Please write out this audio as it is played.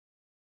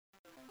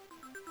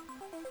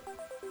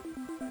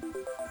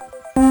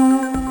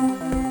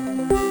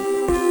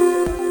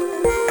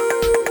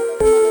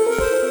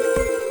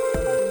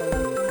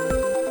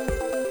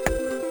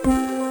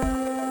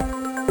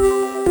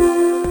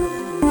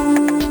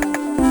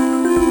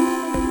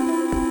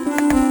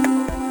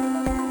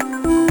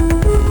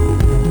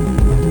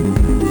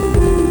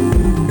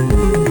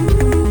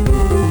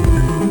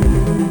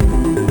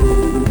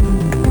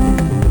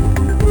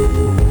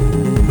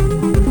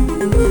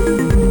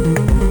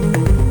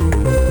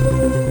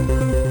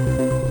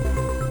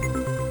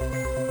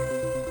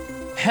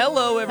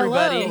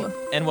everybody,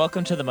 Hello. and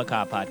welcome to the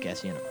Macabre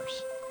Podcast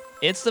Universe.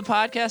 It's the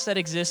podcast that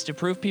exists to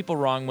prove people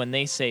wrong when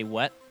they say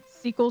what?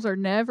 Sequels are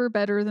never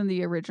better than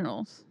the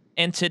originals.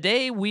 And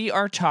today we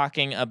are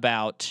talking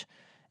about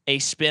a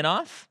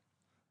spin-off,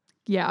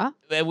 Yeah.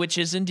 which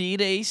is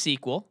indeed a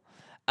sequel.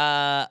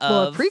 A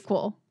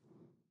prequel.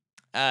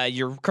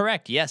 You're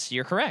correct. Yes,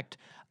 you're correct.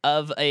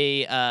 Of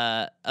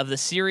the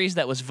series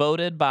that was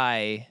voted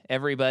by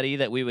everybody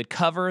that we would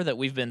cover, that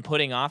we've been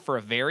putting off for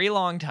a very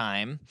long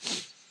time.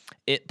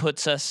 It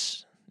puts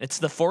us. It's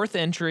the fourth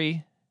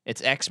entry.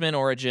 It's X-Men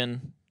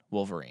Origin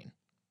Wolverine.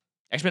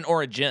 X-Men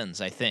Origins,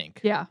 I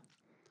think. Yeah.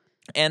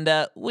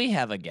 And we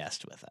have a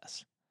guest with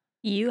us.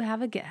 You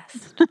have a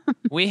guest.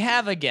 We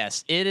have a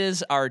guest. It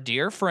is our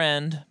dear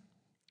friend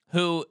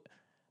who.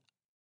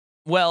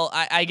 Well,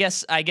 I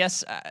guess.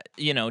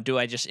 Do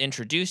I just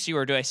introduce you,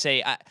 or do I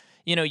say,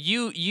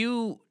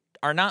 you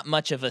are not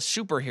much of a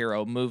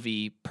superhero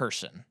movie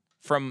person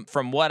from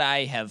what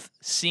I have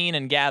seen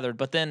and gathered.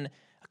 But then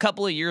a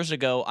couple of years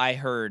ago, I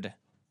heard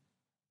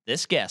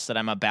this guest that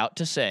I'm about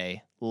to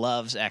say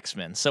loves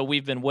X-Men. So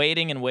we've been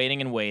waiting and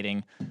waiting and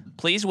waiting.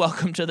 Please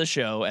welcome to the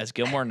show, as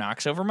Gilmore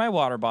knocks over my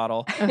water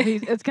bottle.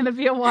 It's going to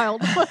be a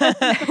wild one.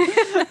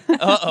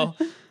 Uh-oh.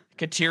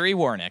 Kateri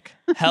Warnick.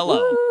 Hello.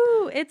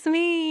 Woo, it's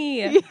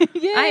me. Yay.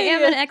 I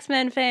am an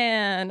X-Men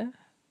fan.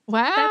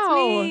 Wow.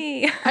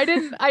 That's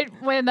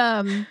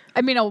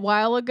me. A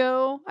while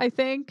ago, I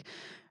think,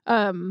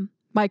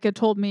 Micah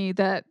told me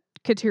that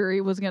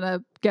Kateri was going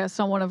to guest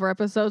on one of our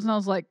episodes, and I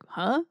was like,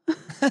 huh?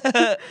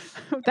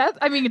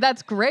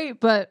 That's great,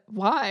 but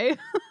why?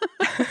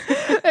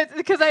 It's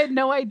because I had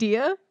no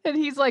idea. And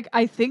he's like,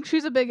 I think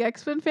she's a big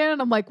X-Men fan.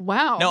 And I'm like,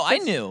 wow. No, I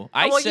knew.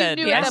 You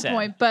knew at that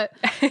point, but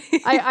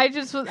I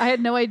had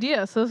no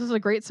idea. So this is a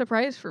great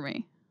surprise for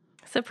me.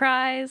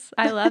 Surprise.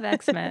 I love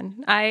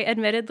X-Men.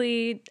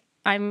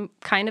 I'm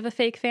kind of a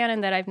fake fan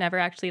in that I've never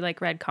actually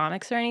read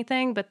comics or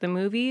anything, but the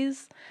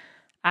movies,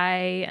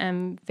 I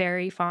am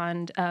very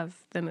fond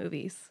of the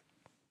movies.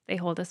 They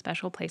hold a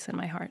special place in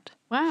my heart.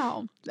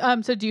 Wow.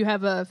 So do you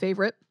have a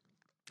favorite?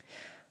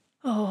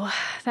 Oh,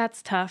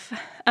 that's tough.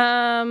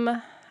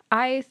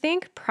 I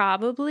think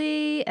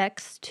probably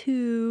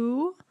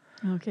X2.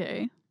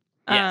 Okay.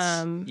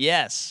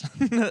 Yes.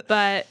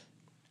 But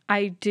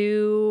I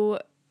do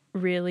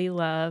really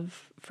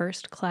love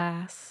First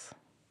Class.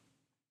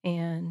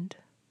 And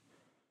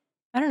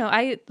I don't know.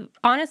 I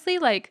honestly,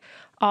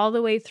 all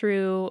the way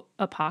through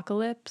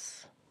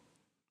Apocalypse,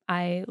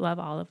 I love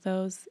all of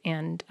those.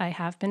 And I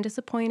have been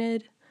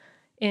disappointed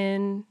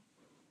in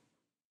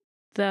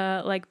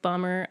the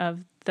bummer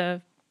of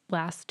the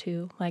last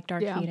two,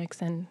 Dark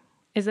Phoenix. And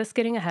is this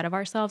getting ahead of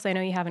ourselves? I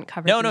know you haven't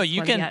covered No,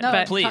 you can. yet, no,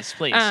 but, please.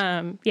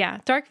 yeah,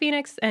 Dark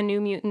Phoenix and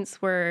New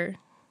Mutants were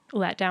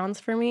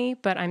letdowns for me,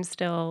 but I'm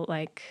still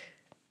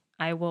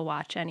I will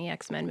watch any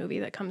X-Men movie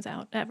that comes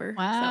out ever.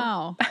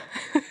 Wow.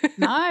 So.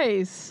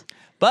 Nice.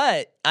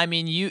 But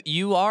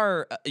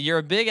you're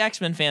a big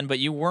X-Men fan, but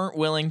you weren't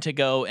willing to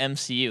go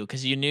MCU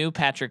because you knew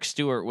Patrick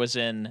Stewart was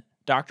in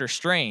Doctor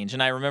Strange.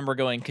 And I remember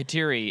going,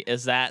 Kateri,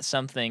 is that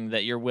something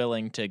that you're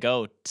willing to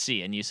go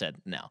see? And you said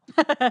no.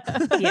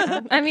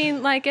 Yeah.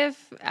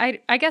 If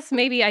I guess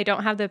maybe I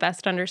don't have the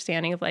best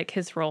understanding of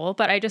his role,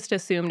 but I just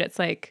assumed it's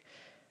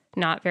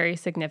not very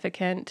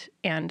significant,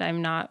 and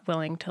I'm not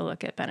willing to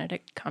look at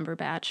Benedict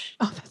Cumberbatch.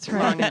 Oh, that's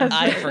right.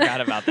 I forgot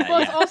about that.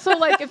 Well, it's also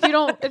if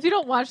you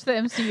don't watch the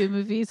MCU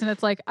movies, and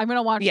it's I'm going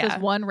to watch this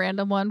one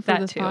random one for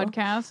this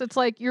podcast. It's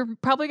you're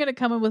probably going to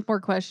come in with more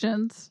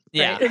questions,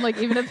 yeah, right? And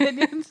even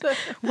opinions.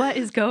 What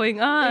is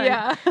going on?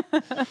 Yeah.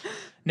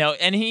 No,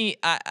 and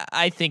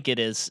I think it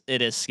is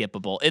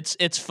skippable.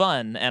 It's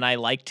fun, and I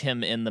liked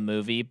him in the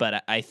movie,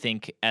 but I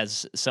think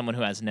as someone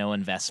who has no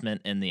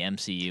investment in the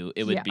MCU,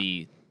 it would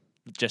be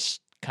just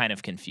kind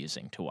of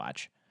confusing to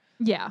watch.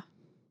 Yeah.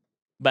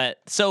 But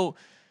so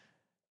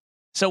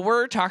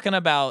we're talking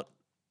about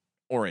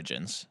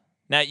Origins.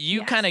 Now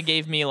you kind of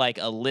gave me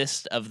a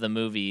list of the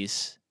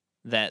movies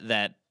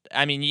that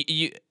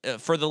you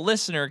for the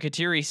listener,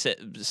 Kateri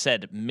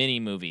said many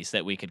movies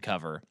that we could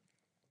cover.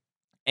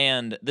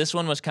 And this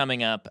one was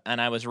coming up and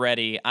I was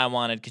ready. I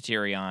wanted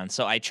Kateri on,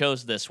 so I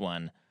chose this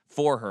one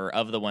for her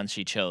of the ones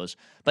she chose.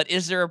 But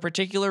is there a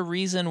particular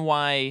reason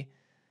why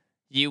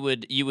you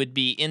would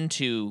be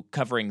into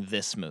covering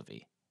this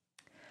movie?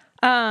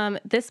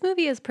 This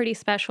movie is pretty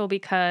special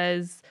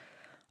because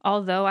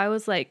although I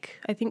was I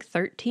think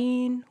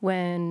 13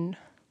 when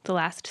The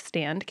Last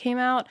Stand came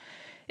out,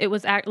 it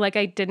was I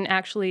didn't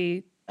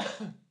actually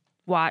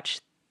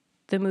watch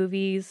the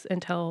movies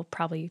until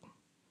probably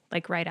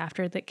right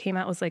after that came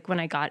out was when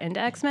I got into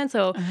X-Men.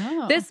 So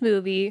This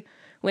movie,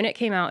 when it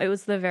came out, it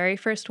was the very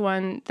first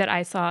one that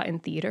I saw in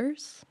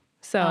theaters.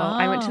 So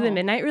I went to the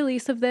midnight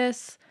release of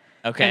this.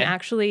 Okay. And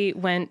actually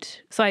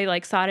so I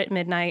saw it at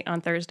midnight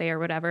on Thursday or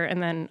whatever,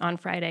 and then on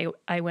Friday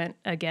I went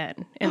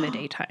again in the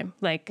daytime.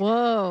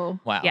 Whoa.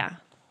 Wow. Yeah.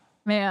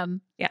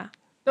 Man. Yeah.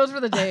 Those were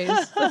the days.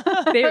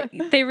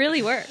 They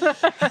really were.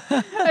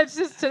 It's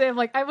just today I'm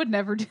I would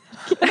never do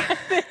that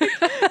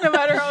again, no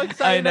matter how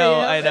excited I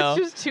am. I know.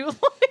 It's just too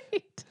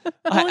late. Well,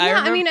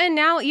 I mean, and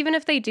now even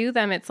if they do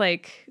them, it's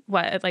like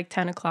what at like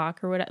 10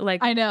 o'clock or whatever.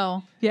 Like I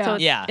know, yeah, so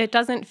it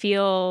doesn't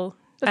feel.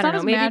 It's I don't not know.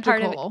 as Maybe magical.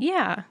 part of it,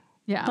 yeah.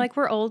 Like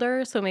we're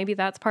older, so maybe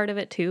that's part of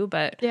it too.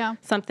 But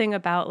something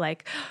about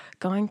like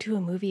going to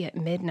a movie at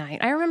midnight.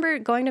 I remember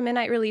going to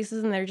midnight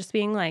releases and there just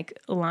being like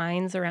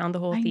lines around the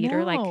whole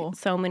theater, like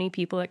so many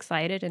people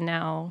excited, and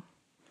now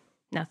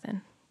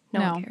nothing. No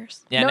one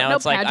cares. Yeah, now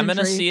it's like I'm going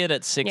to pageantry. see it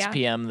at 6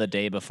 p.m. the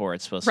day before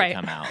it's supposed to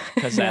come out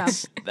because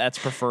that's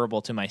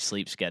preferable to my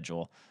sleep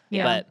schedule.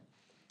 Yeah.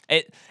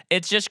 But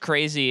it's just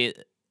crazy.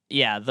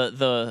 Yeah,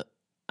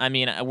 I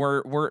mean,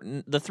 we're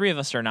the three of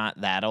us are not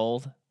that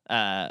old.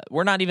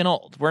 We're not even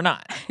old. We're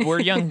not.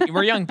 We're young.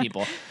 We're young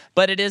people.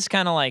 But it is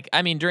kind of like,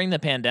 I mean, during the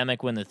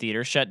pandemic when the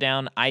theater shut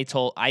down, I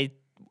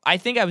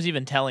think I was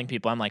even telling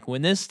people, I'm like,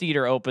 when this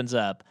theater opens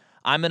up,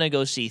 I'm going to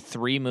go see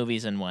 3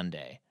 movies in one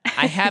day.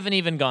 I haven't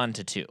even gone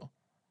to 2.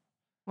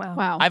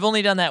 Wow. I've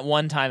only done that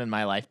one time in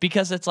my life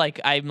because it's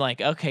like, I'm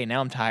like, okay, now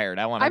I'm tired.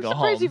 I want to go home. I'm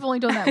surprised you've only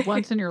done that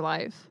once in your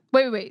life.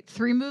 Wait.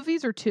 3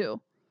 movies or 2?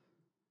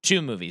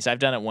 2 movies. I've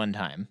done it one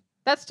time.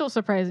 That's still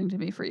surprising to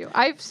me for you.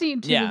 I've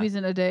seen 2 movies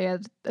in a day.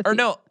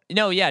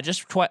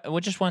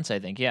 Just once, I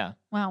think. Yeah.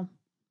 Wow.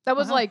 That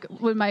was like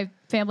when my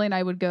family and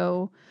I would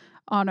go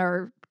on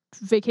our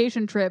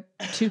vacation trip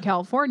to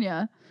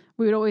California.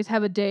 We would always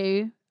have a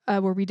day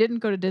where we didn't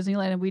go to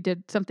Disneyland and we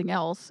did something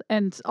else.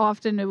 And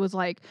often it was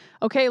like,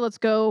 okay, let's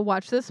go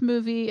watch this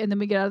movie. And then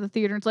we get out of the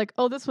theater and it's like,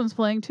 oh, this one's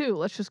playing too.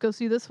 Let's just go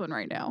see this one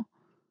right now.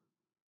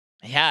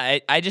 Yeah,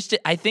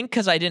 I think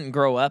because I didn't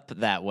grow up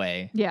that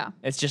way. Yeah.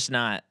 It's just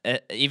not,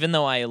 even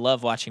though I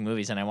love watching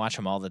movies and I watch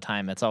them all the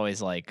time, it's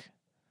always like,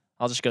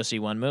 I'll just go see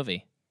one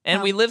movie.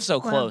 And we live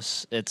so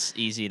close, it's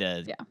easy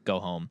to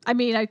go home. I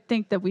mean, I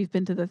think that we've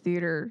been to the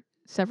theater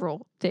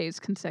several days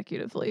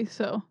consecutively.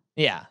 So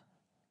yeah.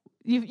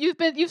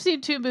 You've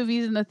seen 2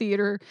 movies in the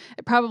theater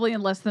probably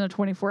in less than a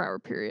 24-hour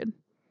period.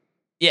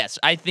 Yes,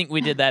 I think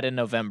we did that in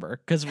November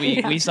because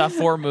we saw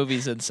 4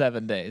 movies in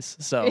 7 days.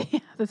 So yeah,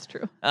 that's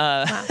true.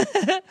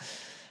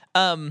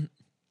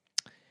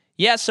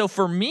 Yeah. So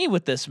for me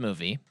with this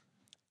movie,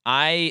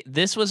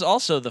 this was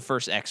also the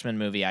first X-Men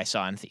movie I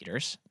saw in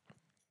theaters,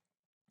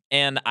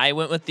 and I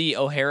went with the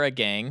O'Hara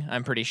gang.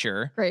 I'm pretty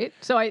sure. Right.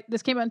 So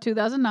this came out in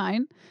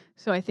 2009.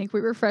 So I think we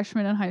were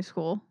freshmen in high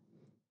school.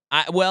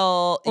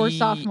 Or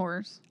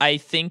sophomores. I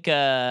think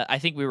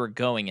we were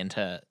going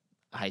into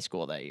high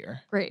school that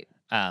year. Right.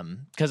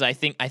 Because I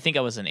think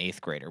I was an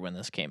 8th grader when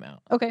this came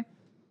out. Okay.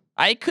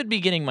 I could be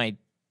getting my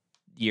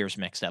years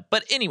mixed up,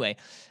 but anyway,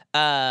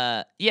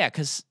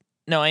 because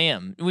no, I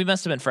am. We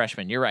must have been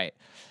freshmen. You're right.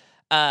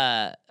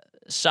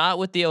 Saw it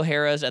with the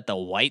O'Haras at the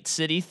White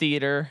City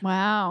Theater.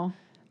 Wow.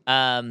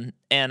 And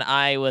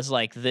I was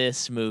like,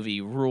 this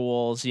movie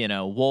rules. You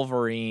know,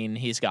 Wolverine.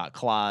 He's got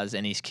claws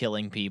and he's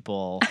killing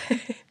people.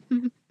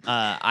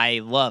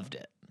 I loved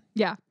it.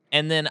 Yeah.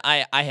 And then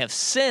I have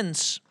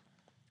since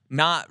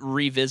not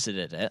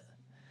revisited it.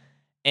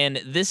 And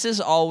this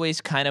is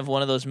always kind of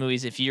one of those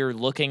movies, if you're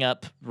looking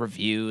up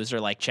reviews or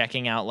like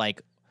checking out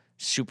like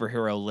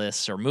superhero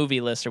lists or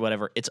movie lists or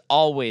whatever, it's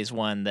always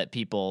one that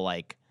people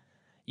like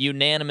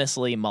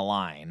unanimously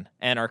malign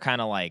and are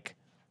kind of like,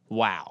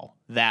 wow,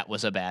 that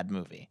was a bad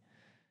movie.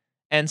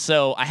 And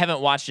so I haven't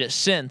watched it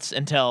since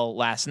until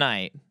last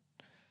night.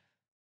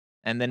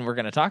 And then we're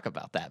going to talk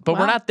about that. But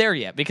we're not there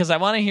yet because I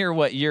want to hear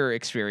what your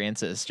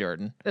experience is,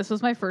 Jordan. This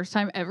was my first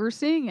time ever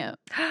seeing it.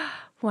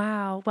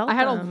 Wow. Welcome. I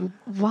had a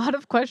lot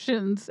of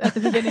questions at the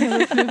beginning of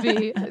this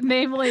movie,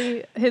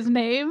 namely his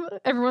name.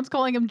 Everyone's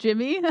calling him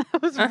Jimmy. I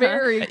was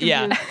very confused.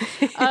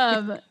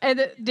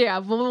 Yeah.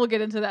 We'll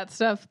get into that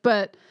stuff.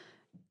 But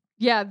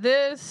yeah,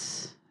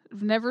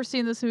 I've never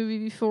seen this movie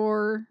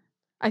before.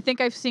 I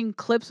think I've seen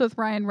clips with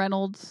Ryan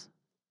Reynolds.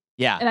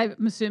 Yeah. And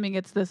I'm assuming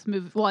it's this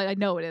movie. Well, I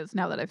know it is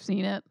now that I've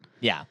seen it.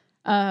 Yeah.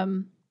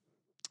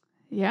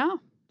 Yeah.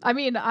 I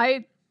mean,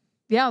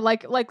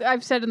 like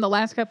I've said in the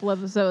last couple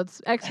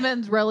episodes,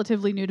 X-Men's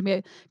relatively new to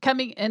me.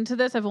 Coming into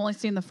this, I've only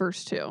seen the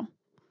first 2.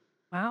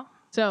 Wow.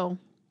 So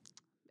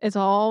it's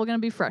all going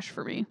to be fresh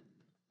for me.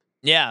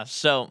 Yeah.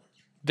 So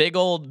big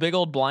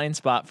old blind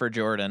spot for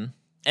Jordan.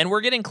 And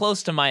we're getting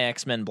close to my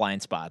X-Men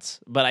blind spots,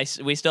 but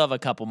we still have a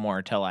couple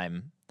more till I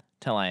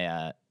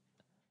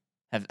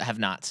have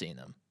not seen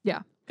them.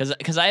 Yeah.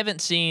 Because I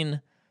haven't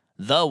seen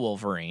the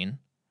Wolverine,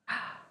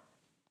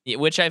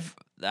 which I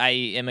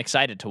am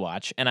excited to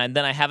watch, and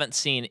then I haven't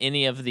seen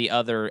any of the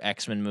other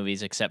X-Men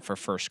movies except for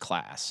First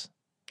Class.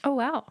 Oh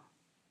wow!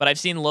 But I've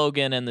seen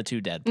Logan and the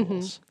 2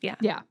 Deadpools.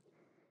 Mm-hmm. Yeah.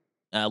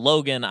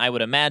 Logan, I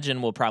would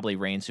imagine, will probably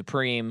reign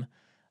supreme.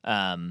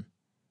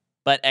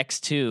 But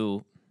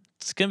X2,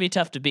 it's gonna be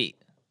tough to beat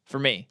for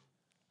me.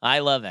 I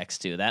love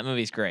X2. That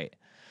movie's great.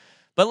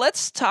 But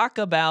let's talk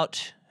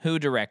about who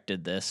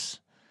directed this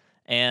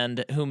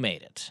and who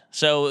made it.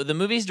 So the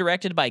movie's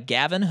directed by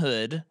Gavin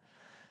Hood,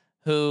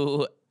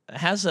 who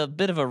has a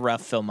bit of a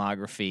rough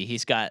filmography.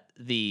 He's got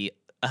the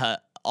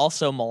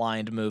also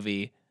maligned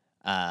movie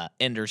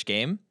Ender's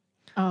Game.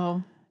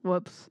 Oh.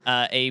 Whoops.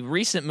 A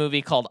recent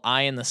movie called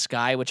Eye in the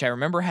Sky, which I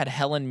remember had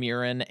Helen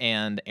Mirren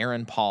and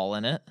Aaron Paul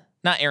in it.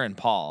 Not Aaron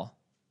Paul.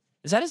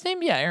 Is that his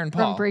name? Yeah, Aaron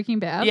Paul. From Breaking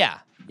Bad? Yeah.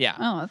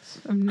 Oh,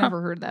 I've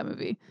never heard that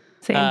movie.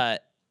 Same.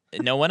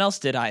 No one else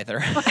did either.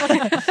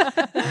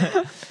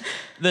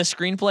 The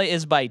screenplay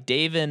is by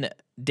David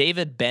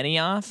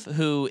Benioff,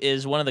 who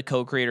is one of the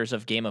co-creators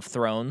of Game of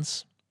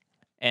Thrones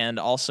and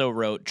also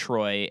wrote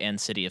Troy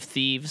and City of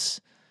Thieves.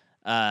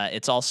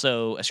 It's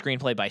also a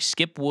screenplay by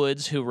Skip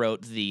Woods, who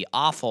wrote the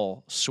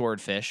awful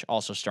Swordfish,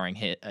 also starring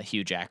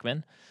Hugh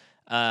Jackman,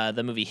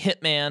 the movie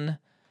Hitman,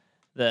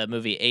 the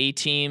movie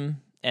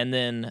A-Team, and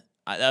then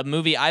a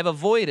movie I've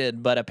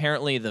avoided, but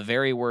apparently the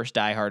very worst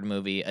Die Hard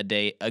movie,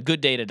 A Good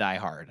Day to Die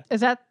Hard.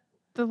 Is that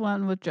the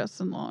one with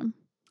Justin Long?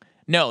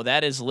 No,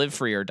 that is Live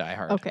Free or Die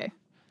Hard. Okay.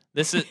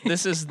 This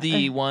is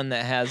the one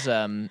that has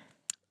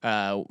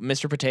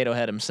Mr. Potato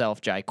Head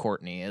himself, Jai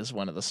Courtney, is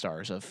one of the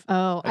stars of.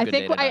 Oh, I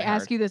think I Die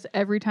ask Hard. you this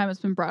every time it's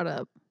been brought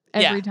up.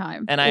 Every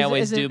time. And I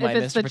always do my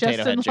Mr.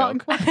 Potato Head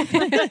joke.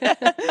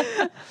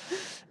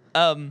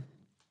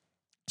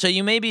 So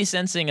you may be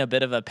sensing a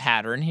bit of a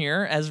pattern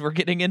here as we're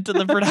getting into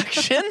the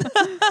production.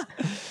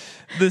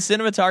 The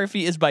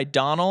cinematography is by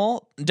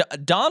Donald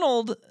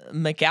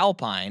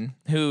McAlpine,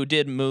 who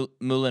did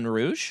Moulin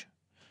Rouge,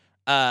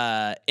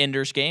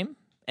 Ender's Game,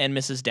 and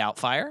Mrs.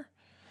 Doubtfire,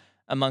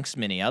 amongst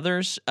many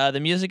others. The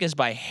music is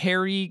by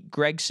Harry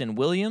Gregson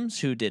Williams,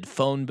 who did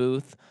Phone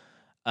Booth,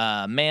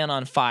 Man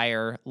on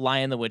Fire,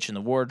 Lion, the Witch, and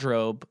the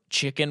Wardrobe,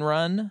 Chicken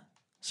Run.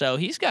 So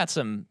he's got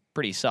some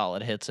pretty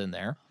solid hits in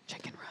there.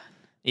 Chicken Run.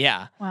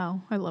 Yeah.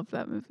 Wow, I love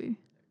that movie.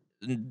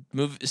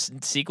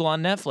 Sequel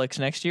on Netflix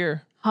next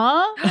year.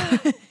 Huh?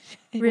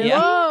 Really?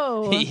 Yeah.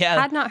 Whoa. Yeah.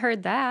 Had not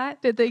heard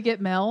that. Did they get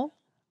Mel?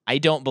 I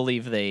don't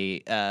believe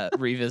they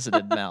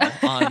revisited Mel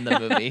on the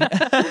movie.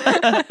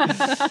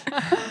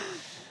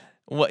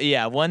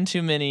 One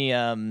too many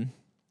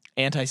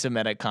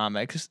anti-Semitic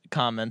comments.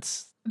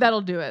 That'll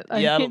do it.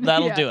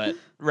 That'll do it.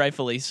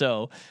 Rightfully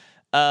so.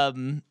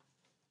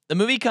 The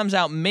movie comes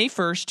out May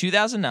 1st,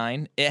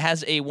 2009. It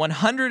has a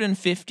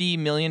 $150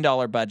 million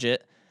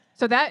budget.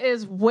 So that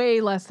is way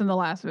less than the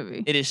last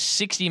movie. It is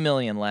 $60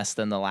 million less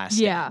than The Last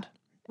Stand.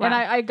 Wow. And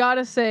I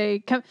gotta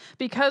say,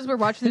 because we're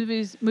watching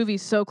these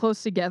movies so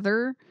close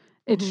together,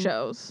 it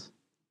shows.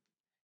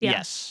 Yeah.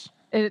 Yes.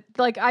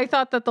 I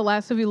thought that the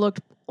last movie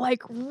looked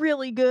like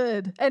really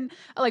good, and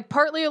like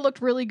partly it looked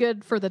really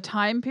good for the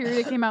time period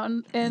it came out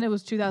in. It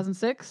was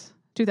 2006,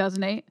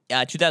 2008.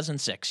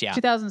 2006. Yeah.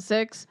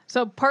 2006.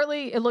 So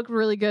partly it looked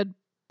really good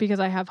because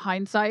I have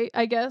hindsight,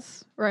 I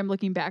guess, or I'm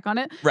looking back on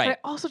it. Right. But I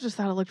also just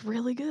thought it looked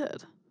really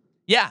good.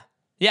 Yeah.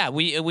 Yeah.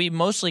 We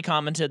mostly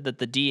commented that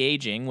the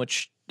de-aging,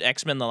 which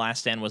X-Men The Last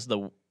Stand was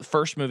the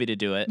first movie to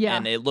do it,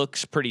 and it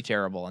looks pretty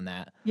terrible in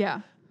that. Yeah.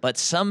 But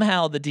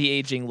somehow the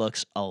de-aging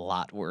looks a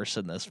lot worse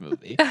in this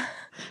movie.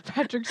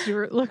 Patrick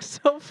Stewart looks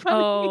so funny.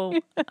 Oh,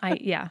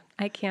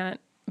 I can't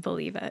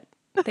believe it.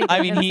 They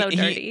did him so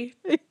dirty.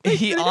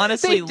 He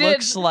honestly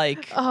looks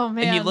like. Oh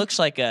man, he looks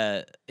like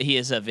he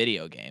is a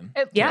video game.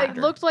 It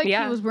looked like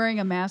he was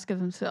wearing a mask of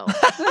himself.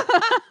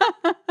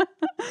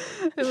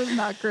 It was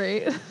not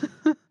great.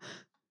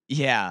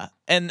 Yeah,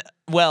 and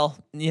well,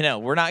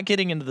 we're not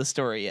getting into the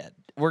story yet.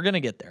 We're gonna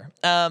get there.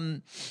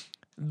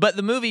 But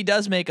the movie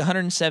does make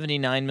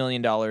 $179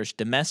 million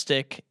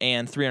domestic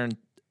and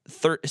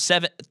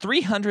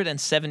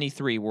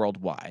 $373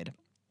 worldwide.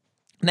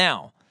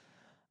 Now,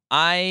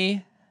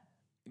 I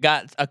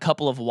got a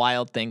couple of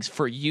wild things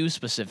for you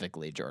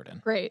specifically,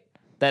 Jordan. Great.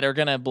 That are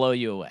going to blow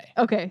you away.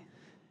 Okay.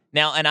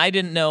 Now, and I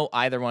didn't know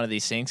either one of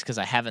these things because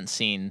I haven't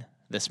seen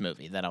this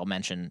movie that I'll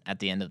mention at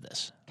the end of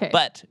this. Okay.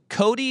 But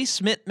Cody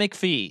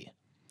Smith-McPhee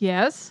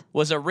Yes.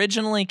 was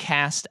originally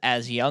cast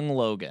as young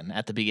Logan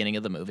at the beginning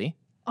of the movie.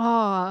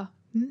 Aw,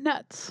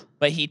 nuts.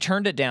 But he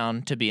turned it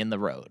down to be in The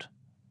Road.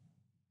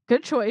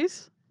 Good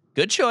choice.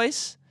 Good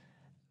choice.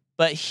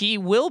 But he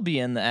will be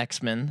in the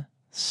X-Men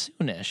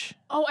soonish.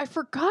 Oh, I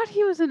forgot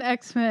he was an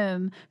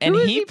X-Men. And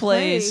Who he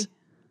plays play?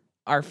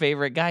 our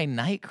favorite guy,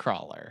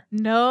 Nightcrawler.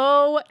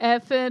 No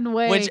effing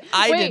way. Which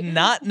I did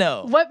not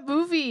know. What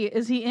movie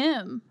is he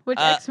in? Which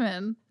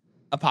X-Men?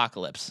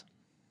 Apocalypse.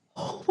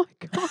 Oh my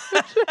gosh.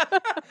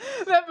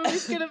 That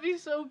movie's going to be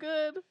so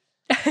good.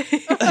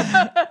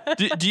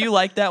 Do you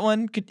like that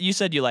one? You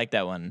said you liked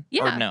that one.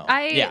 Yeah. Or no?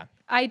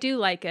 I do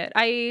like it.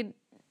 I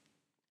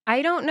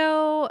don't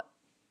know.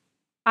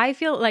 I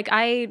feel like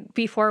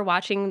before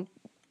watching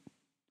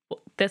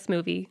this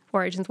movie,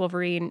 Origins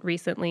Wolverine,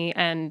 recently,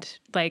 and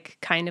like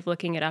kind of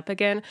looking it up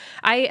again,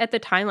 I at the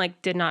time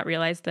did not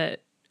realize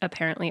that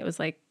apparently it was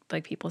like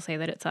people say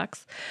that it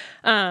sucks.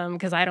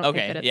 Because I don't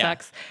think that it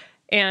sucks.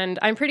 And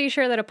I'm pretty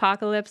sure that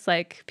Apocalypse,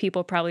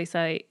 people probably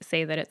say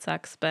that it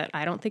sucks, but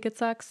I don't think it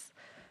sucks.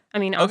 I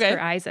mean, Oscar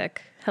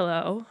Isaac,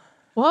 hello.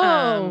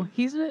 Whoa,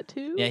 he's in it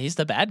too? Yeah, he's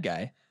the bad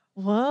guy.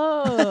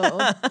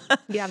 Whoa.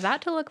 You have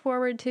that to look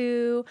forward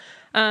to.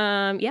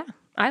 Yeah,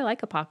 I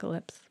like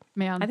Apocalypse.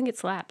 Man. I think it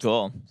slaps.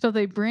 Cool. So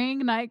they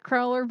bring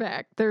Nightcrawler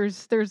back.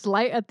 There's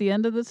light at the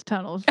end of this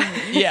tunnel. For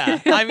me.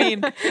 Yeah, I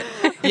mean,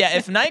 yeah,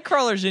 if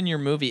Nightcrawler's in your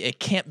movie,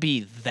 it can't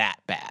be that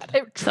bad.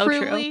 It So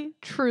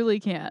truly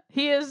can't.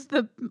 He is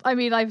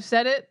I've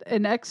said it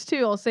in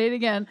X2, I'll say it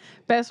again,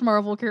 best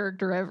Marvel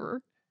character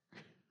ever.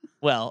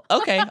 Well,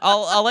 okay,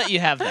 I'll let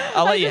you have that.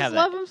 I'll let you have that.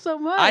 I just love him so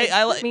much.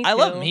 I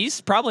love him. He's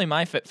probably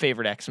my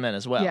favorite X-Men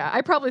as well. Yeah, I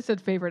probably said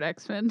favorite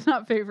X-Men,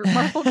 not favorite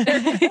Marvel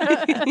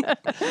character.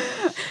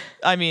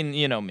 I mean,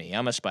 you know me.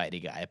 I'm a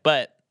Spidey guy,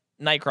 but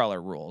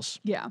Nightcrawler rules.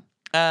 Yeah.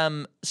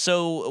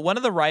 So one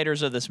of the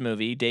writers of this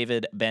movie,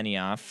 David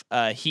Benioff,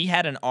 he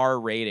had an R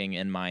rating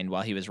in mind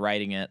while he was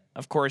writing it.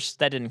 Of course,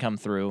 that didn't come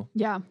through.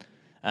 Yeah.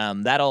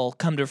 That'll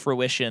come to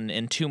fruition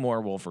in 2 more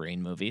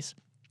Wolverine movies.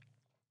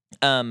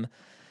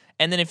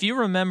 And then if you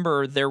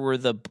remember, there were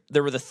the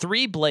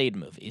 3 Blade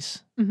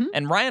movies,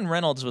 and Ryan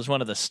Reynolds was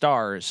one of the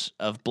stars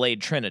of Blade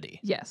Trinity.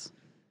 Yes.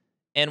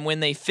 And when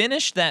they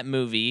finished that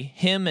movie,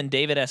 him and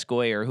David S.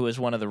 Goyer, who was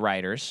one of the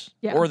writers,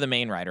 or the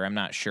main writer, I'm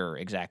not sure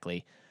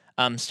exactly,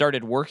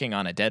 started working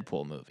on a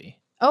Deadpool movie.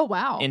 Oh,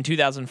 wow. In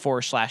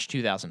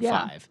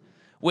 2004/2005,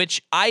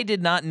 which I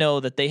did not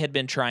know that they had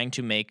been trying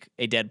to make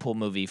a Deadpool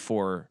movie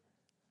for,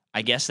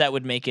 I guess that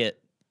would make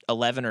it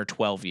 11 or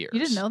 12 years.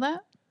 You didn't know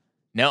that?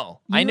 No.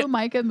 I knew.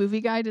 Micah,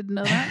 movie guy, didn't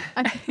know that?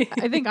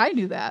 I think I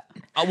knew that.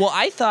 Well,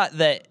 I thought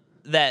that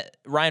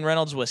Ryan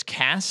Reynolds was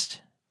cast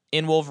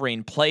in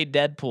Wolverine, played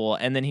Deadpool,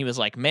 and then he was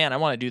like, man, I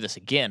want to do this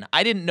again.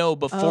 I didn't know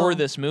before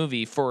this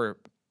movie for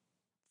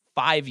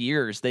 5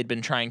 years they'd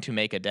been trying to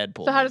make a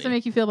Deadpool So how does movie. it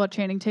make you feel about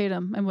Channing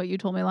Tatum and what you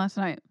told me last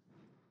night?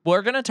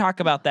 We're going to talk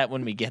about that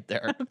when we get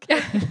there.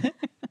 Okay.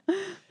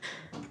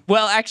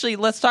 Well, actually,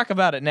 let's talk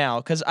about it now,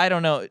 because I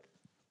don't know.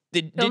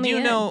 Did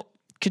you know,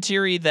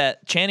 Kateri,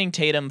 that Channing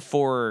Tatum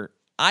for,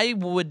 I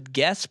would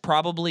guess,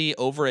 probably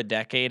over a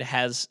decade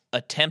has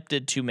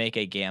attempted to make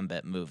a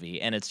Gambit movie,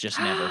 and it's just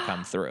never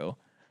come through.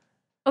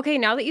 Okay,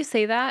 now that you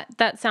say that,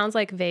 that sounds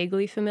like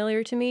vaguely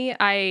familiar to me.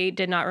 I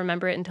did not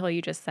remember it until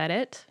you just said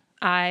it.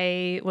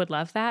 I would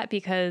love that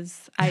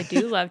because I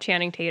do love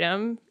Channing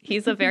Tatum.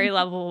 He's a very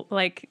lovable,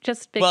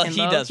 just big himbo, he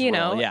does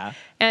know. Yeah.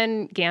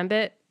 And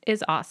Gambit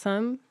is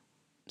awesome.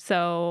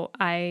 So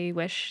I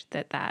wish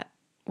that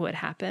would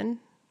happen.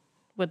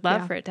 Would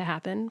love for it to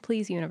happen.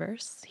 Please,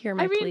 universe, hear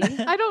my plea.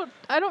 I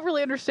don't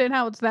really understand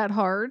how it's that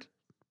hard.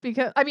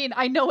 Because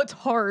I know it's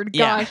hard,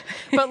 gosh,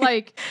 but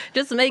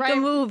just make a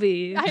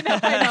movie. I know.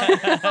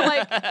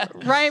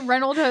 But Ryan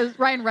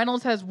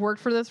Reynolds has worked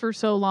for this for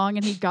so long,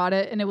 and he got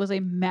it, and it was a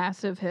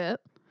massive hit.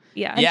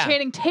 Yeah, and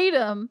Channing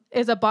Tatum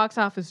is a box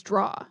office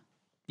draw.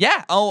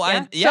 Yeah. Oh,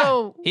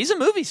 So he's a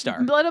movie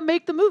star. Let him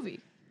make the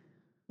movie.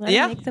 Let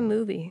him make the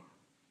movie.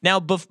 Now,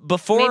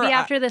 before maybe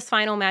after this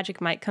final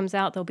Magic Mike comes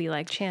out, they'll be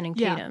like, Channing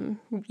Tatum,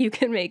 you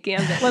can make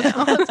Gambit.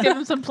 Let's give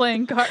him some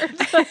playing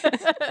cards.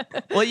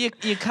 Well, you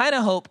kind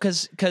of hope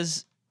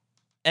because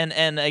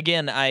and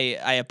again,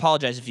 I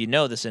apologize if you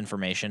know this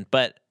information,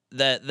 but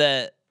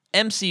the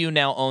MCU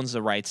now owns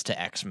the rights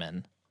to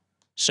X-Men,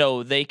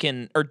 so they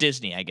can, or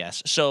Disney, I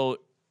guess. So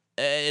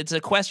it's a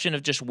question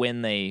of just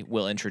when they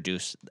will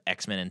introduce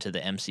X-Men into the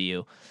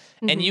MCU.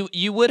 And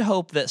you would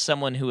hope that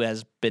someone who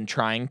has been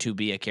trying to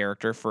be a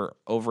character for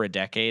over a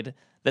decade,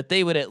 that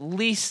they would at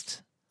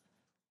least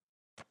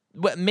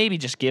maybe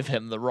just give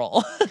him the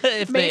role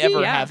if they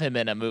ever have him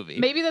in a movie.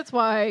 Maybe that's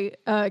why,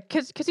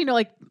 because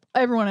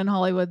everyone in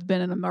Hollywood's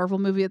been in a Marvel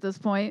movie at this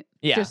point,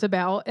 just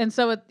about, and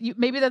so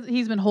maybe that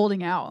he's been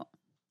holding out.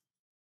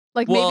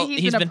 Maybe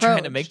he's been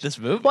trying to make this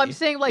movie. Well, I'm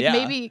saying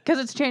maybe because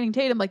it's Channing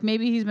Tatum,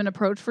 maybe he's been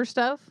approached for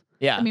stuff.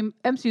 Yeah, I mean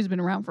MCU's been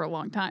around for a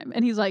long time,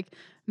 and he's like,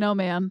 no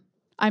man.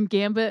 I'm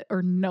Gambit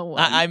or no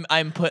one.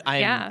 I'm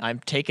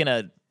taking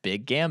a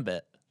big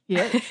Gambit.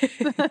 Yeah.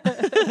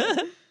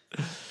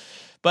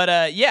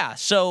 But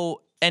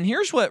so, and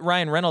here's what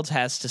Ryan Reynolds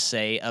has to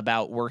say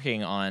about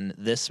working on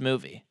this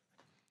movie.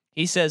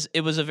 He says,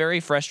 it was a very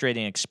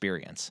frustrating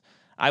experience.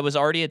 I was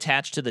already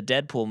attached to the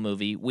Deadpool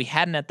movie. We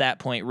hadn't at that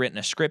point written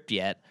a script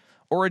yet.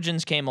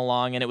 Origins came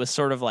along, and it was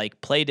sort of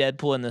like, play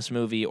Deadpool in this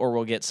movie or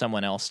we'll get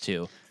someone else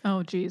to.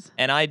 Oh, geez.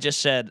 And I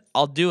just said,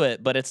 I'll do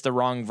it, but it's the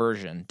wrong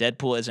version.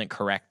 Deadpool isn't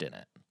correct in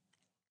it.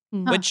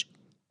 Which,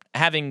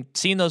 having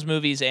seen those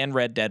movies and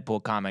read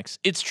Deadpool comics,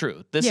 it's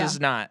true. This is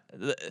not...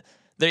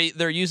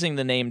 They're using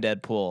the name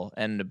Deadpool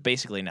and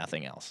basically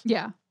nothing else.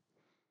 Yeah.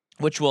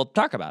 Which we'll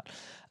talk about.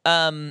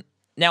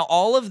 Now,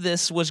 all of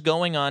this was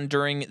going on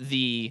during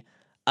the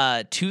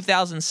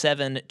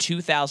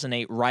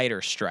 2007-2008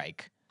 writer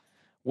strike,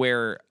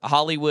 where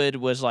Hollywood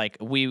was like,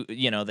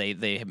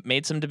 they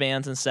made some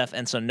demands and stuff,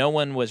 and so no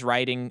one was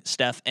writing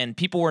stuff, and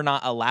people were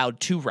not allowed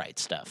to write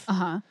stuff.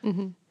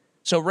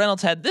 So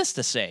Reynolds had this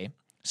to say.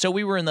 So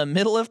we were in the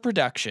middle of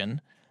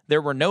production.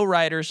 There were no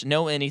writers,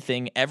 no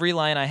anything. Every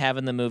line I have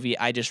in the movie,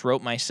 I just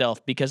wrote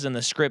myself, because in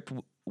the script,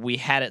 we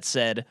had it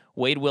said,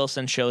 Wade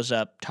Wilson shows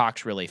up,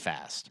 talks really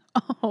fast.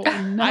 Oh,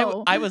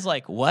 no. I was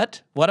like,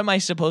 what? What am I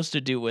supposed to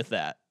do with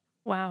that?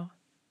 Wow.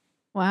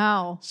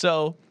 Wow.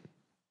 So...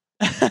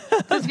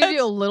 Does it give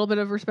you a little bit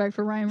of respect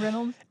for Ryan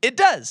Reynolds? It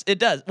does. It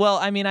does. Well,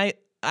 I mean,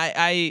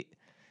 I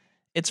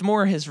it's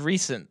more his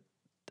recent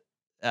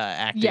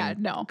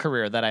acting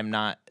career that I'm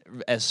not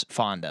as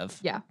fond of.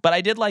 Yeah. But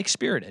I did like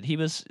Spirited. He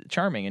was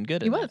charming and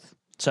good in it.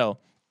 So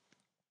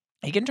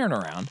he can turn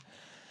around.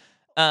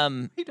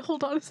 Wait,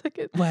 hold on a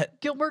second. What?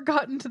 Gilmore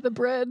got into the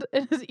bread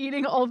and is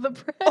eating all the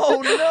bread.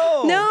 Oh,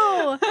 no.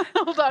 No.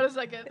 Hold on a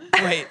second.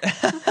 Wait.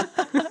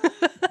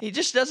 He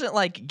just doesn't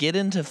like get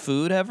into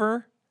food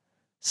ever.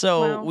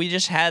 So we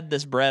just had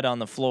this bread on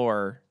the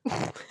floor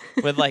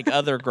with like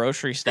other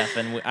grocery stuff.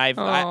 And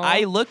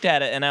I looked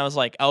at it and I was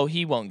like, oh,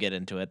 he won't get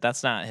into it.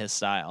 That's not his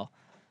style.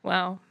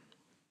 Wow.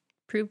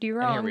 Proved you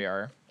wrong. And here we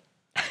are.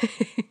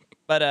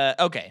 But,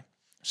 okay.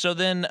 So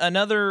then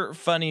another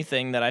funny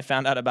thing that I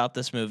found out about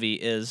this movie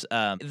is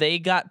they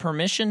got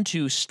permission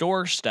to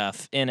store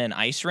stuff in an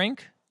ice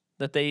rink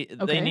that they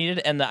needed,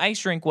 and the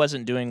ice rink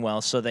wasn't doing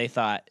well, so they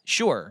thought,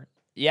 sure,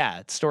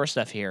 yeah, store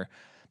stuff here.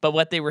 But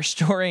what they were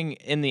storing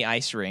in the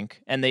ice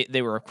rink, and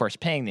they were, of course,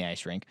 paying the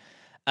ice rink,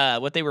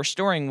 what they were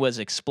storing was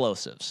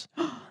explosives.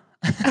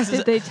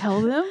 Did they tell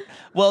them?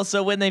 Well,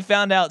 so when they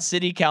found out,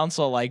 city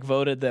council like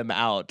voted them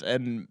out,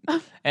 and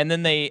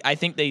then I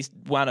think they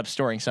wound up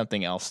storing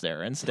something else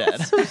there instead.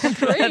 That's so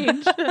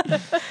strange.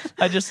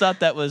 I just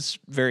thought that was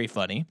very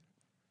funny.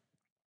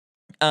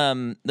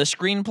 The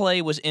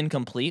screenplay was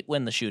incomplete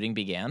when the shooting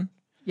began.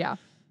 Yeah.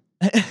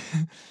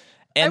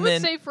 I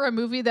would say for a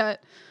movie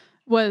that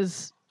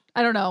was,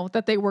 I don't know,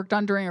 that they worked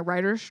on during a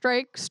writer's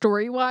strike,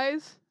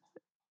 story-wise,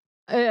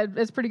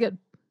 it's pretty good.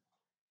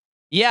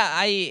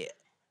 Yeah,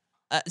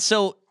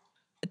 so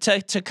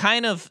to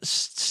kind of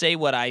say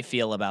what I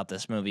feel about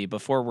this movie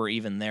before we're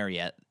even there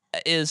yet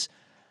is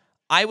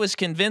I was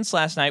convinced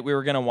last night we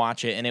were going to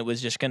watch it and it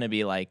was just going to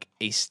be like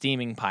a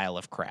steaming pile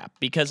of crap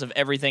because of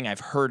everything I've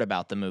heard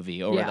about the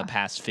movie over the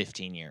past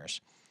 15 years.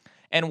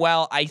 And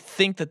while I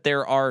think that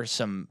there are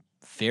some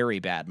very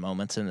bad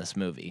moments in this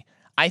movie,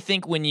 I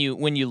think when you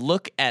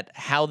look at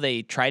how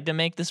they tried to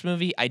make this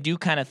movie, I do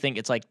kind of think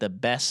it's like the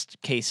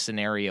best case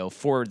scenario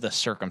for the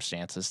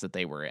circumstances that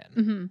they were in.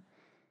 Mm-hmm.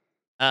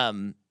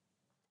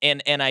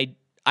 And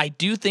I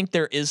do think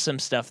there is some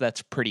stuff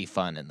that's pretty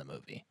fun in the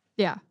movie.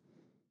 Yeah.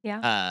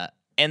 Yeah.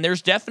 And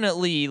there's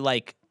definitely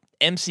like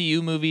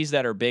MCU movies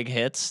that are big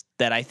hits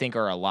that I think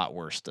are a lot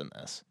worse than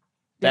this.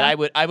 That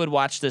I would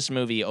watch this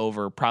movie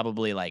over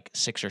probably like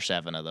 6 or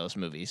 7 of those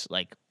movies,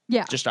 like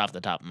just off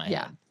the top of my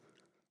head.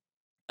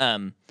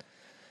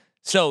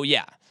 So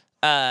yeah.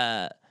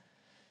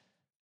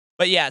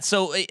 But yeah,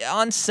 so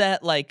on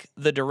set, like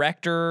the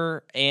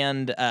director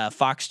and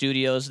Fox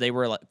Studios, they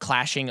were like,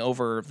 clashing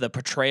over the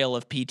portrayal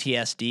of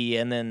PTSD,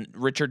 and then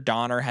Richard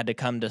Donner had to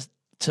come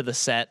to the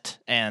set,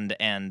 and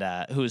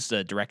who's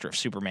the director of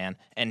Superman,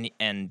 and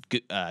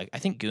I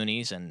think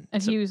Goonies, and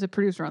he was a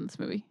producer on this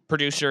movie.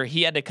 Producer,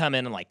 he had to come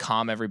in and like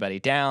calm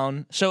everybody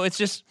down. So it's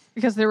just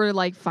because they were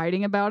like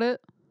fighting about it.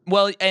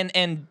 Well,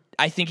 and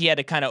I think he had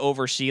to kind of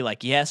oversee,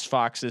 like, yes,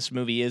 Fox, this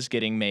movie is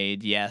getting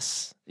made,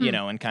 yes, you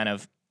know, and kind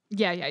of.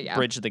 Yeah.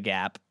 Bridge the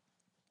gap.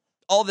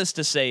 All this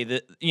to say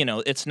that, you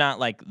know, it's not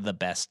like the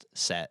best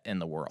set in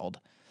the world.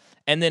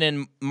 And then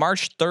in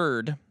March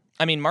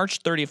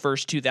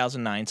 31st,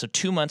 2009, so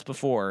 2 months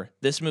before,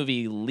 this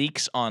movie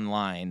leaks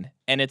online,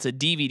 and it's a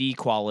DVD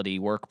quality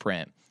work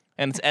print.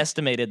 And it's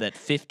estimated that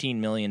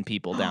 15 million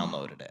people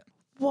downloaded it.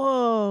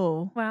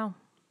 Whoa. Wow.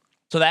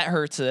 So that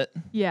hurts it.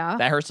 Yeah.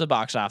 That hurts the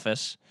box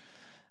office.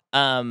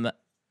 How does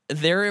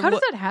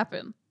that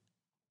happen?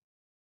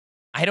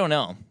 I don't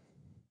know.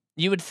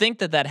 You would think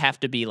that that'd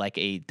have to be like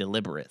a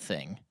deliberate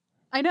thing.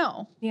 I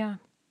know. Yeah.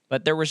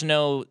 But there was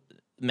no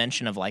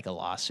mention of like a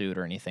lawsuit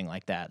or anything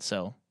like that.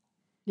 So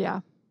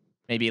yeah.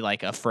 Maybe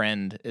like a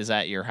friend is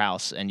at your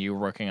house and you're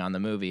working on the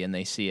movie and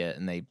they see it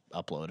and they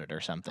upload it or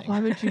something.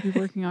 Why would you be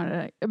working on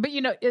it? But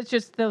you know, it's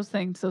just those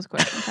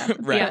questions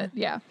happen. Right.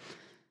 Yeah.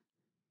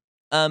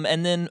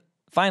 And then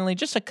finally,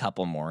 just a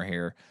couple more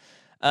here.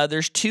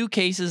 There's 2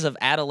 cases of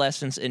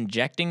adolescents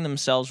injecting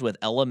themselves with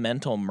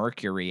elemental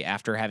mercury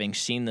after having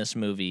seen this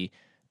movie,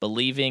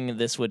 believing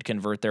this would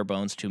convert their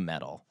bones to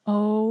metal.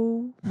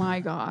 Oh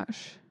my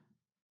gosh.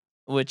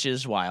 Which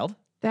is wild.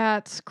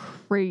 That's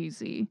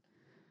crazy.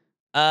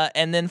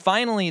 And then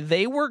finally,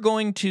 they were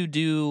going to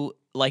do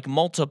like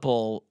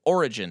multiple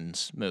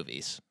Origins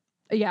movies.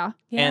 Yeah.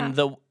 And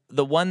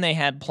the one they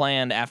had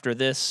planned after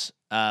this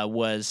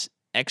was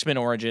X-Men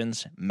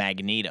Origins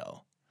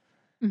Magneto.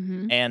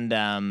 Mm-hmm.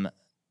 And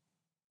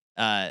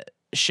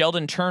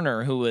Sheldon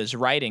Turner, who was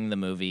writing the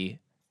movie,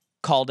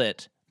 called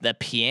it The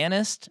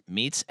Pianist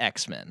Meets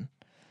X-Men.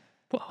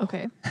 Whoa.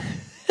 Okay.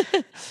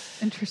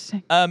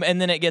 Interesting.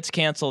 And then it gets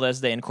canceled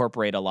as they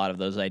incorporate a lot of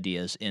those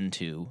ideas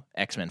into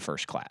X-Men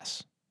First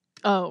Class.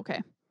 Oh,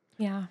 okay.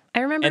 Yeah.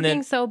 I remember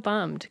being so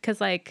bummed because,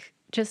 like,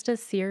 just a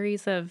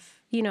series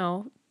of, you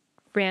know,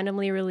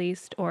 randomly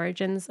released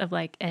origins of,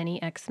 like,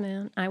 any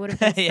X-Men I would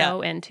have been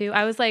so into.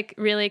 I was, like,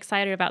 really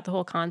excited about the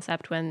whole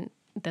concept when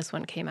this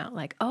one came out.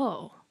 Like,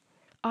 oh,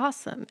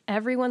 awesome.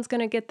 Everyone's going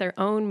to get their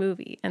own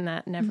movie. And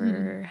that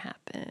never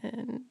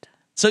happened.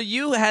 So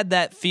you had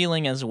that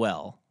feeling as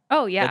well.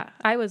 Oh yeah,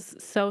 I was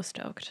so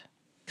stoked.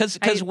 Because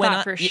I when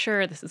thought for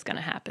sure this is going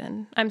to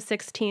happen. I'm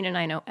 16 and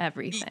I know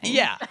everything.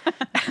 Yeah.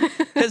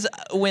 Because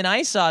when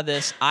I saw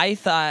this, I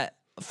thought,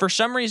 for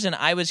some reason,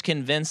 I was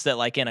convinced that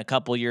like in a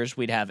couple years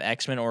we'd have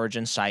X-Men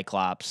Origins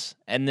Cyclops,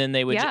 and then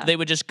they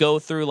would just go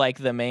through like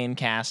the main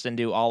cast and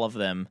do all of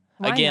them.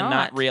 Why Again, not?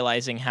 not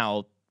realizing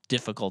how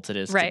difficult it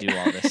is Right. to do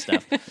all this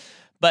stuff.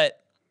 But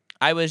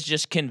I was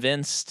just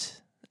convinced.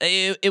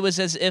 It was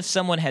as if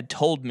someone had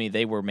told me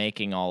they were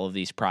making all of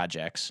these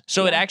projects.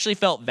 So it actually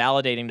felt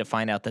validating to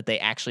find out that they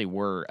actually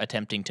were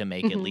attempting to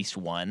make at least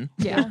one.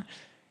 Yeah.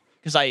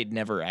 Because I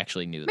never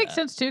actually knew Makes that.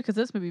 sense, too, because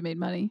this movie made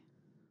money.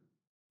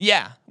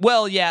 Yeah.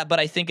 Well, yeah,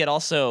 but I think it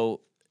also,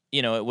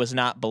 it was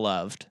not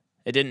beloved.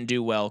 It didn't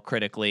do well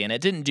critically, and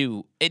it didn't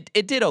do it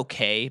did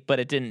okay, but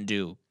it didn't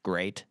do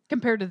great.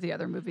 Compared to the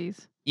other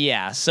movies.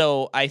 Yeah,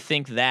 so I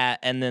think that,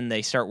 and then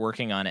they start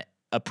working on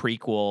a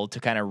prequel to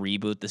kind of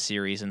reboot the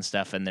series and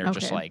stuff, and they're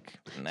just Okay. like,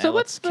 nah, So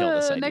let's what's kill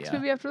this the idea. next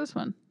movie after this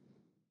one?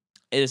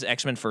 It is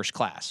X-Men First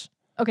Class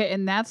Okay,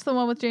 and that's the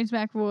one with James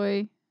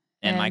McAvoy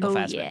and Michael Oh,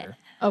 Fassbender.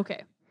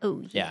 Okay.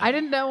 Oh Yeah. I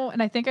didn't know,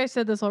 and I think I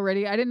said this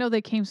already, I didn't know they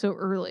came so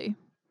early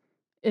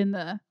in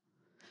the...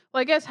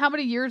 Well, I guess how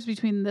many years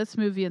between this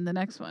movie and the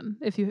next one,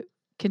 if you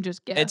can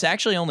just guess? It's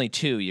actually only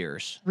 2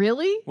 years,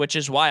 Really? which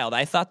is wild.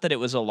 I thought that it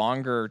was a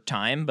longer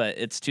time, but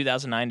it's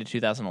 2009 to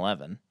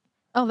 2011.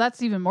 Oh,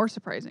 that's even more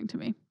surprising to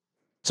me.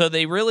 So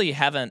they really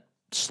haven't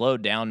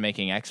slowed down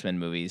making X-Men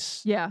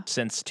movies Yeah.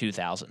 since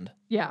 2000.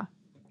 Yeah.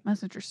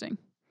 That's interesting.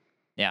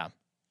 Yeah.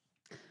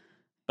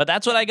 But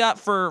that's what I got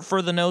for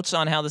the notes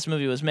on how this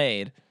movie was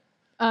made.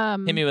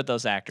 Hit me with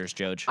those actors,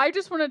 Joj. I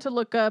just wanted to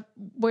look up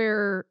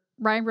where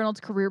Ryan Reynolds'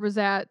 career was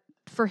at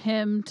for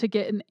him to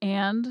get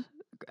an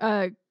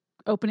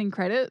opening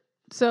credit.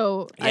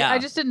 So Yeah. I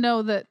just didn't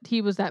know that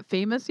he was that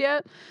famous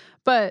yet.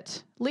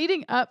 But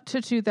leading up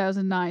to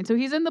 2009, so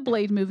he's in the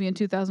Blade movie in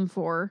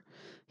 2004.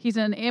 He's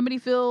in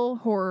Amityville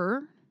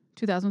Horror,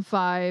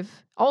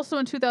 2005. Also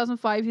in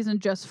 2005, he's in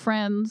Just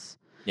Friends.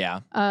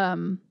 Yeah.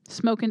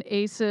 Smokin'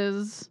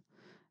 Aces.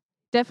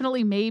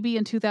 Definitely Maybe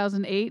in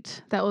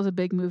 2008. That was a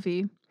big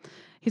movie.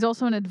 He's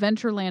also in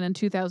Adventureland in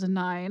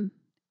 2009.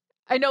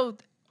 I know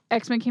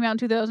X-Men came out in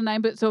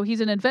 2009, but so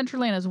he's in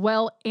Adventureland as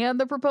well, and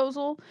The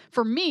Proposal.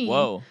 For me,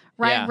 Whoa.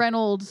 Ryan Yeah.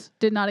 Reynolds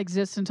did not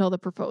exist until The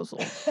Proposal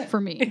for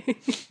me.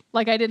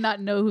 Like, I did not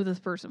know who this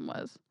person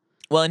was.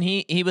 Well, and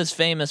he was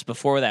famous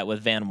before that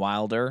with Van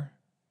Wilder,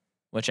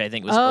 which I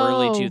think was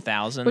early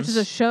 2000s. Which is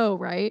a show,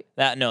 right?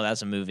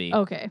 That's a movie.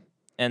 Okay.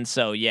 And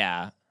so,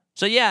 yeah.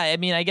 So, yeah, I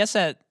mean, I guess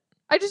that...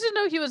 I just didn't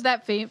know he was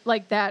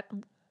that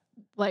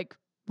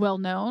well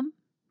known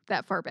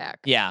that far back.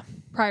 Yeah.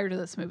 Prior to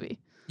this movie.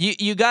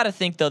 You got to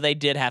think, though, they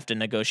did have to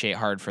negotiate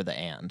hard for the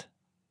and.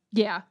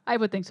 Yeah, I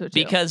would think so, too.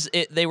 Because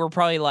they were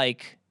probably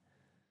like...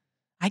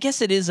 I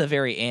guess it is a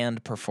very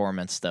and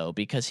performance, though,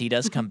 because he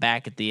does come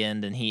back at the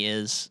end, and he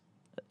is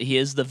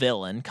the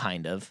villain,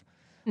 kind of.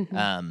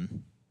 Mm-hmm.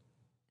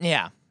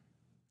 Yeah.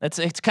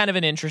 It's kind of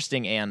an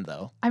interesting and,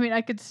 though. I mean,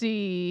 I could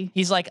see...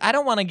 He's like, I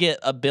don't want to get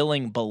a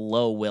billing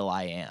below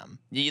Will.i.am.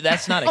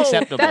 That's not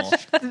acceptable.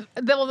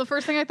 Well, the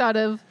first thing I thought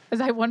of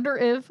is I wonder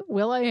if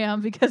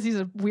Will.i.am, because he's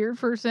a weird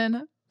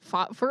person,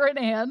 fought for an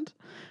and.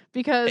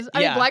 Because, I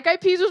mean, Black Eyed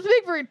Peas was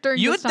big during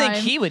You this would time.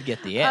 think he would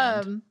get the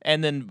end.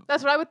 And then...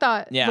 That's what I would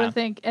Yeah.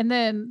 think. And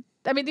then,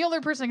 I mean, the only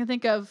person I can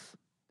think of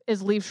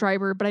is Liev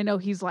Schreiber, but I know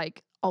he's,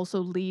 like, also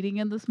leading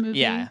in this movie.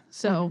 Yeah.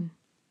 So,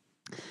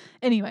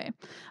 anyway.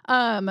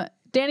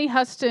 Danny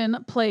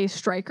Huston plays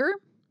Stryker.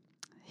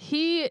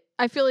 He,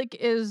 I feel like,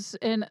 is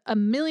in a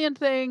million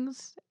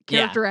things.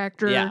 Character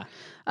actor.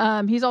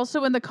 Yeah. He's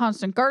also in The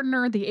Constant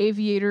Gardener, The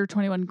Aviator,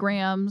 21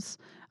 Grams,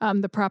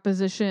 The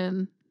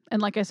Proposition,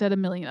 and like I said, a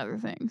million other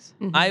things.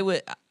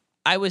 Mm-hmm.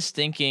 I was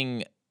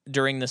thinking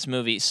during this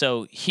movie,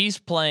 so he's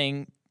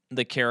playing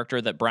the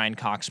character that Brian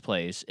Cox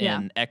plays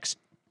in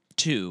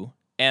X2,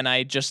 and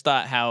I just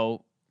thought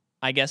how,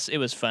 I guess it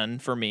was fun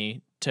for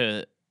me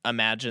to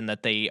imagine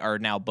that they are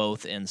now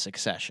both in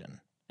Succession,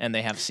 and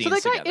they have scenes So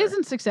that guy together. is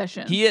in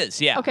Succession. He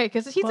is, yeah. Okay,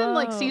 because he's in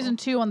like Whoa. season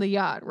 2 on the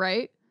yacht,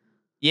 right?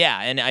 Yeah,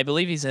 and I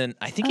believe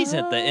I think he's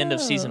at the end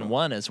of season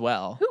 1 as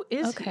well. Who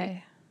is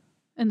Okay.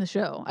 he in the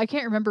show? I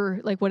can't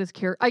remember like what his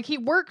character. Like he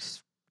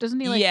works, doesn't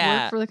he? Like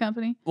Yeah. work for the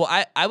company? Well,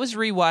 I was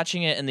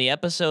rewatching it, and the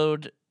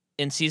episode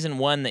in season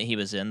 1 that he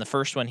was in, the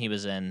first one he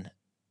was in,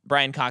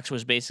 Brian Cox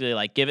was basically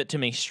like, "Give it to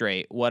me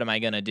straight. What am I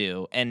gonna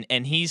do?" And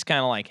he's kind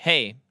of like,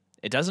 "Hey,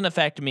 it doesn't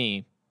affect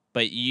me,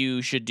 but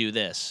you should do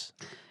this.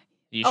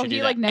 You should do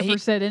He that." like never He,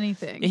 said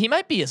anything. he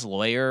might be his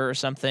lawyer or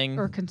something.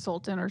 Or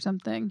consultant or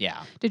something.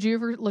 Yeah, Did you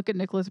ever look at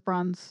Nicholas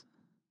Braun's?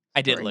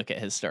 I did story? look at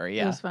his story. It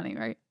Yeah, was funny,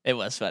 right? it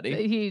was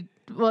funny.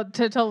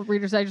 To tell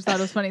readers, I just thought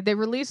it was funny. They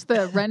released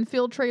the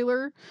Renfield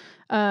trailer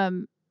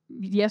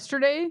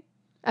yesterday,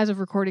 as of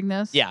recording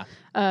this. Yeah,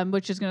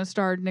 Which is going to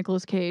star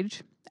Nicolas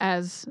Cage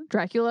as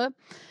Dracula,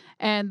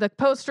 and the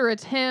poster,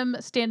 it's him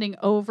standing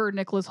over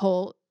Nicholas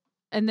Hoult,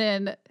 and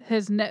then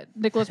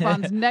Nicholas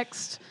Braun's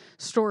next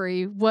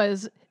story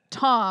was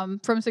Tom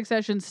from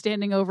Succession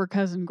standing over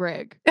cousin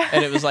Greg.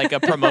 And it was like a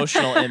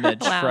promotional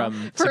image Wow.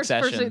 from For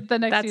Succession. the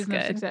next That's season of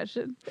good.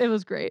 Succession. It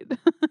was great.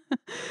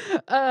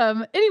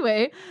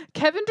 Anyway,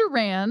 Kevin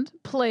Durand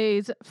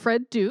plays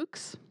Fred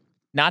Dukes,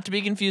 Not to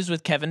be confused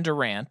with Kevin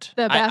Durant.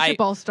 the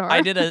basketball star.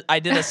 I did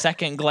a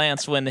second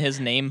glance when his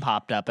name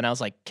popped up, and I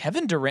was like,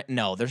 Kevin Durant?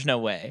 No, there's no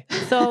way.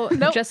 So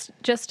Nope.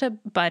 just to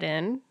butt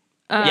in,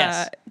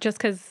 Yes. just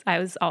because I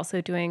was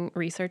also doing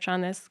research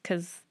on this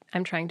because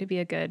I'm trying to be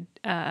a good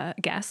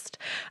guest.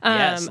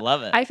 Yes,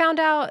 love it. I found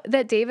out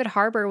that David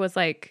Harbour was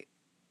like,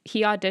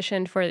 he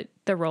auditioned for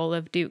the role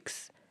of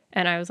Dukes.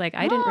 And I was like,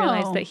 I didn't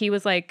realize Oh. that he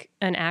was like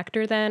an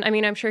actor then. I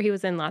mean, I'm sure he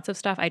was in lots of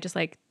stuff. I just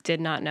like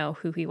did not know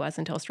who he was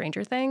until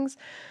Stranger Things.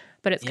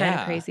 But it's kind Yeah.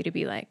 of crazy to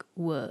be like,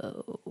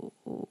 whoa.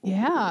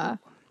 Yeah.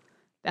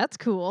 That's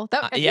cool.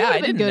 That he yeah, would've I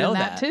been didn't good know in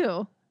that that.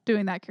 too,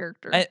 doing that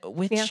character.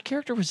 Which Yeah.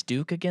 character was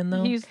Duke again,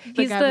 though? He's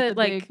He's guy the with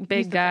like he's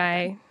big the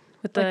guy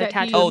with the Like that he-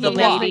 tattoo Oh, of the the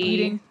blob. lady,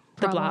 Eating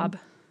the problem. blob.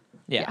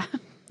 yeah.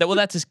 Well,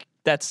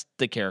 that's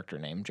the character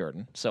name,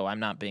 Jordan. So I'm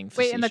not being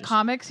facetious. Wait, in the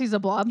comics, he's a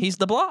blob? He's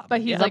the blob. but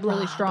he's yeah. like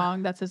really Blob.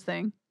 strong. That's his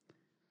thing.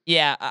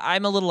 Yeah,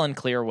 I'm a little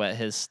unclear what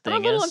his thing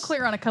I'm a little is.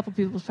 unclear on a couple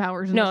people's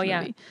powers in No, this yeah,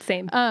 movie.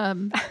 same.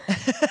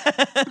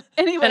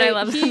 Anyway, And I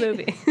love the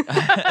movie.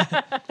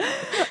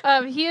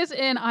 he is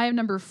in I Am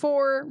Number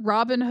 4,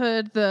 Robin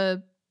Hood,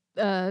 the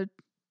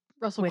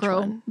Russell Which Crowe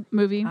one?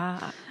 movie.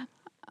 Ah.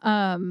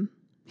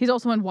 He's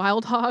also in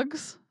Wild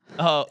Hogs.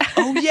 Oh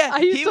yeah. I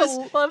used he to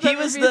was love he that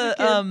was movie as a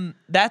the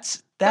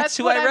kid. that's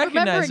who what I I'm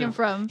recognize remembering him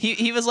from.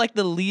 He was like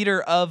the leader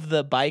of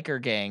the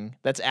biker gang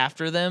that's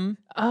after them.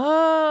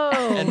 Oh.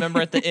 And remember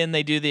at the end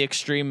they do the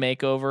Extreme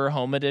Makeover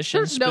Home Edition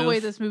There's no spoof? way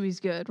this movie's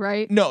good,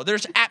 right? No,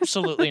 there's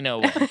absolutely no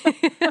way.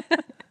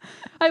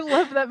 I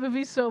love that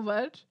movie so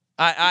much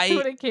when I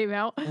it came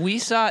out. we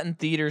saw it in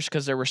theaters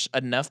because there were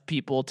enough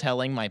people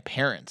telling my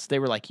parents. They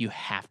were like, "You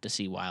have to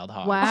see Wild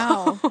Hogs."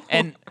 Wow.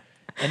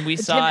 And we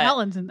Tim saw it.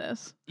 Allen's in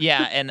this.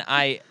 Yeah, and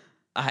I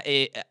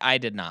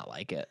did not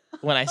like it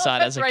when I saw it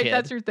That's as a right. kid.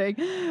 That's your thing.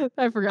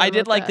 I forgot. I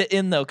did about like that. the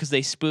end though because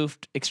they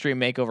spoofed Extreme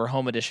Makeover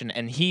Home Edition,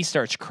 and he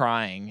starts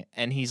crying,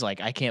 and he's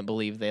like, "I can't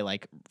believe they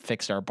like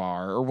fixed our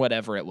bar or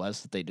whatever it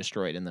was that they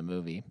destroyed in the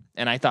movie."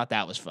 And I thought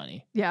that was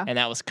funny, Yeah. and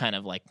that was kind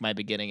of like my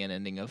beginning and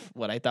ending of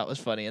what I thought was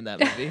funny in that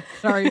movie.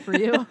 Sorry for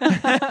you.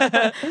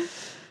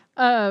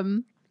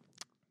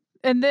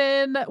 And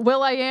then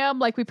Will I Am,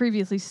 like we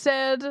previously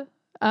said.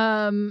 You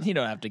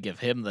don't have to give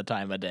him the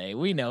time of day.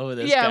 We know who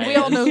this Yeah, guy we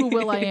all is. know who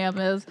Will I Am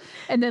is.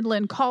 And then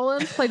Lynn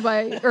Collins,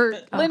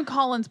 Lynn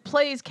Collins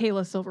plays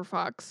Kayla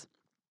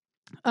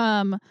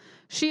Silverfox.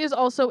 She is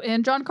also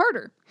in John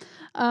Carter,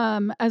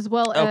 as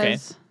well Okay.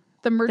 as The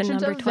The Merchant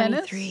number of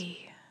Venice.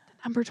 23.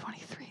 Number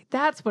 23.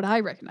 That's what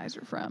I recognize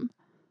her from.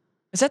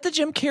 Is that the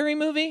Jim Carrey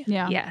movie?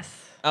 Yeah. Yes.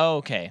 Oh,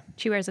 okay.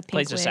 She wears a pink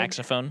Plays a wig.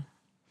 saxophone.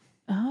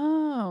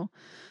 Oh.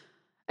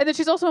 And then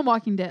she's also in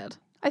Walking Dead.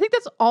 I think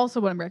that's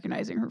also what I'm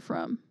recognizing her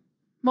from.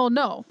 Well,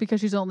 no, because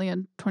she's only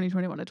in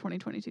 2021 to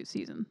 2022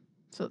 season.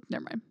 So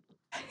never mind.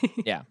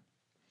 Yeah.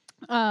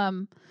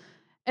 And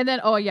then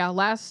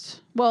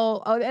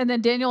and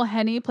then Daniel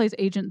Henney plays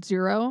Agent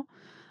Zero.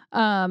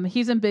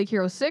 He's in Big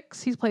Hero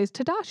 6. He plays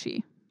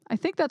Tadashi. I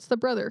think that's the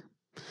brother.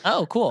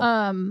 Oh, cool.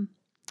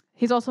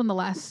 He's also in The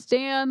Last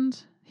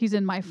Stand. He's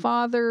in My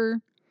Father.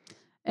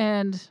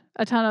 And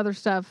a ton of other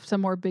stuff.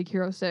 Some more Big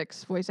Hero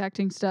 6 voice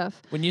acting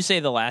stuff. When you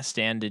say The Last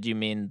Stand, did you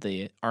mean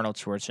the Arnold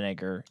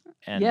Schwarzenegger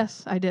and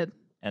Yes, I did.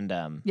 and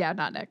Yeah,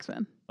 not an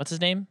X-Men. what's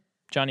his name?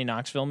 Johnny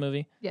Knoxville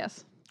movie?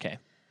 Yes. Okay.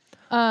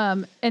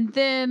 And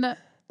then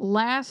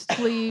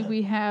lastly,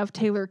 we have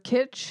Taylor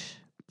Kitsch,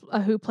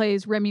 who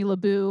plays Remy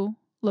LeBeau,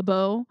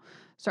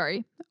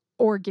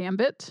 or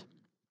Gambit.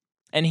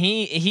 And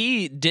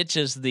he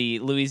ditches the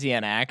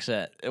Louisiana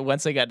accent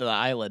once they got to the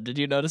island. Did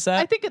you notice that?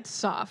 I think it's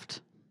soft.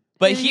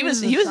 But It he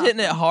was uses hitting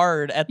it softness.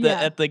 hard at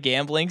Yeah. the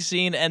gambling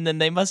scene, and then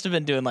they must have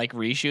been doing like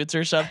reshoots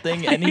or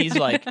something. And he's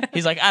like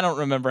I don't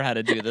remember how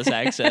to do this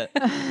accent.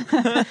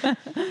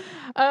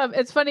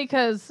 It's funny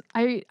because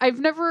I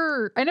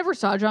never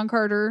saw John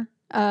Carter.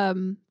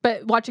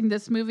 But watching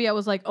this movie, I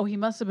was like, oh, he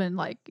must have been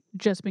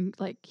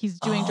he's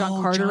doing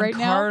John Carter right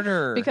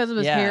now because of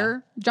his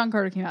hair. John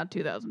Carter came out in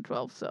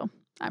 2012, so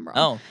I'm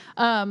wrong.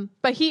 Oh,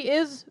 But he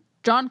is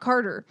John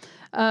Carter,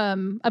 a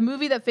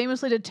movie that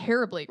famously did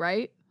terribly,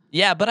 right?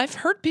 yeah, but I've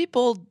heard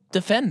people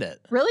defend it.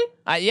 Really?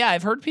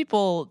 I've heard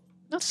people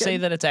That's say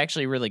good. that it's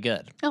actually really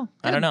good. Oh,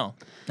 I don't good. know.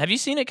 Have you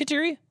seen it,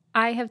 Kateri?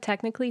 I have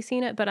technically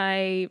seen it, but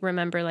I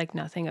remember like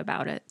nothing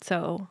about it.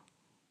 So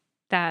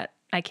that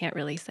I can't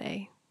really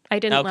say. I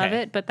didn't love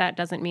Okay. it, but that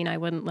doesn't mean I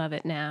wouldn't love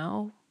it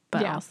now.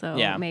 But Yeah. also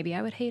Yeah. maybe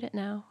I would hate it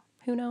now.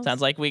 Who knows?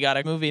 Sounds like we got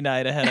a movie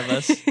night ahead of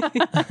us.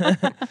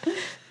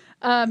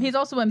 He's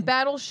also in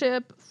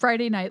Battleship,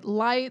 Friday Night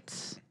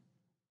Lights,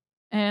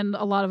 and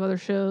a lot of other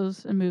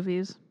shows and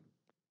movies.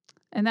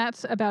 And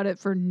that's about it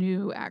for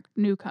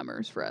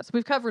newcomers for us.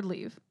 We've covered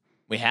Leave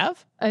We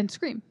have? and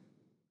Scream.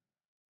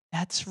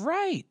 That's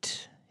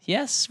right.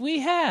 Yes, we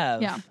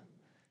have. Yeah.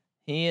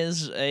 He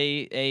is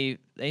a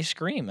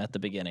scream at the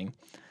beginning.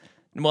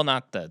 Well,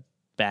 not the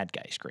bad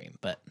guy Scream,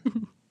 but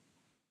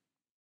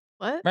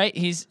What? right?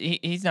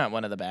 He's not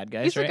one of the bad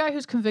guys, He's right? the guy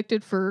who's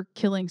convicted for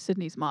killing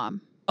Sydney's mom.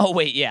 Oh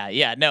wait,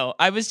 yeah. No,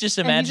 I was just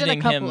And he's in imagining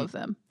a couple him of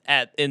them.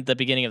 in the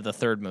beginning of the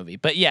third movie.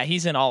 But yeah,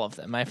 he's in all of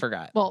them. I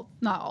forgot. Well,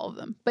 not all of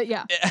them, but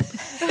yeah.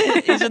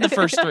 He's in the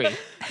first 3.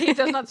 He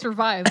does not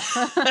survive.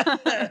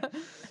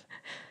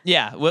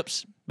 Yeah,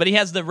 whoops. But he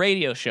has the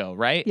radio show,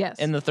 right? Yes.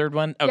 In the third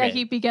one? Okay. Yeah,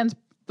 he begins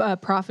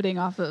profiting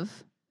off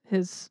of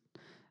his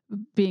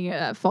being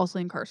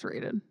falsely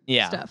incarcerated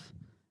stuff.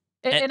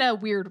 In a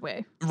weird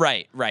way.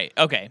 Right.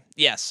 Okay.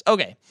 Yes.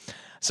 Okay.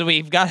 So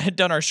we've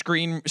done our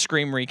Scream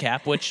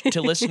recap, which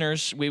to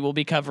listeners, we will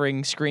be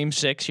covering Scream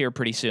 6 here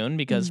pretty soon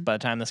because by the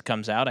time this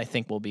comes out, I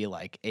think we'll be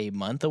like a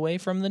month away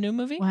from the new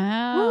movie.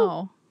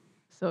 Wow. Woo.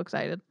 So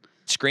excited.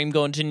 Scream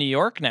going to New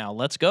York now.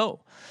 Let's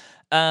go.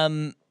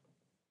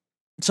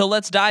 So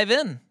let's dive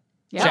in,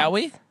 shall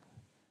we?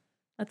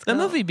 Let's go. The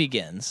movie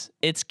begins.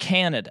 It's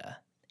Canada,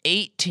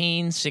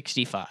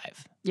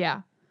 1865.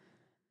 Yeah.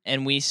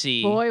 And we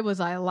see... Boy, was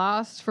I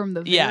lost from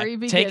the very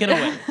beginning. Take it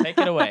away. Take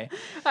it away.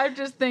 I'm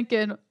just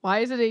thinking, why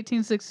is it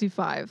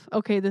 1865?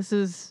 Okay, this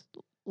is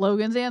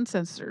Logan's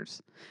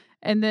ancestors.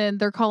 And then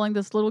they're calling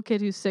this little kid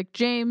who's sick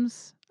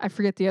James. I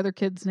forget the other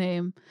kid's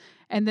name.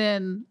 And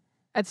then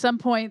at some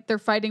point, they're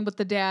fighting with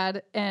the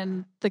dad,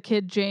 and the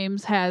kid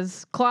James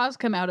has claws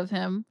come out of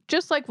him,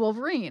 just like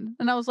Wolverine.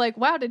 And I was like,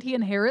 wow, did he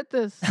inherit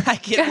this? I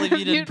can't believe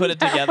you didn't put it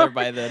together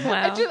by then.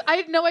 Wow. I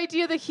had no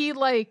idea that he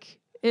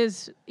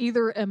is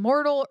either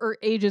immortal or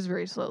ages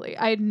very slowly.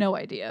 I had no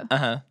idea.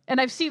 Uh-huh. And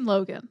I've seen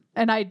Logan,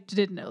 and I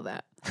didn't know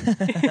that.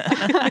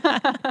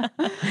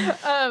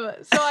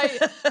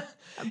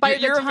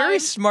 You're a very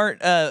smart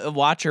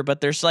watcher,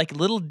 but there's like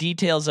little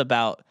details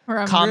about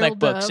comic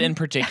books in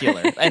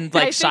particular and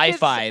like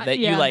sci-fi that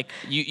you like.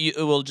 You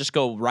it will just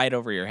go right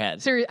over your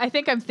head. Seriously, I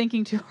think I'm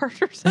thinking too hard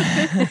or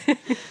something.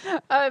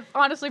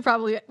 Honestly,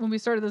 probably when we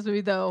started this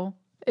movie, though,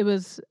 it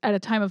was at a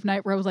time of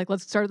night where I was like,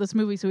 let's start this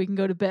movie so we can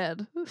go to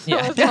bed. So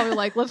I was probably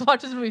like, let's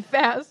watch this movie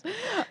fast.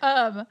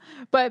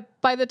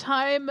 But by the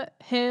time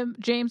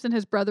James and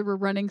his brother were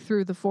running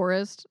through the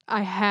forest,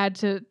 I had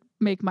to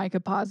make Micah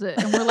pause it.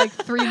 And we're like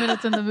 3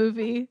 minutes in the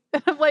movie.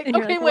 And I'm like,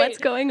 okay, wait. What's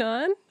going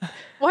on?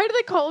 Why do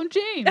they call him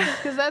James?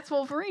 Because that's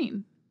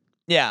Wolverine.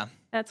 Yeah.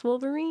 That's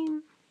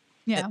Wolverine.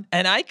 Yeah.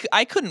 And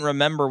I couldn't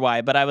remember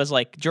why, but I was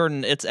like,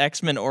 Jordan, it's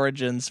X-Men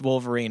Origins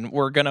Wolverine.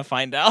 We're going to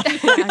find out.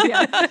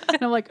 Yeah. And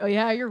I'm like, oh,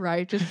 yeah, you're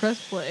right. Just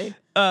press play.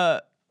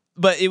 But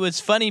it was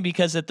funny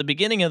because at the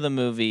beginning of the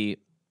movie,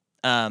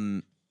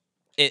 they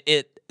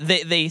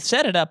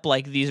set it up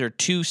like these are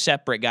two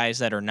separate guys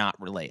that are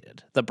not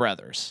related, the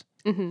brothers.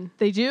 Mm-hmm.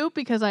 They do?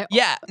 Because but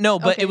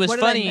it was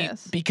funny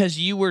because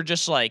you were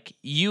just like,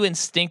 you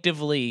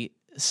instinctively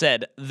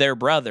said they're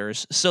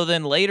brothers. So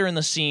then later in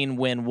the scene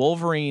when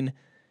Wolverine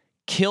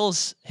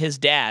kills his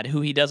dad,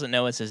 who he doesn't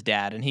know is his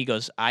dad, and he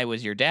goes, I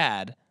was your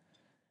dad.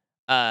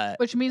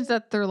 Which means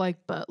that they're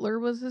like, Butler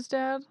was his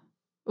dad?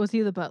 Was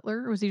he the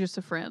butler, or was he just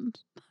a friend?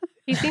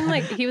 He seemed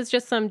like he was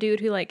just some dude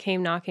who like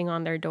came knocking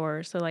on their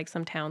door, so like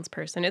some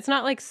townsperson. It's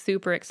not like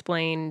super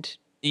explained.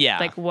 Yeah.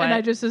 Like what? And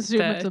I just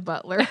assume it's a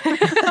butler.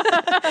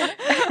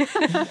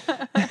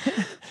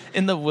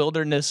 In the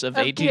wilderness of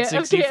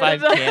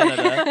 1865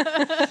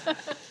 Canada.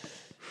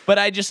 But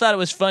I just thought it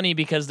was funny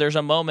because there's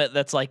a moment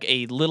that's like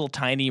a little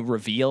tiny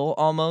reveal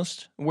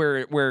almost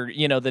where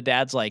you know the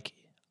dad's like,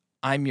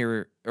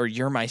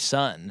 you're my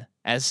son,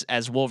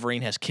 as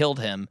Wolverine has killed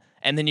him.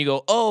 And then you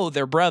go, oh,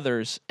 they're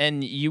brothers.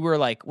 And you were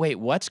like, wait,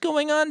 what's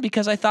going on?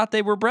 Because I thought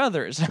they were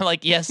brothers. I'm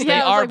like, yes, they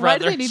are brothers. Why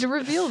do they need to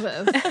reveal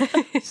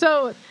this?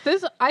 So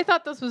I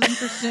thought this was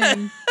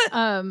interesting,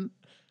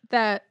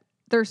 that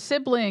they're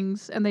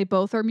siblings and they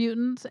both are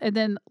mutants. And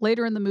then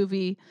later in the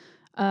movie,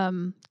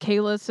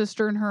 Kayla's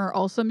sister and her are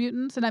also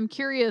mutants. And I'm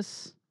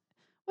curious,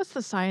 what's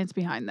the science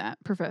behind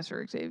that,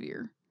 Professor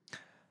Xavier?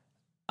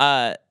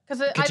 Because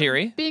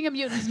Kateri? Being a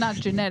mutant is not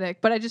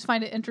genetic, but I just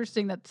find it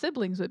interesting that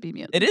siblings would be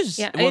mutants. It is.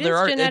 Yeah, well, it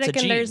is genetic, it's a and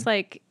gene. there's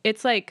like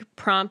it's like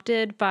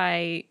prompted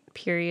by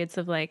periods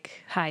of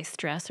like high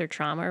stress or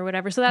trauma or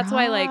whatever. So that's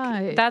why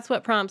like that's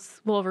what prompts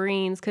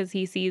Wolverine's, because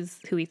he sees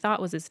who he thought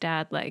was his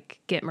dad like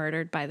get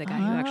murdered by the guy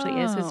who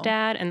actually is his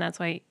dad, and that's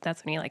when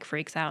he like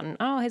freaks out and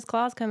his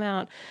claws come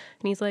out,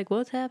 and he's like,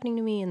 what's happening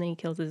to me? And then he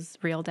kills his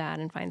real dad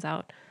and finds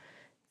out.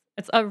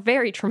 It's a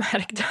very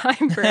traumatic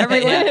time for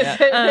everyone.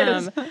 It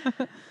is.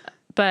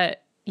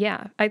 But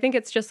yeah, I think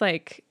it's just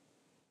like,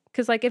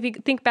 because like if you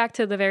think back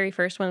to the very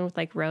first one with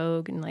like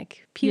Rogue and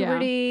like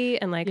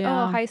puberty and like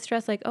high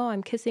stress, like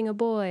I'm kissing a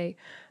boy,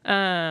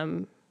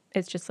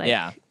 it's just like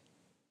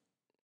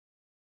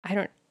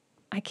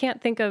I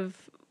can't think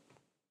of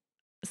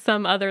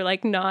some other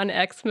like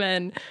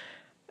non-X-Men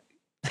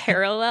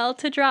parallel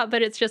to drop,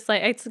 but it's just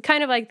like it's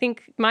kind of, I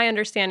think my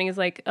understanding is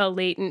like a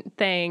latent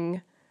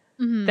thing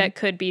that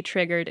could be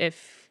triggered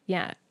if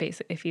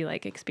you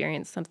like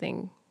experience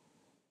something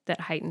that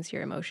heightens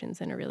your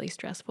emotions in a really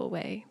stressful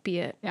way, be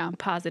it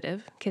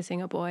positive, kissing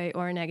a boy,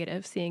 or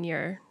negative, seeing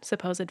your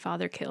supposed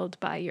father killed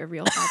by your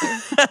real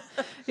father.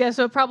 Yeah,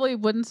 so it probably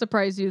wouldn't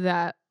surprise you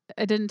that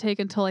it didn't take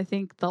until I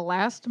think the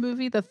last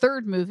movie, the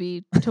third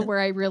movie, to where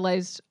I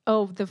realized,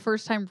 oh, the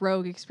first time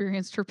Rogue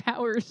experienced her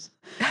powers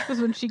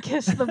was when she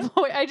kissed the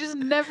boy. I just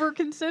never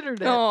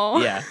considered it.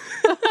 Oh. Yeah.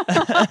 And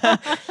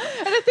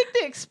I think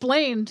they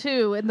explain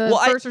too in the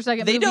first or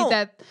second movie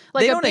that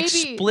like they a don't baby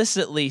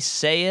explicitly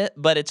say it,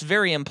 but it's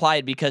very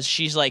implied because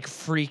she's like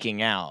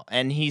freaking out,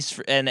 and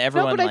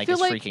everyone but I like feel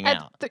is like freaking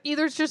out.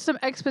 There's just some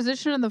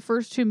exposition in the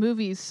first two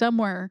movies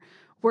somewhere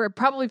where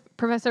probably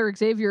Professor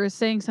Xavier is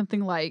saying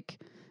something like,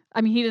 I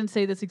mean, he didn't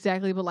say this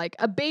exactly, but like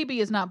a baby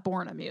is not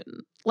born a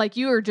mutant. Like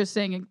you were just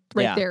saying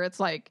right there. It's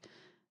like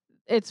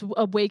it's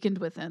awakened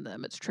within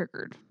them. It's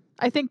triggered.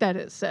 I think that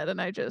is said,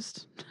 and I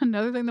just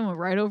another thing that went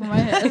right over my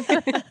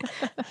head.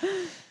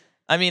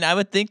 I mean, I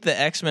would think the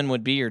X-Men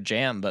would be your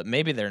jam, but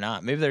maybe they're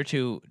not. Maybe they're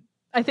too.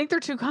 I think they're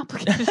too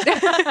complicated.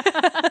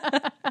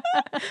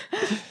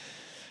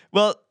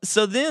 Well,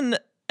 so then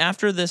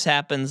after this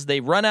happens, they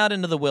run out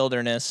into the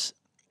wilderness,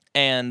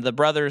 and the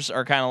brothers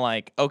are kind of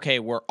like, okay,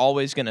 we're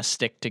always going to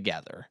stick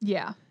together.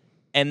 Yeah.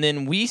 And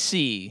then we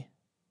see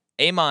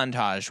a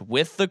montage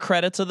with the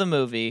credits of the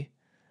movie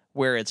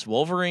where it's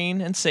Wolverine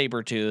and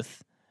Sabretooth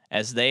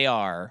as they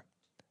are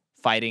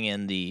fighting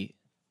in the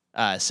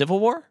Civil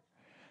War,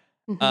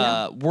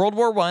 World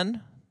War I,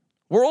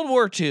 World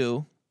War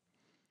II,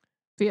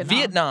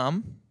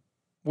 Vietnam,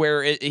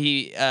 where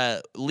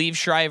Liev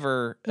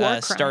Schreiber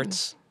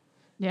starts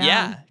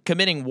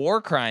committing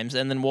war crimes,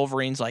 and then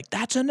Wolverine's like,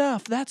 that's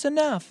enough,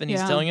 and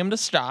he's telling him to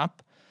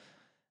stop.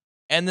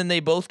 And then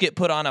they both get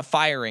put on a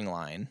firing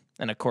line,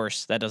 and of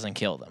course that doesn't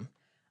kill them.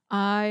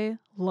 I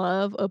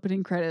love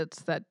opening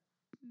credits that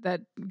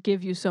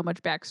give you so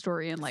much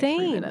backstory in like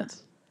 3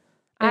 minutes.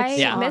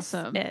 I miss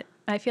it.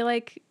 I feel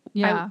like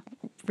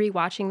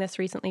rewatching this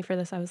recently for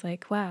this, I was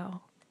like,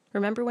 wow,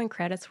 remember when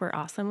credits were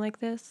awesome like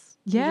this?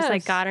 Yes. You just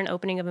like got an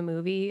opening of a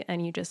movie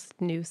and you just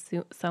knew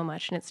so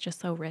much, and it's just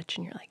so rich,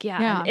 and you're like,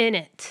 I'm in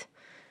it.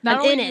 Not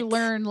only do you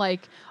learn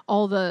like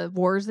all the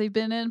wars they've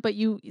been in, but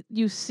you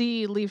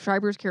see Liev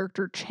Schreiber's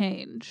character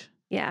change.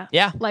 Yeah.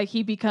 Yeah. Like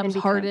he becomes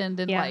hardened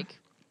and like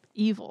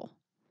evil.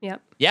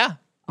 Yep. Yeah.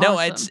 No,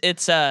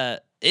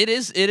 it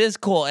is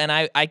cool, and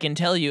I can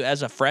tell you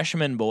as a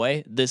freshman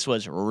boy, this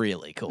was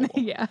really cool.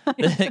 Yeah.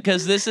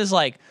 Because this is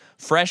like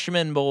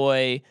freshman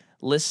boy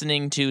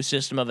listening to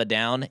System of a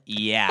Down.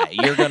 Yeah,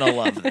 you're gonna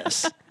love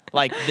this.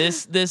 Like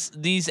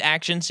these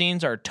action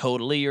scenes are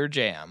totally your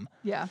jam.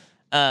 Yeah.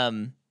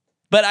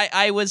 But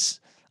I was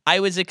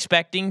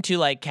expecting to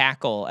like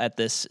cackle at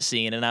this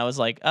scene, and I was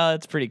like, oh,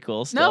 it's pretty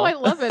cool still. No, I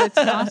love it. It's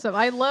awesome.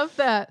 I love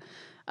that.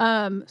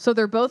 So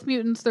they're both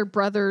mutants. They're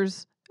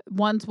brothers.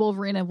 One's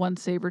Wolverine and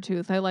one's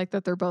Sabretooth. I like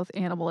that they're both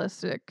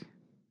animalistic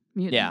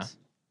mutants.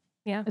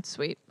 Yeah. It's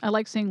sweet. I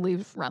like seeing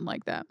Liev run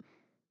like that.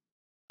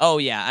 Oh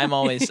yeah, I'm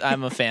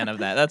a fan of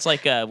that. That's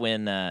like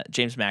when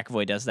James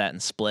McAvoy does that in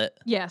Split.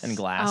 Yes. And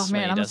Glass. Oh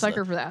man, I'm a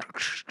sucker for that.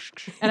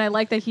 And I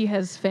like that he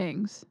has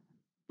fangs.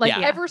 Like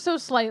ever so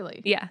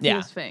slightly. Yeah. He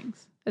has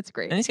fangs. It's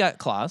great. And he's got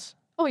claws.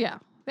 Oh yeah.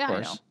 Yeah,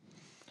 I know.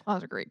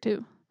 Claws are great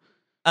too.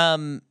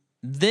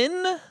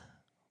 Then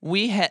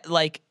we had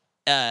like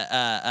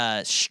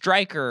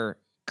Stryker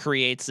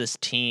creates this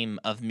team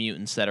of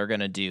mutants that are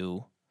gonna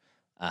do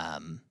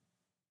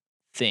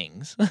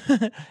things.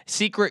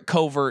 Secret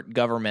covert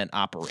government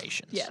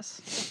operations.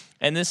 Yes.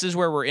 And this is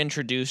where we're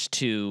introduced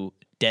to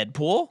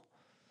Deadpool.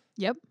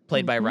 Yep.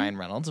 Played by Ryan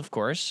Reynolds, of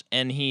course.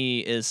 And he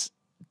is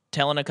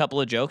telling a couple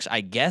of jokes.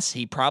 I guess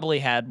he probably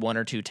had 1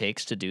 or 2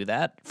 takes to do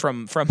that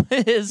from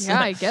his.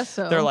 Yeah, I guess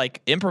so. They're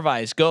like,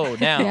 improvise, go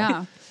now.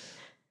 Yeah.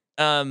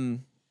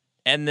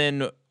 And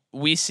then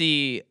we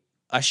see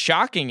a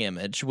shocking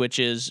image, which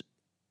is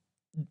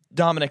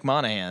Dominic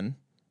Monaghan.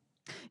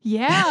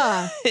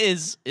 Yeah.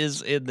 is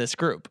in this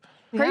group.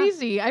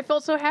 Crazy. I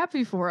felt so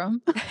happy for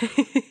him. I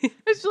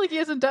just feel like he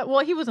hasn't done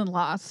well. He wasn't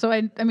lost, so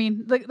I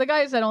mean the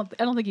guys. I don't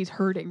think he's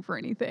hurting for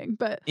anything.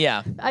 But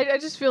yeah, I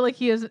just feel like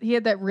he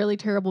had that really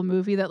terrible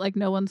movie that like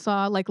no one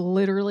saw, like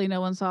literally no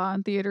one saw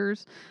in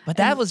theaters. But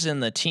that was in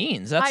the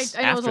teens. That's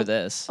I know after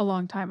this. A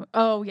long time.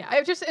 Oh yeah,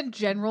 I just in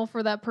general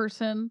for that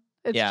person.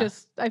 It's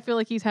just I feel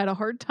like he's had a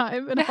hard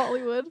time in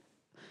Hollywood,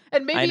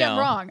 and maybe I'm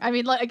wrong. I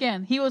mean, like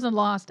again, he was in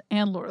Lost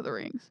and Lord of the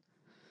Rings.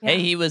 Yeah. Hey,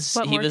 he was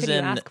what more could in.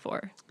 You ask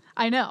for?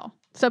 I know.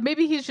 So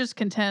maybe he's just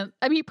content.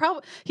 I mean,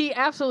 he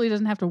absolutely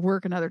doesn't have to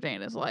work another day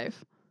in his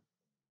life.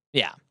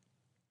 Yeah.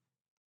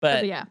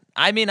 But yeah.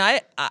 I mean,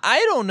 I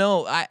don't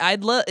know.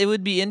 I'd love. It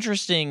would be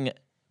interesting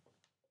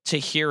to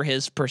hear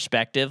his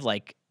perspective.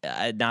 Like,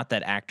 not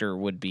that actor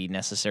would be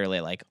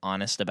necessarily like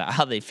honest about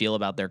how they feel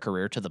about their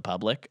career to the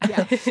public.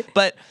 Yeah.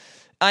 But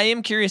I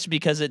am curious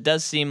because it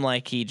does seem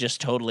like he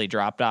just totally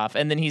dropped off,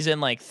 and then he's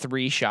in like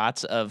 3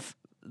 shots of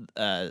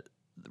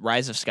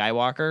Rise of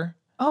Skywalker.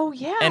 Oh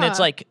yeah. And it's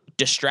like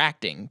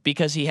distracting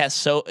because he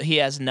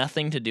has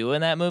nothing to do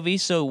in that movie.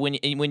 So when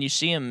you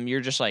see him,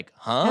 you're just like,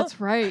 huh? That's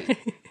right.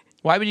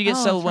 Why would you get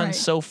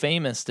so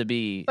famous to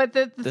be? But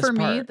for me,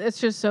 part? it's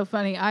just so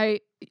funny.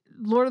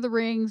 Lord of the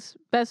Rings,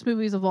 best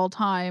movies of all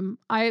time.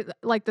 I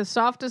like the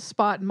softest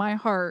spot in my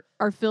heart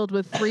are filled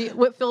with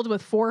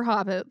 4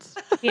 hobbits.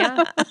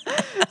 Yeah.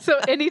 So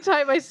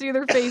anytime I see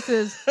their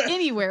faces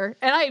anywhere,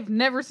 and I've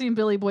never seen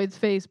Billy Boyd's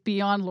face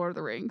beyond Lord of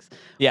the Rings.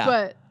 Yeah.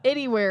 But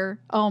anywhere,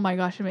 oh my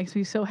gosh, it makes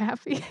me so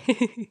happy.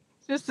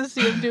 Just to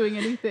see him doing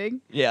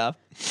anything. Yeah.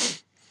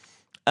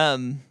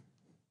 And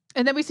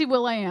then we see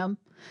Will.i.am.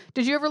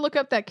 Did you ever look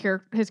up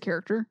his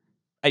character?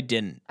 I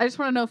didn't. I just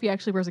want to know if he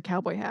actually wears a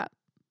cowboy hat.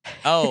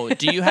 Oh,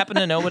 do you happen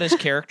to know what his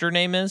character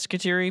name is,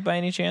 Kateri, by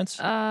any chance?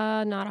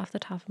 Not off the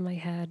top of my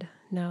head.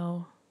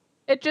 No.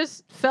 It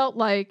just felt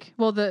like,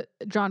 the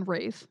John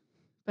Wraith,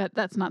 but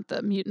that's not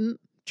the mutant.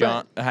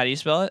 John, how do you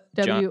spell it?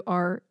 Wraith.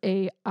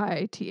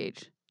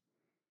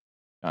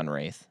 John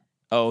Wraith.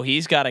 Oh,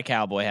 he's got a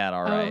cowboy hat,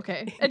 all right. Oh,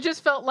 okay. It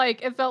just felt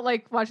like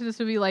watching this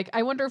movie. Like,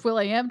 I wonder if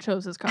Will.i.am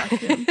chose his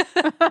costume.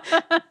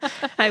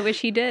 I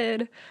wish he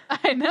did.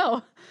 I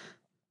know.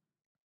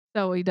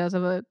 So he does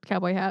have a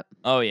cowboy hat.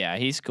 Oh yeah,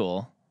 he's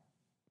cool.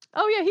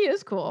 Oh yeah, he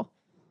is cool.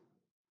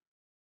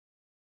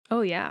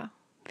 Oh yeah,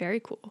 very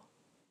cool.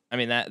 I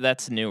mean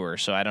that's newer,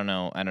 so I don't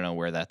know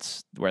where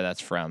that's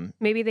from.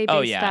 Maybe they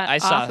based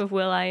that off of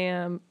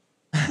Will.i.am.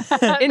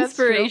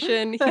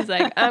 Inspiration. He's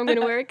like, I'm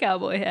gonna wear a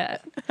cowboy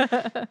hat.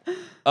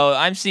 Oh,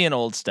 I'm seeing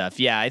old stuff.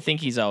 Yeah, I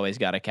think he's always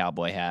got a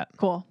cowboy hat.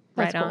 Cool.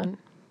 That's right cool. on.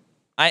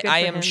 I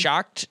am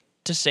shocked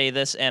to say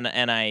this, and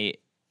I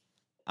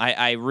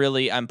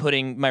really I'm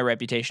putting my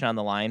reputation on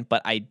the line,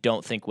 but I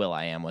don't think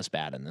Will.i.am was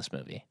bad in this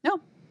movie. No,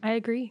 I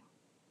agree.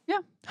 Yeah,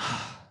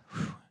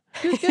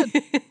 he was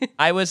good.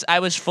 I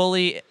was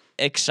fully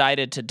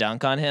excited to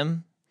dunk on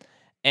him,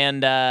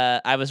 and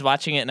I was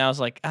watching it, and I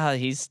was like,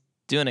 he's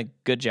doing a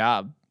good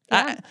job.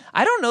 Yeah.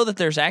 I don't know that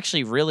there's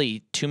actually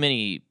really too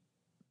many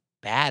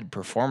bad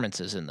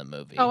performances in the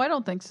movie. Oh, I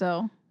don't think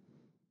so.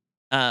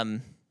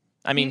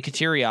 I mean,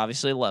 Kateri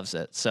obviously loves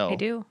it, so I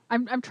do.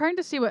 I'm trying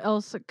to see what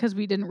else, because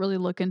we didn't really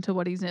look into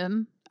what he's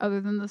in other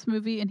than this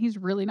movie, and he's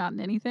really not in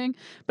anything.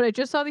 But I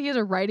just saw that he has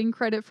a writing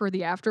credit for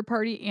The After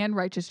Party and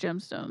Righteous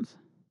Gemstones.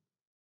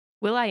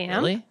 Will.i.am?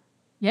 Really?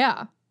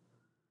 Yeah.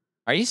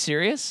 Are you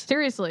serious?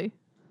 Seriously.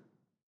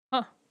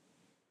 Huh.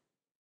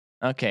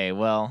 Okay,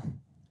 well,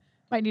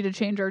 might need to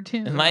change our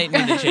tune. Might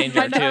need to change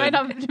our tune.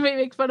 I might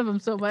make fun of him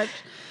so much.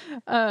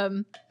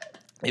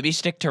 Maybe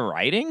stick to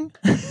writing?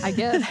 I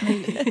guess,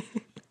 maybe.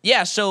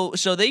 Yeah, so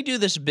they do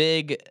this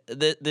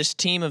this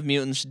team of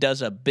mutants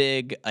does a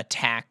big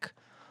attack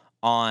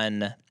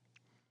on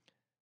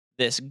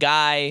this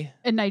guy.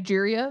 In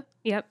Nigeria?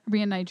 Yep. Are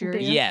we in Nigeria?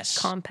 Yes.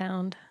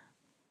 Compound.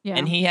 Yeah.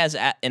 And he has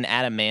an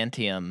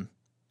adamantium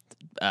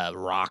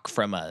rock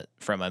from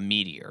a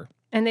meteor.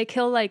 And they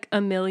kill like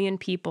 1 million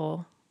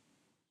people.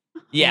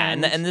 Yeah,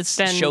 and this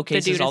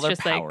showcases all their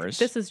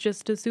powers. Like, this is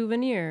just a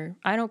souvenir.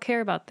 I don't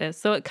care about this.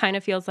 So it kind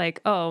of feels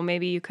like, oh,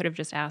 maybe you could have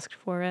just asked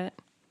for it.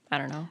 I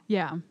don't know.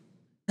 Yeah.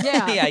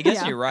 Yeah. Yeah, I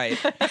guess you're right.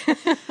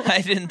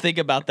 I didn't think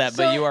about that,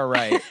 but you are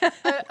right.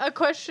 A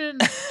question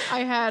I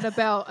had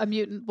about a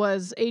mutant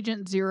was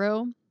Agent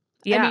Zero.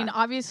 Yeah. I mean,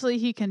 obviously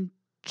he can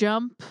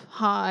jump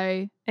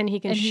high. And he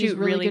can and shoot he's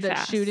really good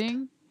fast. At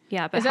shooting.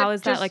 Yeah, but how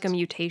is that like a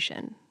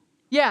mutation?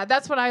 Yeah,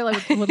 that's what I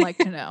would like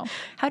to know.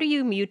 How do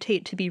you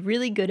mutate to be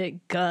really good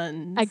at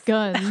guns? At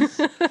guns.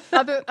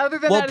 Other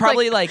than well, that,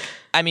 probably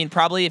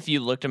probably if you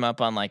looked him up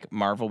on like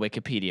Marvel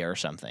Wikipedia or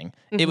something,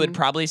 it would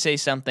probably say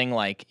something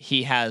like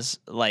he has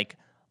like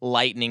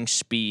lightning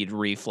speed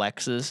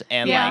reflexes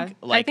and like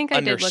I think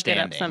I did look it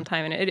up understanding.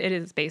 sometime, and it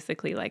is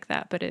basically like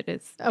that, but it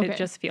is Okay. it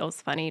just feels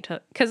funny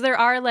because there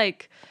are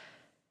like,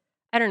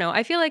 I don't know,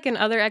 I feel like in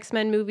other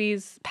X-Men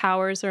movies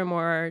powers are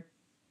more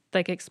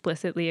like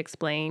explicitly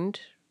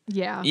explained.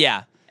 Yeah.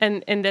 Yeah.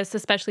 And in this,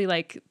 especially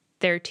like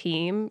their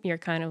team, you're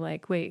kind of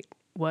like, wait,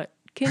 what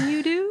can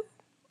you do?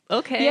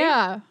 Okay.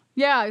 Yeah.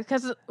 Yeah,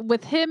 because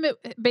with him,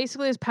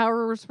 basically his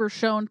powers were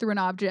shown through an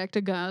object,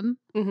 a gun,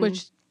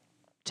 which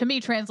to me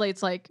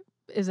translates like,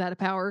 is that a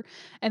power?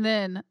 And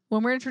then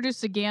when we're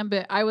introduced to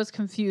Gambit, I was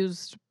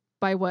confused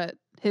by what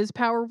his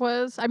power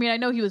was. I mean, I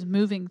know he was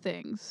moving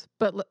things,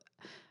 but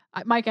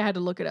Micah had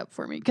to look it up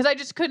for me because I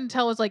just couldn't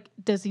tell. I was like,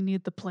 does he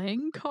need the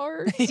playing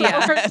cards?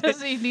 Yeah. Or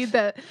does he need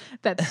that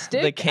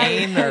stick? The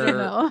cane I don't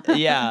know.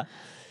 Yeah.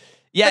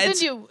 Yeah. But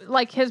then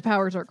like his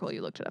powers are cool.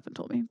 You looked it up and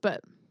told me,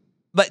 but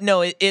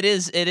no, it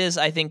is.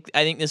 I think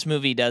this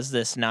movie does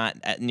this not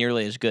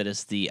nearly as good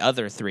as the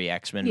other 3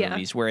 X-Men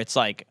movies, where it's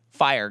like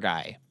fire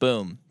guy,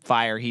 boom,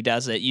 fire. He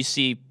does it. You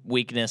see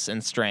weakness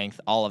and strength,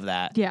 all of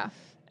that. yeah.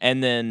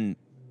 And then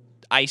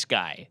ice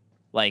guy,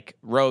 like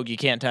rogue, you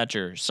can't touch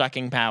her,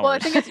 sucking powers. Well, I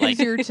think it's like,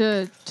 easier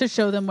to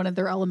show them when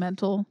they're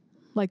elemental,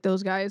 like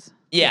those guys.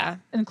 Yeah.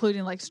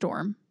 Including like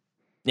Storm.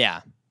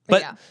 Yeah.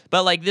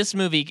 But like this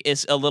movie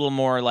is a little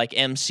more like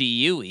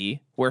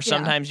MCU-y, where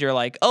sometimes you're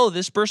like, oh,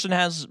 this person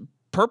has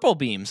purple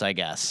beams, I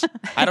guess.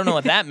 I don't know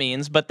what that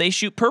means, but they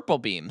shoot purple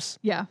beams.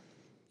 Yeah.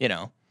 You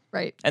know.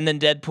 Right. And then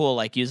Deadpool,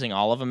 like using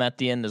all of them at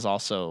the end is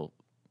also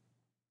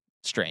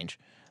strange.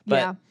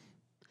 But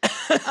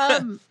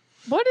yeah.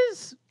 What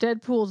is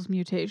Deadpool's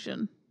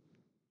mutation?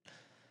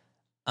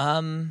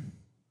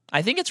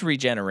 I think it's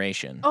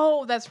regeneration.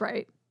 Oh, that's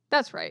right.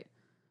 That's right.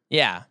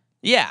 Yeah.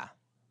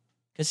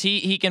 Because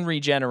he can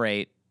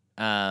regenerate.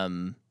 I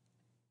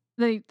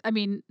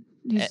mean,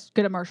 he's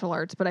good at martial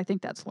arts, but I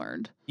think that's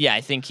learned. Yeah,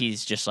 I think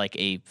he's just like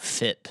a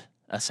fit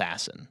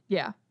assassin.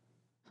 Yeah.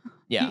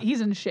 Yeah.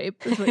 He's in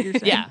shape, is what you're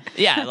saying.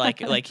 Yeah,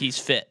 like he's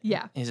fit.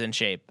 Yeah. He's in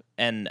shape.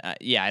 And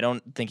I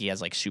don't think he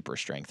has like super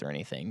strength or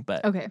anything.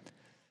 But Okay.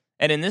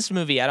 And in this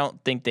movie, I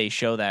don't think they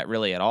show that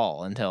really at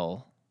all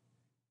until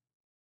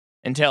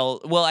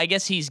well, I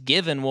guess he's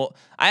given. Well,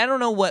 I don't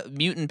know what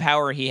mutant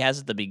power he has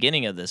at the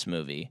beginning of this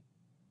movie.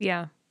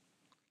 Yeah.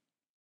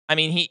 I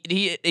mean,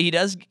 he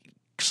does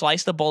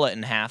slice the bullet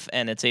in half,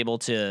 and it's able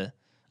to.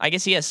 I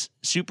guess he has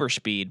super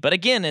speed, but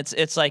again,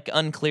 it's like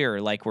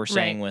unclear, like we're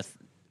saying with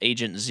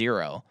Agent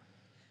Zero.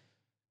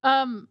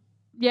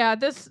 Yeah.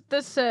 This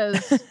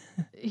says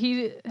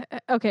his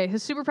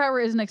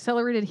superpower is an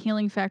accelerated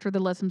healing factor that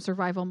lets him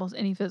survive almost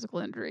any physical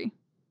injury.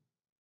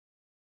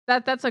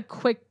 That's a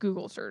quick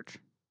Google search.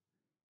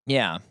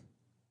 Yeah.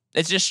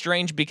 It's just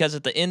strange because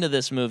at the end of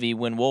this movie,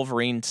 when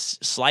Wolverine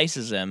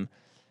slices him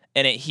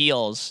and it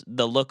heals,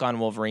 the look on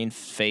Wolverine's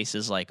face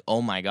is like,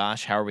 oh my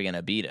gosh, how are we going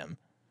to beat him?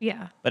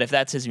 Yeah. But if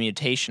that's his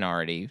mutation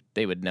already,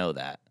 they would know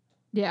that.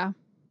 Yeah.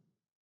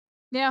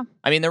 Yeah.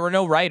 I mean, there were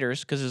no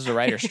writers because it was a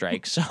writer's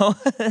strike. So,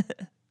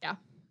 yeah.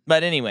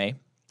 But anyway,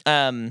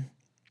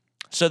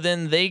 so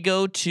then they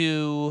go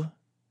to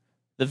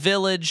the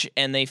village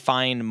and they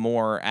find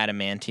more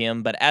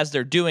adamantium. But as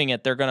they're doing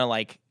it, they're going to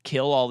like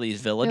kill all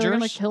these villagers. They're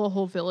going to kill a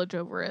whole village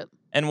over it.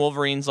 And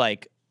Wolverine's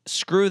like,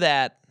 screw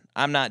that.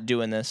 I'm not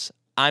doing this.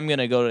 I'm going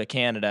to go to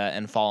Canada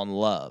and fall in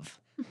love.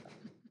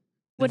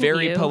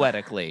 Very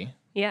poetically.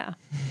 Yeah.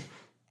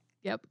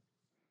 Yep.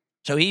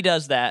 So he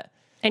does that.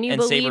 And you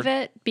believe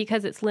it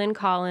because it's Lynn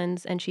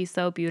Collins and she's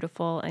so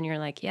beautiful. And you're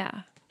like,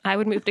 yeah, I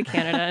would move to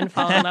Canada and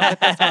fall in love with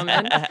this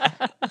woman.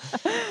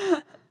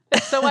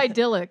 It's so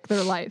idyllic,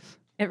 their life.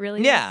 It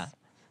really is. is.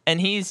 And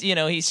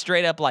he's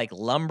straight up like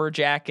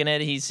lumberjack in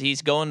it.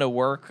 He's going to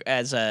work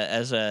as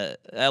a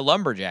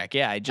lumberjack.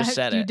 Yeah, I just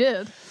said it. You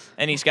did.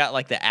 And he's got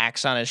like the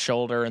axe on his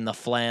shoulder and the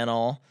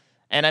flannel.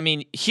 And I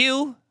mean,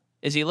 Hugh,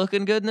 is he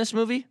looking good in this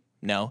movie?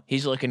 No,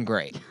 he's looking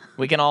great.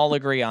 We can all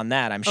agree on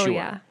that, I'm sure. Oh,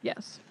 yeah.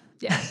 Yes.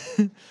 Yeah.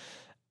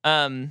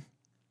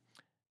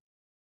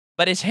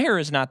 But his hair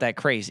is not that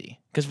crazy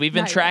because we've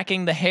been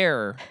tracking the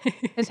hair.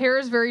 His hair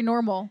is very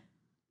normal.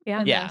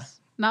 Yeah. Yeah.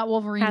 Not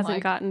Wolverine.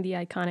 Hasn't gotten the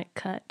iconic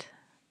cut.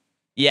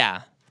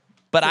 Yeah.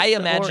 But I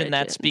imagine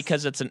that's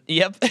because it's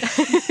yep.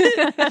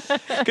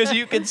 Because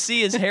you can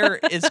see his hair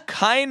is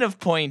kind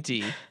of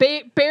pointy.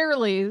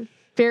 Barely.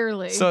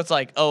 So it's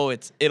like,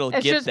 it'll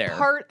get just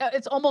there.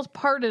 It's almost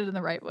parted in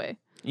the right way.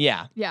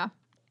 Yeah. Yeah.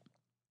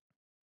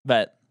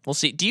 But we'll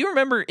see. Do you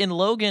remember in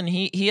Logan,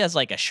 he has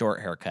like a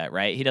short haircut,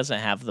 right? He doesn't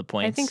have the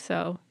points. I think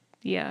so.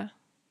 Yeah.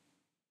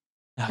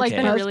 Okay. Like,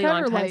 it's been a really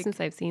long time since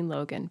I've seen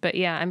Logan. But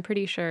yeah, I'm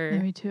pretty sure. Yeah,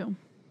 me too.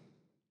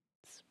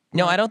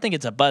 No, I don't think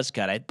it's a buzz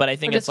cut. But I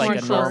think it's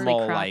like a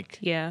normal, like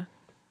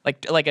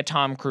like a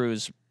Tom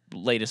Cruise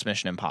latest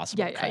Mission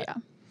Impossible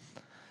cut.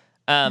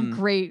 Yeah.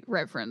 Great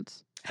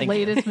reference.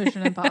 Latest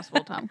Mission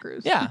Impossible Tom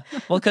Cruise. Yeah.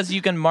 Well, because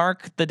you can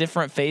mark the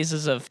different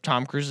phases of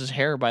Tom Cruise's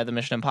hair by the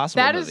Mission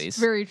Impossible movies. That is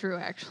very true,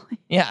 actually.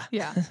 Yeah.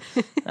 Yeah.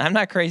 I'm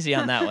not crazy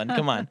on that one.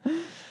 Come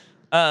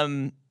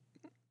on.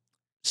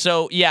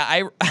 So yeah,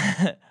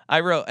 I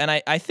wrote, and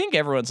I think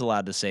everyone's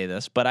allowed to say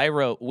this, but I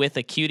wrote with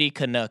a cutie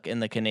Canuck in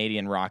the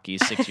Canadian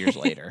Rockies 6 years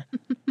later.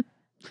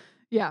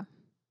 Yeah.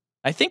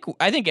 I think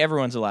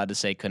everyone's allowed to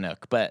say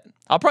Canuck, but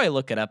I'll probably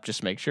look it up just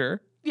to make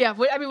sure. Yeah,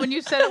 I mean, when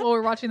you said it while we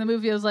were watching the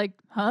movie, I was like,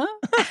 huh?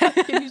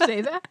 Can you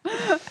say that?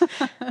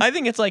 I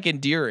think it's like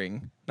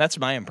endearing. That's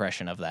my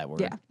impression of that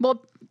word. Yeah.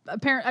 Well,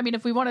 apparently, I mean,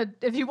 if you want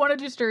to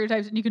do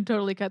stereotypes, you can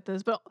totally cut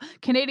this, but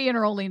Canadian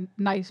are only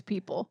nice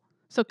people.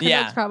 So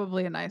Canuck's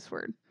probably a nice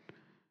word.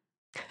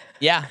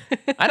 Yeah.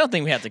 I don't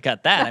think we have to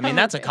cut that. I mean,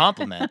 that's a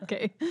compliment.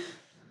 Okay.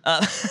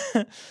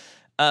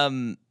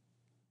 And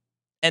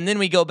then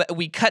we go back,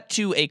 we cut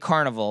to a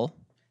carnival.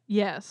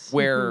 Yes.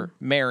 Where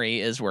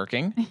Mary is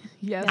working.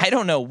 Yes. I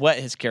don't know what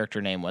his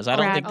character name was. I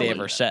don't think they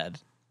ever said.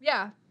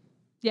 Yeah.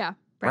 Yeah.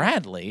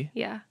 Bradley?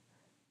 Yeah.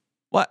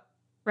 What?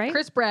 Right?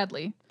 Chris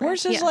Bradley.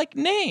 Where's his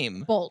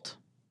name? Bolt.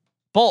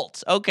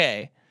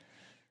 Okay.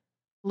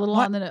 A little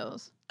on the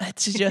nose.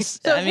 It's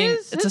just, so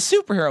it's a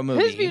superhero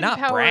movie,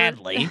 not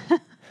Bradley.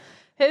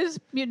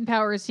 His mutant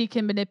power is he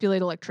can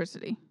manipulate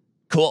electricity.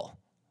 Cool.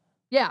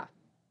 Yeah.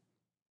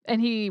 And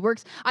he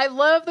works. I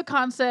love the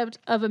concept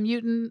of a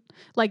mutant,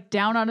 like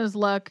down on his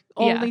luck.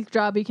 Only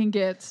job he can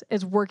get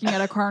is working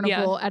at a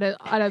carnival at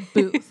a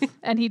booth,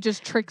 and he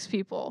just tricks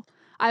people.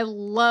 I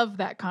love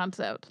that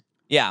concept.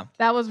 Yeah,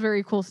 that was a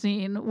very cool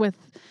scene. With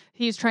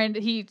you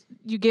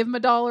give him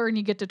 $1 and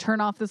you get to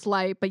turn off this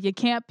light, but you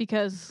can't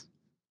because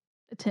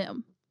it's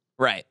him.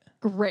 Right.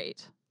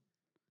 Great.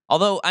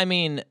 Although, I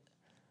mean,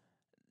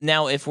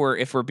 now if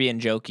we're being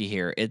jokey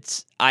here,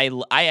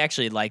 I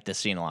actually like this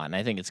scene a lot, and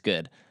I think it's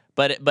good.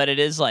 But it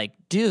is like,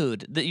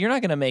 dude, you're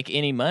not going to make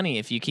any money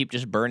if you keep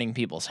just burning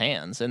people's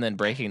hands and then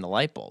breaking the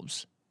light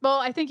bulbs. Well,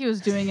 I think he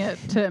was doing it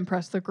to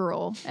impress the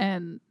girl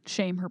and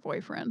shame her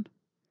boyfriend.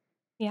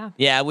 Yeah.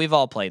 Yeah, we've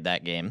all played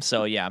that game.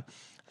 So, yeah.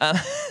 Uh,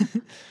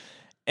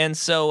 and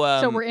so...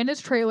 so we're in his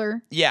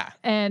trailer. Yeah.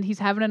 And he's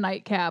having a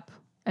nightcap.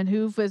 And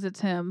who visits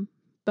him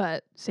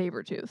but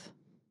Sabretooth?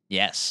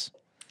 Yes.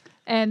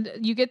 And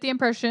you get the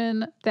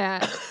impression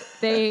that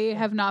they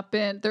have not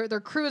been...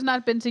 Their crew has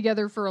not been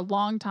together for a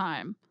long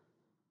time.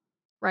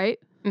 Right?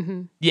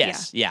 Mm-hmm.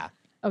 Yes. Yeah.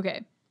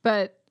 Okay.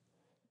 But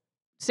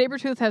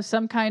Sabretooth has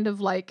some kind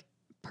of like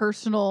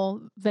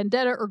personal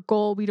vendetta or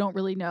goal. We don't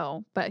really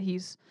know. But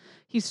he's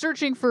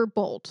searching for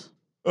Bolt.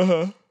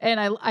 Uh-huh. And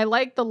I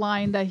like the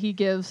line that he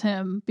gives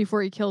him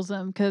before he kills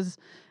him, because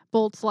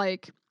Bolt's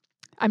like,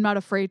 I'm not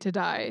afraid to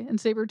die. And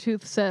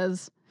Sabretooth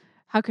says,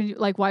 how can you,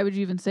 like, why would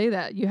you even say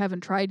that? You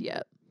haven't tried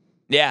yet.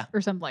 Yeah.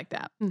 Or something like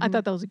that. Mm-hmm. I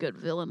thought that was a good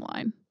villain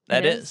line.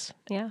 That is.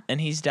 Yeah. And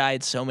he's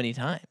died so many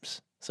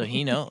times. So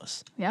he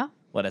knows Yeah.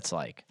 what it's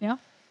like. Yeah.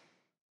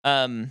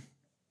 And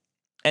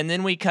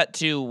then we cut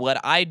to what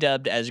I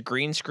dubbed as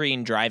green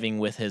screen driving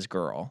with his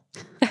girl.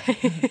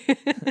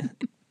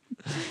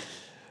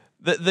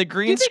 The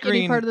green Do you think screen.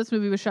 any part of this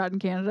movie was shot in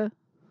Canada?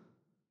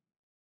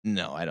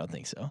 No, I don't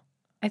think so.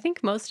 I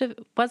think most of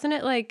wasn't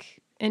it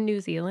like in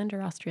New Zealand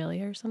or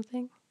Australia or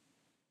something?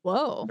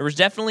 Whoa. There was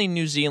definitely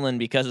New Zealand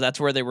because that's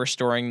where they were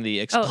storing the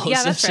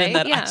explosives that's in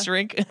right, that ice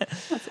rink.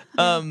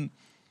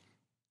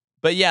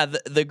 But yeah,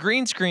 the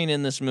green screen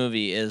in this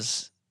movie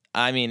is,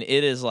 I mean,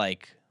 it is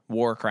like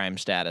war crime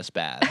status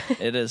bad.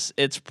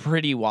 It's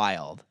pretty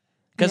wild.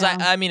 Because Yeah.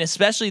 I mean,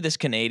 especially this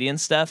Canadian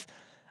stuff,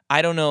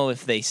 I don't know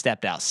if they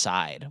stepped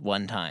outside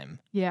one time.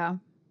 Yeah.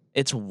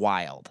 It's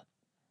wild.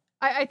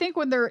 I think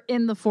when they're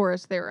in the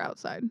forest, they were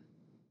outside.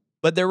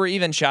 But there were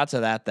even shots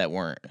of that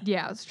weren't.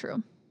 Yeah, that's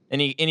true.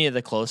 Any of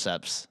the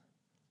close-ups.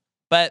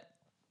 But,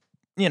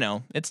 you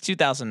know, it's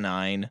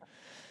 2009.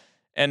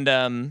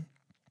 And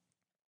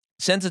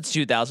since it's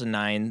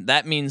 2009,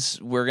 that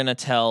means we're going to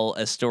tell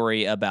a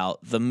story about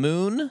the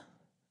moon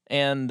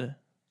and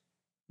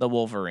the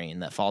Wolverine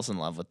that falls in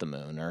love with the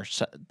moon, or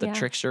the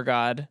trickster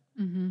god.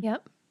 Mm-hmm.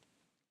 Yep.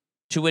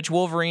 To which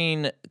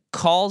Wolverine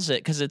calls it,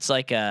 because it's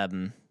like a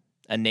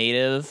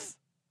native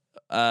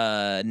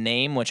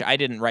name, which I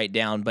didn't write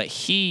down, but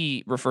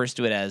he refers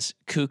to it as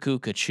Cuckoo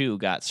Cachoo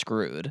got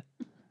screwed,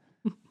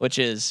 which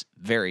is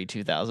very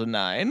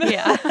 2009.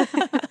 Yeah.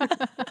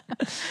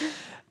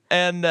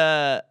 And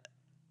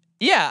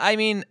yeah, I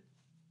mean,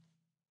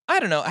 I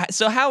don't know.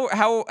 So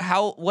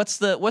how what's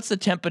the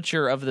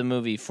temperature of the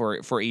movie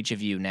for each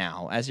of you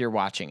now as you're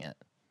watching it?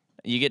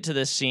 You get to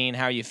this scene,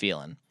 how are you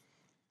feeling?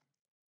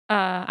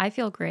 I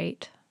feel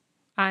great.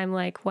 I'm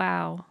like,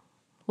 wow,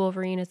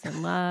 Wolverine is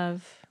in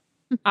love.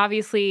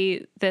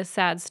 Obviously, this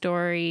sad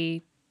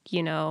story,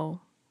 you know,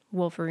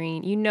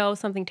 Wolverine, you know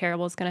something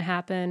terrible is going to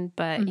happen,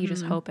 but you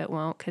just hope it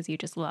won't because you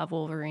just love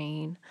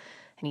Wolverine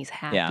and he's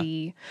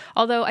happy. Yeah.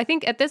 Although I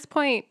think at this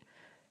point,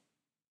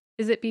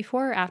 is it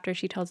before or after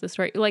she tells the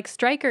story? Like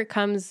Stryker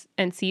comes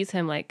and sees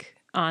him like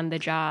on the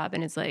job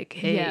and is like,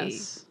 hey,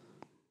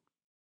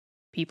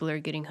 people are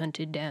getting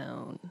hunted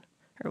down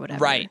or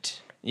whatever.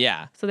 Right.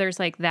 Yeah. So there's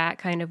like that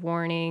kind of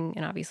warning.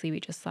 And obviously we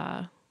just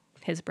saw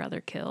his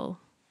brother kill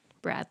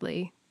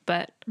Bradley.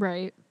 But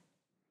right.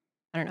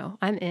 I don't know.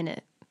 I'm in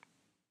it.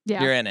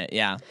 Yeah. You're in it.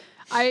 Yeah.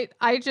 I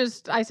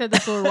said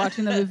this when we were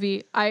watching the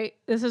movie.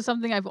 This is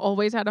something I've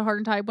always had a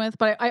hard time with,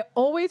 but I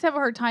always have a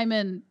hard time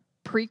in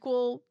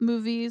prequel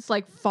movies,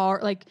 like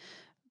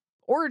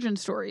origin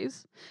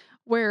stories,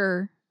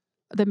 where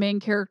the main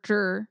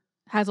character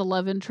has a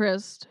love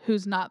interest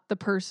who's not the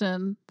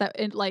person that,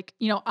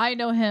 I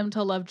know him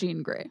to love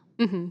Jean Grey.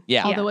 Mm-hmm.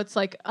 Yeah. Although it's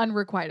like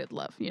unrequited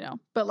love,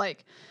 but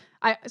like,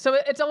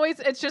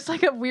 it's just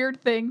like a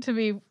weird thing to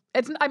me.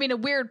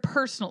 Weird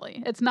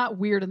personally. It's not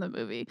weird in the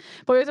movie,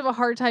 but I always have a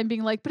hard time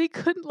being like, but he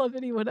couldn't love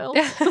anyone else.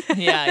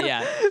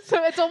 Yeah.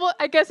 So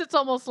it's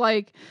almost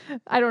like,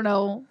 I don't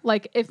know,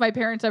 like if my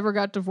parents ever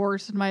got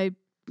divorced and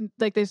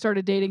they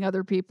started dating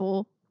other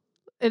people,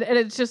 and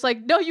it's just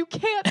like, no, you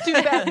can't do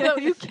that. No,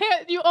 you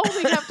can't. You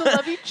only have to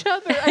love each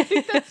other. I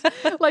think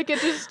that's like, it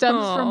just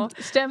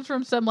stems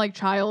from some like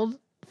child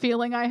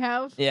feeling I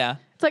have. Yeah.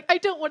 It's like, I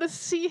don't want to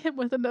see him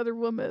with another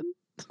woman.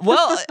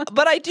 Well,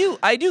 but I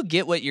do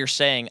get what you're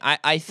saying.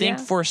 I think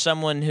for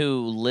someone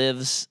who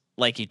lives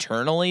like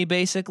eternally,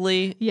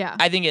 basically,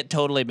 I think it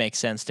totally makes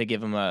sense to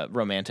give him a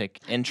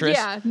romantic interest.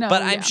 Yeah, no,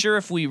 but I'm sure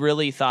if we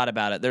really thought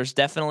about it, there's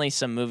definitely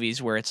some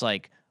movies where it's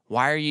like,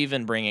 why are you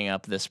even bringing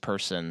up this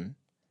person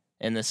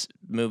in this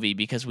movie,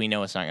 because we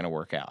know it's not going to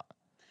work out.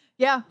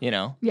 Yeah.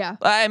 Yeah.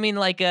 I mean,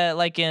 like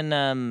in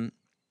the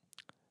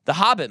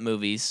Hobbit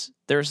movies,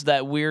 there's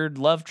that weird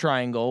love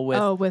triangle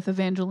with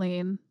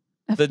Evangeline.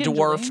 The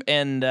dwarf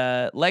and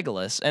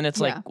Legolas, and it's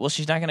like, well,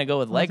 she's not going to go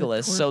with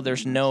Legolas, so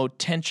there's no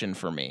tension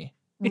for me.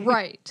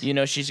 Right.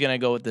 She's going to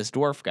go with this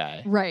dwarf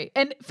guy. Right.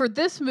 And for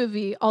this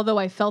movie, although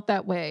I felt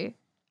that way,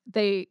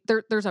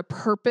 there's a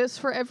purpose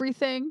for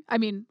everything. I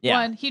mean,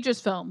 one, he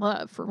just fell in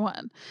love for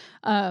one.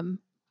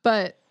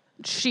 But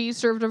she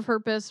served a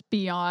purpose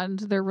beyond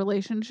their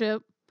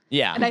relationship.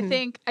 Yeah. And I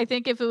think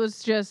if it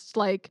was just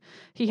like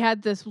he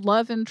had this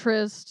love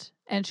interest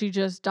and she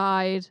just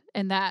died,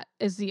 and that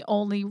is the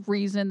only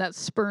reason that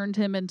spurned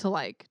him into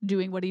like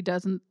doing what he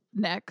does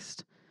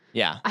next,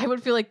 Yeah. I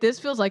would feel like this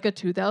feels like a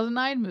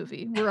 2009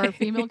 movie where our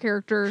female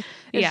character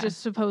is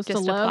just supposed to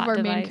love our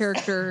main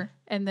character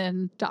and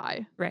then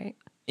die. Right.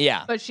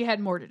 Yeah. But she had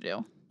more to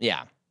do.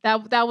 Yeah.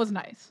 That was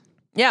nice.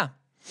 Yeah.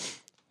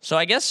 So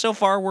I guess so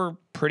far we're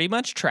pretty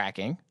much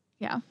tracking.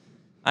 Yeah.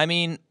 I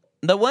mean,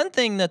 the one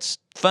thing that's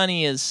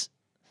funny is,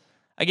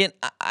 again,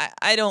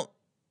 I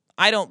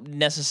don't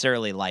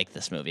necessarily like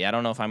this movie. I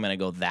don't know if I'm going to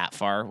go that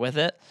far with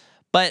it,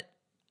 but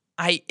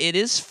it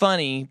is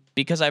funny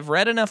because I've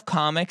read enough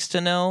comics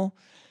to know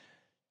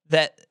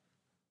that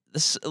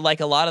this, like,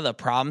 a lot of the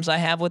problems I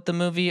have with the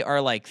movie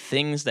are like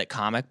things that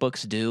comic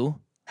books do.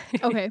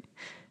 Okay.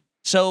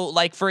 So,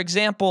 like, for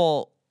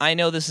example, I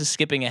know this is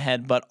skipping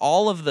ahead, but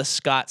all of the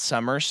Scott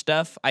Summers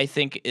stuff I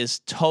think is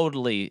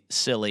totally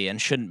silly and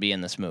shouldn't be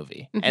in this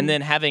movie. Mm-hmm. And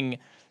then having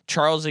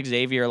Charles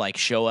Xavier like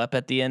show up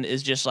at the end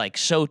is just like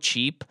so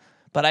cheap.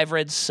 But I've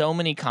read so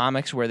many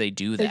comics where they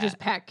do that. They just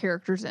pack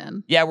characters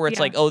in. Yeah, where it's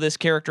like, oh, this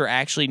character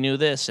actually knew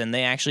this, and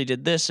they actually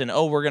did this, and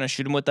oh, we're gonna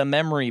shoot him with a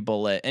memory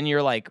bullet. And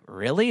you're like,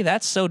 really?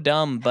 That's so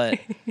dumb, but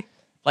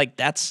like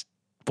that's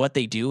what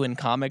they do in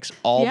comics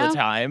all the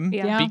time.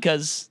 Yeah.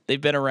 Because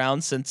they've been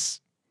around since,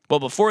 well,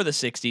 before the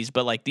 60s,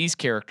 but like these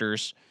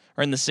characters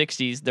are in the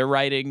 60s, they're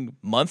writing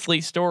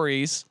monthly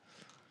stories.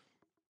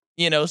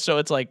 You know, so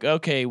it's like,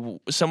 okay,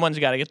 someone's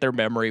got to get their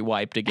memory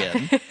wiped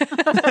again.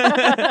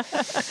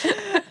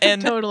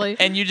 And totally.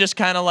 And you just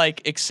kind of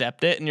like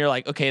accept it, and you're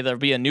like, okay, there'll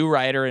be a new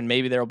writer, and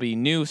maybe there'll be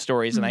new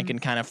stories, and I can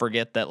kind of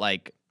forget that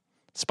like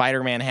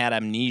Spider-Man had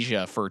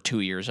amnesia for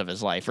 2 years of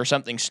his life or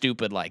something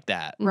stupid like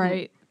that.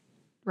 Right.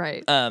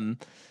 Right.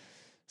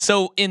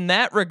 So in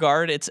that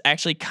regard, it's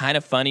actually kind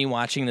of funny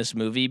watching this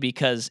movie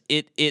because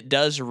it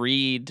does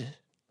read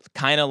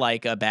kind of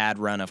like a bad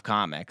run of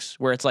comics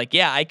where it's like,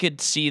 yeah, I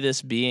could see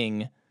this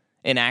being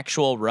an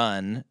actual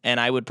run, and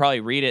I would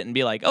probably read it and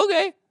be like,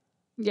 okay.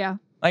 Yeah.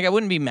 Like I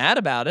wouldn't be mad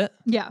about it.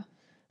 Yeah.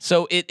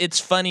 So it's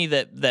funny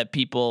that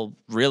people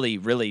really,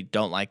 really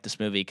don't like this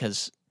movie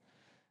because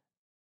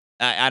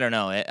I don't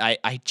know.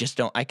 I just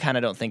don't. I kind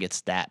of don't think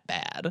it's that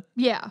bad.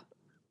 Yeah.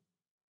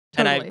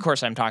 And Totally. of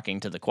course I'm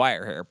talking to the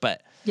choir here,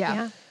 but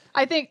yeah.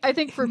 I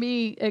think for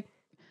me it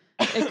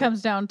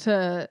comes down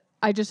to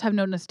I just have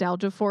no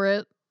nostalgia for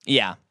it.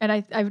 yeah. And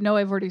I know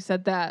I've already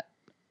said that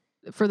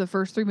for the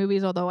first 3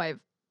 movies, although I've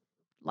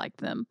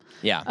liked them.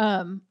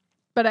 Yeah.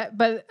 But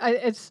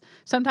it's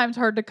sometimes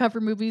hard to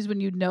cover movies when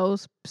you know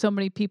so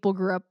many people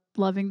grew up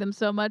loving them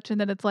so much,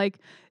 and then it's like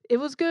it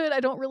was good. I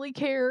don't really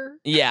care.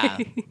 Yeah.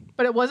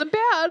 But it wasn't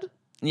bad.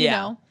 Yeah. You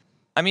know?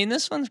 I mean,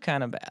 this one's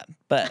kind of bad,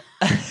 but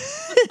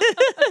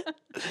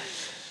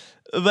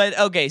but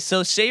okay.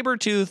 So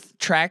Sabretooth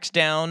tracks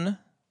down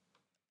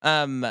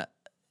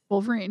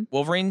Wolverine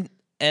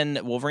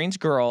and Wolverine's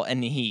girl,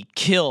 and he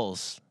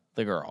kills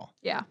the girl.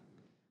 Yeah.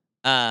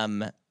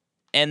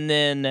 And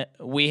then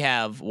we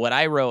have what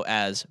I wrote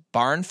as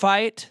barn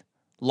fight,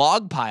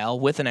 log pile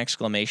with an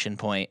exclamation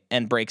point,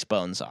 and breaks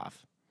bones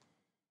off,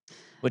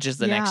 which is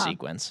the next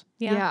sequence.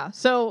 Yeah.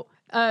 So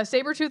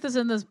Sabretooth is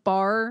in this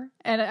bar,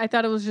 and I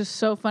thought it was just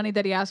so funny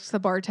that he asks the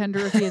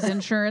bartender if he has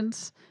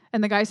insurance,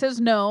 and the guy says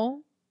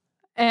no.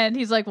 And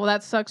he's like, well,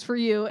 that sucks for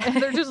you. And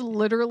they're just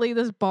literally,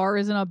 this bar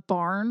is in a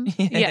barn.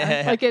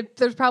 Yeah. Like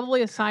there's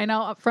probably a sign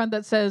out up front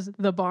that says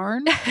the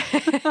barn.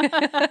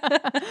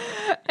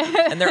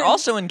 And they're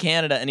also in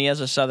Canada, and he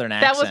has a southern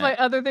accent. That was my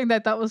other thing that I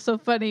thought was so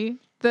funny.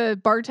 The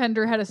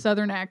bartender had a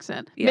southern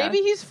accent. Yeah. Maybe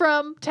he's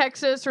from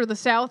Texas or the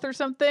South or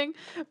something.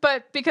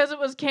 But because it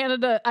was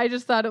Canada, I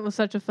just thought it was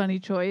such a funny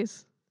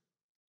choice.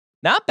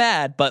 Not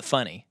bad, but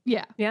funny.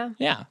 Yeah. Yeah.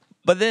 Yeah.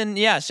 But then,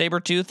 yeah,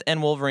 Sabretooth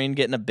and Wolverine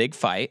get in a big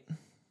fight.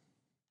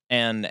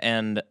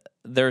 And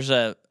there's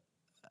there's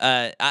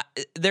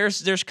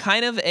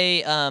kind of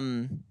a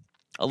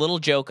little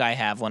joke I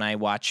have when I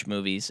watch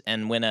movies,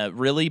 and when a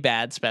really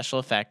bad special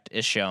effect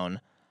is shown,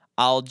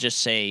 I'll just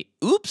say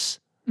oops.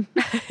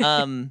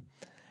 And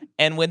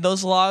when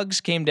those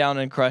logs came down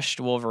and crushed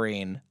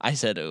Wolverine, I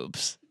said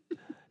oops.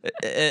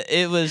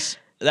 That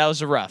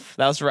was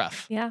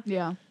rough. Yeah.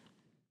 Yeah.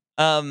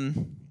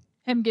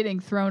 Him getting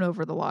thrown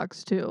over the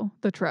logs too,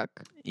 the truck.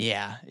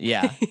 Yeah.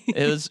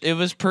 It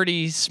was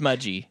pretty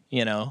smudgy,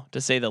 to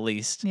say the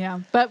least.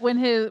 Yeah. But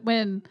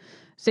when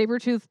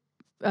Sabretooth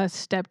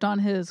stepped on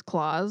his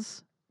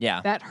claws, Yeah.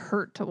 that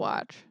hurt to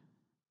watch.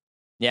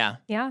 Yeah.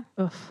 Yeah.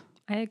 Ugh.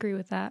 I agree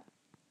with that.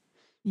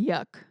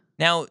 Yuck.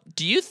 Now,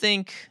 do you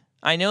think,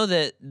 I know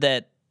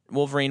that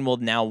Wolverine will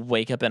now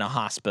wake up in a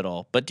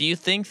hospital, but do you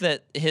think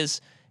that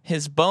his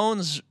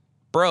bones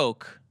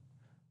broke,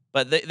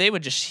 but they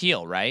would just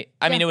heal, right?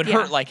 I mean, it would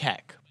hurt like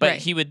heck, but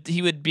Right.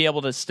 he would be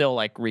able to still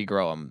like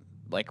regrow them,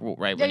 like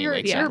right when he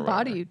wakes up. Your or whatever.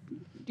 body,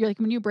 you're like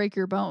when you break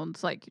your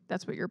bones, like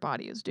that's what your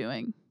body is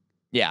doing.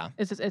 Yeah.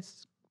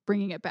 It's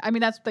bringing it back. I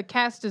mean, that's the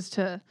cast is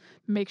to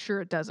make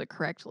sure it does it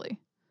correctly.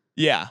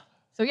 Yeah.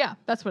 So yeah,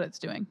 that's what it's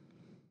doing.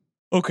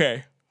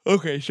 Okay.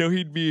 So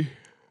he'd be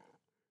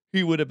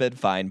he would have been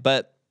fine.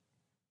 But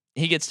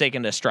he gets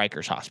taken to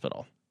Stryker's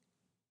hospital.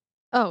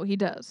 Oh, he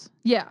does.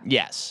 Yeah.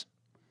 Yes.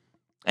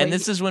 And Wait.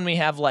 this is when we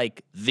have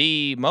like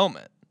the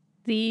moment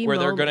where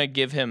they're gonna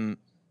give him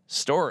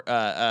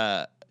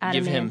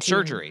give him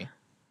surgery.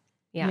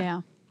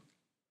 Yeah.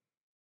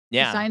 He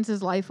signs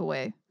his life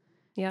away.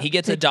 Yeah. He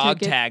gets a dog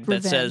tag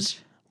that says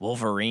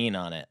Wolverine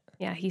on it.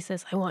 Yeah, he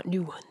says, I want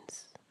new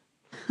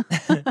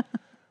ones.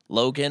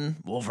 Logan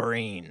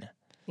Wolverine.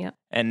 Yep.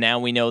 And now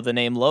we know the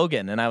name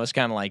Logan. And I was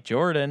kind of like,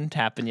 Jordan,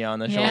 tapping you on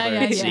the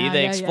shoulder. See,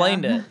 they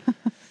explained it.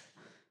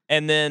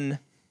 And then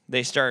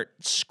they start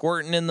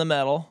squirting in the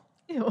metal.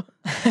 Ew.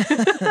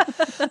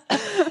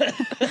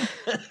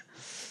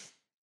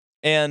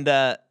 And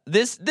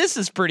this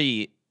is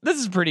pretty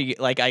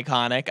like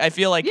iconic. I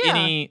feel like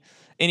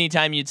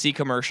anytime you'd see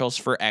commercials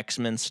for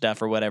X-Men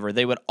stuff or whatever,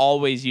 they would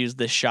always use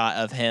the shot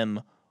of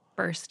him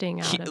bursting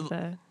out of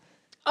the.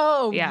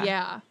 Oh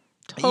yeah.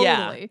 Totally.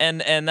 Yeah,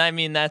 and I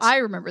mean I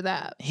remember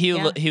that. He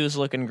was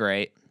looking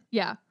great.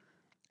 Yeah.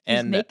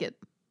 He's naked.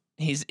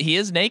 He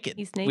is naked.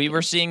 He's naked. We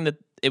were seeing that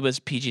it was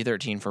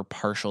PG-13 for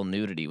partial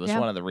nudity was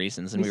one of the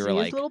reasons, and we were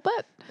like, his little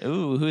butt.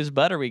 "Ooh, whose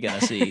butt are we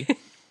gonna see?"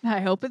 I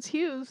hope it's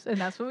Hugh's, and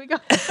that's what we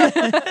got.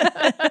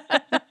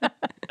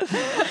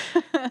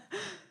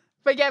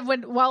 But yeah,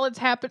 while it's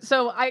happened,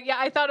 so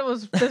I thought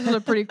this was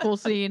a pretty cool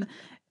scene.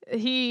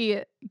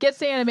 He gets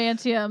the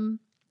adamantium,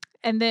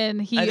 and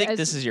then I think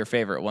this is your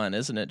favorite one,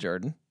 isn't it,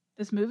 Jordan?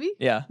 This movie?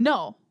 Yeah.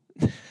 No.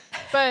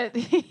 But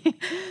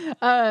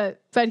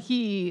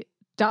he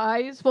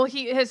dies. Well,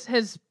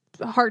 his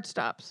heart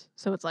stops.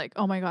 So it's like,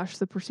 oh my gosh,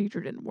 the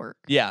procedure didn't work.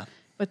 Yeah.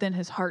 But then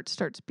his heart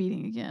starts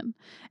beating again,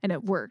 and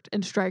it worked.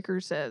 And Stryker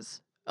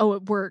says, "Oh,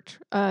 it worked.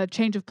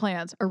 Change of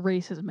plans.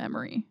 Erase his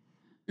memory."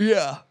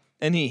 Yeah.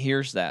 And he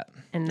hears that,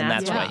 and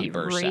that's why he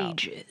bursts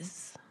out.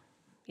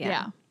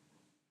 Yeah.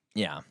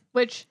 Yeah.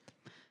 Which,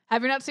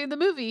 having not seen the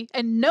movie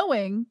and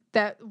knowing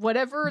that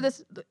whenever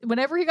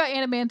he got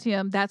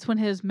adamantium, that's when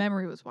his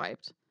memory was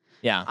wiped.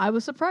 Yeah. I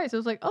was surprised. I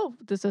was like, oh,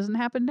 this doesn't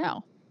happen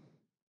now.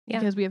 Yeah.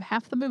 Because we have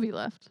half the movie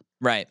left.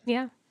 Right.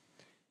 Yeah.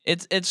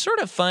 It's sort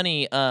of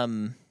funny.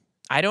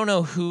 I don't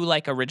know who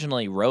like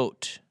originally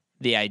wrote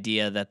the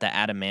idea that the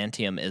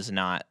adamantium is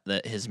not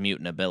his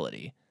mutant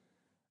ability.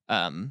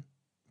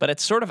 But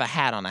it's sort of a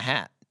hat on a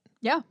hat.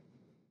 Yeah.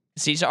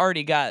 So he's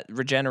already got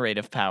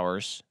regenerative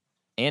powers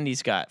and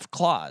he's got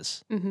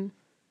claws. Mm-hmm.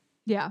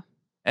 Yeah.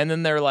 And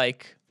then they're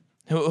like,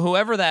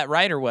 whoever that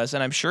writer was,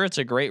 and I'm sure it's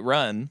a great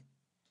run,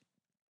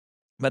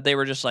 but they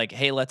were just like,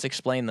 hey, let's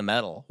explain the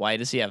metal. Why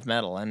does he have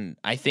metal? And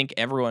I think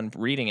everyone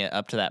reading it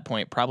up to that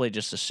point probably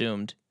just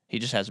assumed he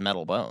just has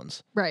metal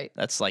bones. Right.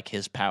 That's like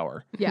his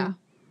power. Yeah.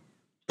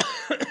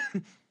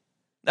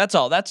 That's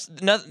all. That's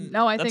no.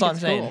 I that's think all it's I'm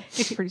saying. cool.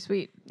 It's pretty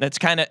sweet.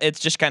 It's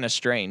just kind of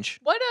strange.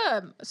 What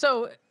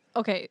so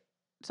okay,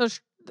 so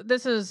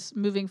this is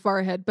moving far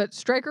ahead, but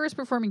Stryker is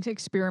performing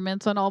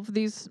experiments on all of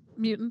these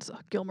mutants. Oh,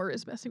 Gilmer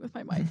is messing with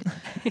my mic.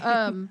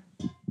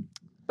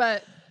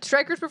 But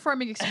Stryker's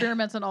performing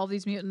experiments on all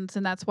these mutants,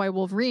 and that's why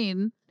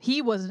Wolverine,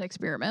 he was an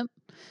experiment.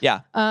 Yeah.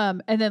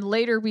 And then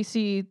later we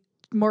see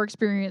more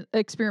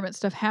experiment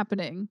stuff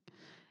happening,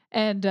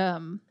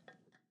 and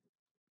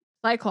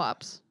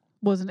Cyclops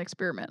was an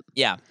experiment.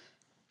 Yeah.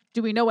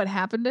 Do we know what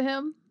happened to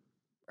him?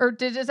 Or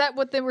is that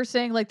what they were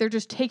saying? Like they're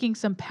just taking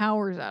some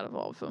powers out of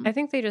all of them? I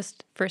think they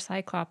for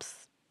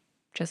Cyclops,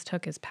 just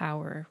took his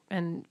power.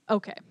 And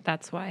okay,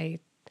 that's why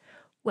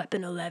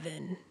Weapon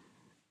 11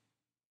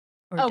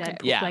 or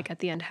Deadpool, like at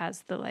the end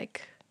has the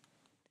like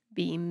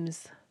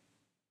beams.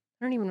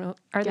 I don't even know.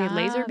 Are they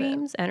laser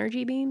beams?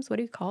 Energy beams? What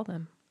do you call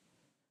them?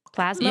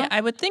 Plasma? Yeah, I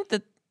would think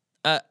that.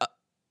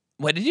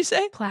 What did you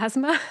say?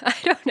 Plasma? I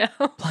don't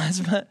know.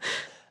 Plasma?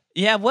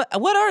 Yeah, what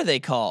are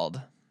they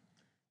called?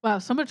 Wow,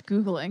 so much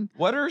Googling.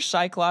 What are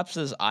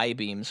Cyclops' eye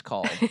beams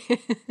called?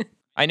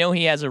 I know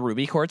he has a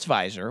ruby quartz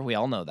visor. We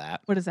all know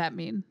that. What does that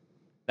mean?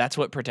 That's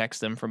what protects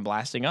them from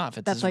blasting off.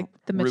 It's That's like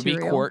the ruby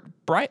material.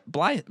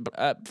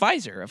 quartz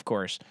visor, of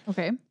course.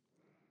 Okay.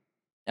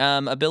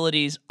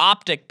 Abilities,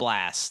 optic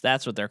blasts.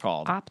 That's what they're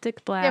called.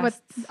 Optic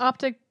blasts. Yeah, but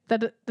optic,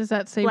 does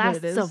that say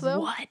blasts what it is, of though?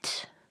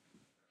 what?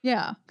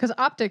 Yeah, because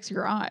optic's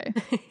your eye.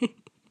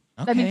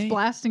 Okay. That means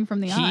blasting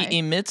from the eye. He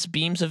emits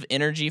beams of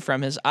energy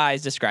from his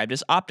eyes, described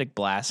as optic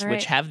blasts,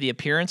 which have the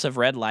appearance of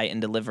red light and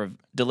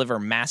deliver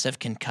massive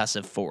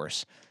concussive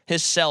force.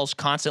 His cells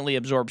constantly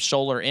absorb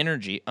solar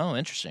energy. Oh,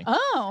 interesting.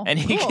 Oh, and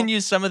he cool. can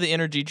use some of the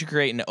energy to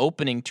create an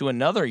opening to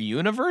another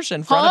universe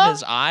in front of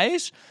his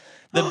eyes.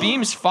 The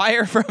beams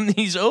fire from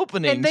these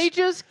openings. And they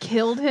just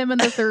killed him in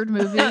the third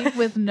movie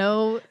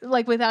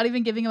without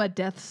even giving him a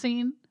death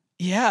scene.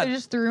 Yeah. They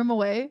just threw him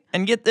away.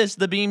 And get this,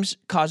 the beams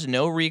cause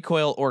no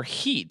recoil or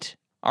heat,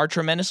 are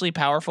tremendously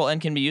powerful,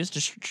 and can be used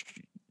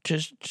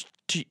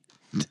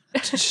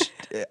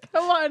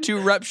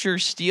to rupture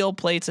steel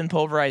plates and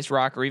pulverize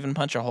rock, or even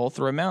punch a hole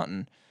through a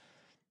mountain.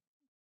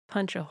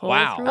 Punch a hole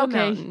through a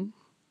mountain.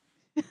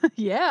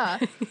 Yeah.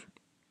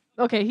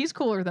 Okay, he's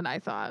cooler than I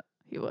thought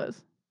he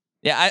was.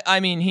 Yeah, I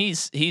mean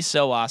he's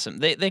so awesome.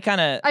 They kind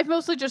of I've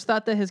mostly just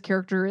thought that his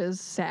character is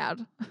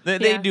sad.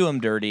 they do him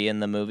dirty in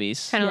the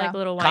movies. Kind of Yeah. like a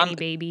little whiny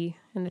baby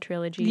in the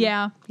trilogy.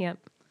 Yeah. Yep.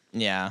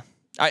 Yeah.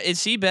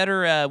 Is he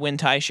better when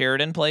Ty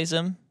Sheridan plays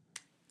him?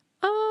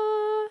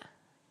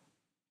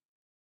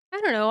 I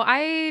don't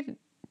know.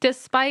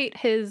 Despite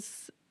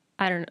his,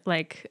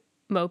 like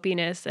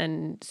mopiness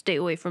and stay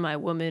away from my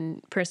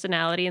woman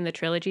personality in the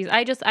trilogies,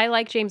 I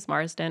like James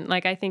Marsden.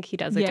 Like, I think he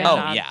does a good Yeah.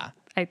 job. Oh, yeah.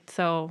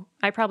 So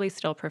I probably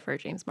still prefer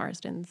James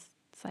Marsden's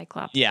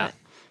Cyclops. Yeah. but-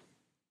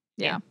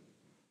 Yeah.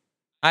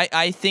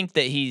 I think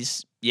that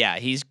he's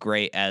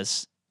great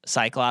as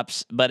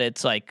Cyclops, but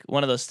it's like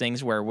one of those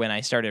things where when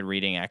I started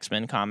reading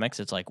X-Men comics,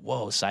 it's like,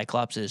 whoa,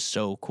 Cyclops is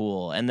so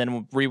cool. And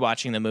then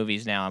rewatching the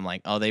movies now, I'm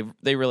like, oh,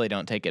 they really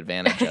don't take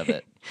advantage of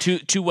it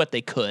to what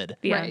they could.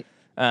 Yeah.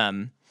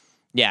 Right.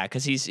 Yeah,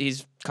 because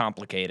he's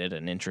complicated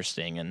and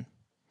interesting,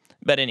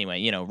 but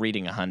anyway,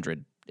 reading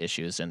 100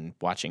 issues and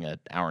watching an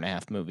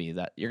hour-and-a-half movie,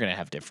 that you're gonna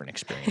have different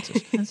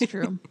experiences, That's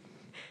true.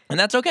 and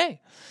that's okay.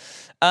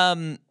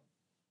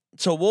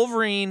 So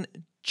Wolverine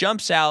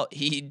jumps out.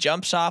 He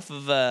jumps off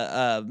of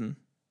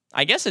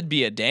I guess it'd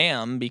be a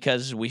dam,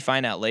 because we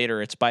find out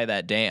later it's by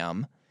that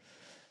dam.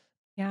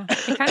 Yeah.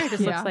 It kind of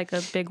just Yeah. looks like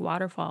a big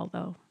waterfall,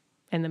 though,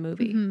 in the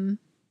movie. Mhm.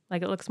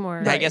 Like, it looks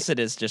more. I guess it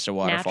is just a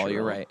waterfall.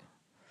 You're Natural. right.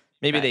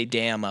 Maybe Right. they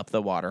dam up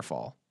the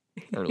waterfall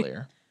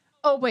earlier.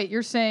 Oh wait,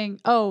 you're saying?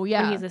 Oh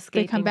yeah, he's they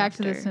escaping come back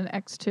to this after. in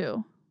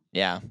X2,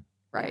 Yeah.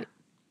 right?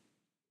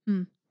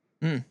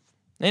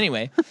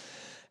 Anyway,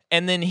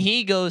 and then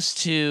he goes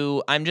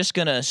to, I'm just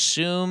going to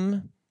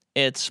assume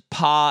it's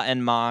Pa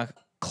and Ma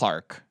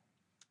Clark.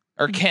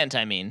 Or Kent,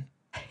 I mean.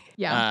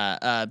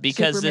 Yeah.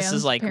 Because this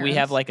is Superman's like, we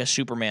have parents. like a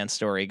Superman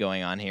story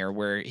going on here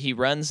where he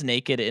runs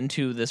naked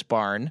into this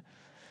barn.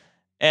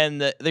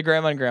 And the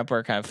grandma and grandpa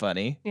are kind of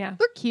funny. Yeah.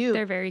 They're cute.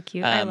 They're very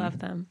cute. I love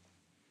them.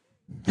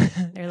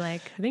 They're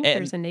like, I think And-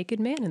 there's a naked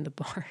man in the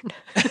barn.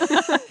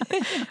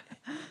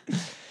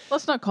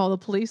 Let's not call the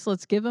police.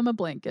 Let's give him a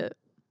blanket.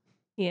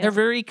 Yeah. They're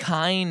very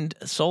kind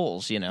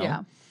souls,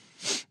 Yeah.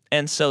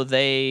 And so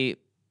they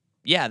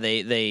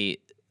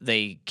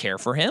care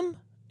for him,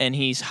 and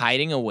he's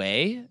hiding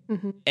away,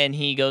 Mhm. and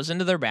he goes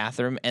into their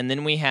bathroom, and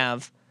then we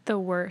have The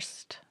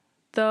worst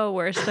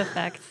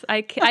effects.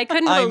 I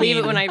couldn't I believe it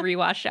mean- when I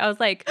rewatched it. I was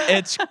like,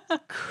 it's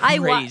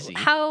crazy.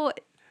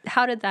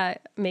 how did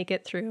that make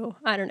it through?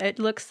 I don't know. It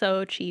looks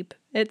so cheap.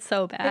 It's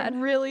so It bad.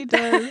 really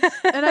does.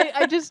 And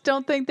I just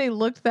don't think they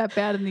looked that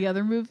bad in the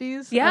other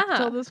movies Yeah. up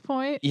until this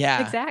point.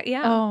 Yeah. Exactly.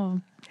 Yeah.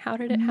 Oh, How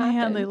did it man,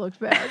 happen? they looked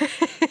bad.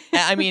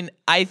 I mean,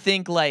 I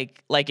think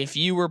like if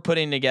you were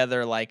putting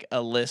together like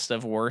a list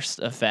of worst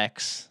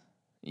effects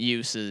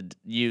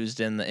used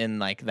in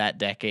like that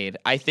decade,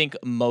 I think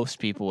most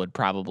people would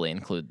probably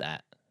include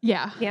that.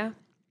 Yeah. Yeah.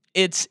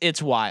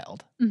 It's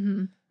wild.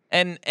 hmm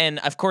And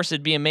of course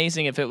it'd be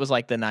amazing if it was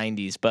like the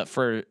 90s, but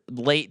for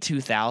late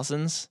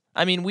 2000s,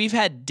 I mean, we've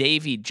had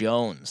Davy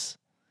Jones.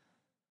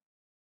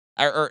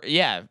 Or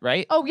yeah,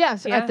 right? Oh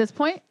yes, Yeah. at this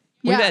point.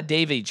 We've Yeah. had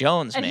Davy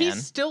Jones, And man. he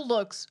still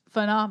looks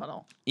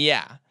phenomenal.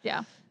 Yeah.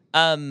 Yeah.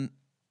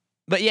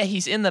 But yeah,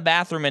 he's in the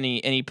bathroom and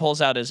he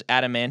pulls out his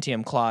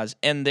adamantium claws,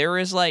 and there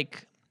is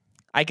like,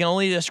 I can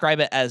only describe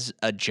it as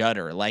a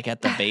judder, like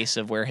at the base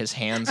of where his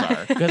hands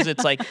are, because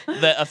it's like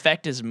the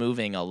effect is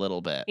moving a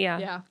little bit. Yeah.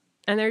 Yeah.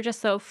 And they're just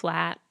so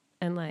flat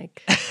and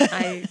like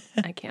I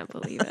can't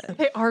believe it.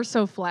 They are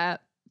so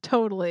flat.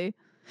 Totally.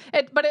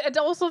 But it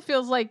also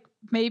feels like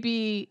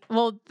maybe, I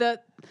feel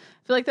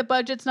like the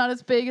budget's not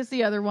as big as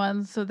the other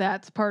ones, so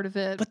that's part of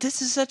it. But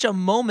this is such a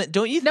moment,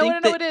 don't you No,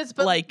 think? no, it is,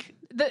 but like,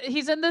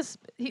 he's in this,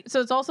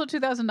 so it's also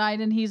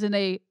 2009, and he's in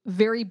a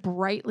very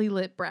brightly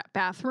lit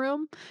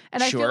bathroom.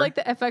 And I Sure. feel like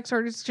the FX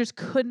artists just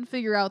couldn't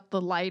figure out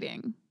the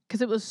lighting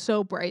because it was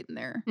so bright in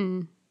there.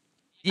 Mm.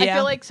 yeah, I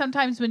feel like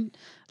sometimes when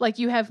like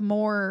you have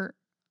more,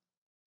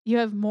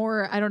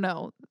 I don't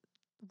know,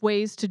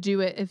 ways to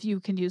do it if you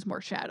can use more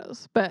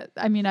shadows. But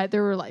I mean,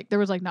 there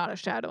was like not a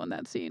shadow in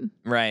that scene.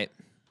 right.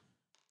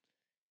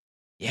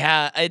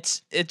 Yeah,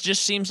 it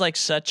just seems like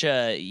such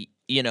a,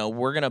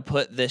 we're gonna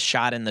put this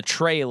shot in the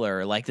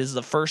trailer. Like this is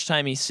the first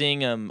time he's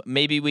seeing him.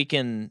 Maybe we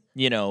can,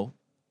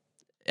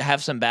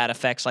 have some bad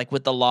effects like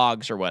with the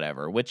logs or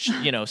whatever, which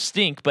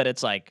stink. But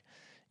it's like,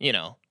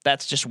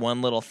 that's just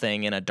one little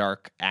thing in a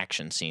dark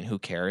action scene. Who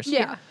cares?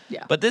 Yeah.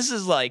 Yeah. But this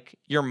is like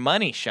your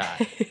money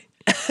shot.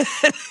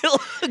 It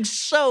looks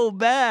so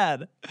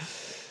bad.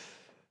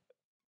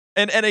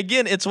 And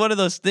again, it's one of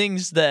those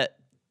things that,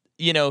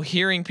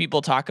 hearing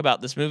people talk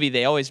about this movie,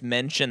 they always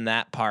mention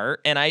that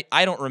part. And I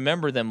don't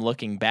remember them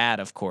looking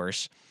bad, of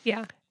course.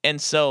 Yeah. And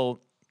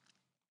so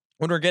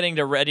when we're getting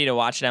ready to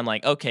watch it, I'm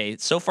like, okay,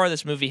 so far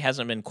this movie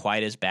hasn't been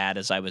quite as bad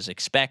as I was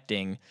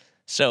expecting.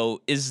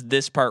 So is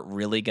this part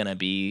really going to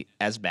be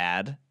as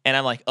bad? And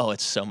I'm like, oh,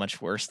 it's so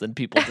much worse than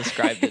people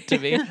described it to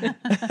me.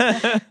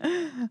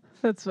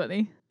 That's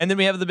funny. And then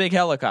we have the big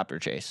helicopter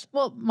chase.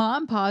 Well, Ma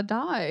and Pa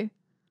die.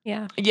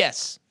 Yeah.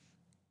 Yes,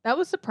 That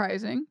was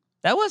surprising.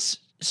 that was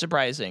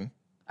surprising.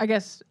 I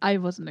guess I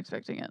wasn't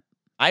expecting it.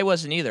 I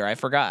wasn't either. I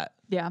forgot.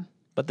 Yeah.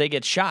 but they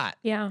get shot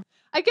Yeah.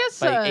 I guess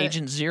by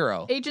Agent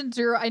Zero. Agent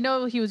Zero, I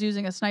know he was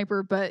using a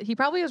sniper, but he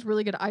probably has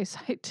really good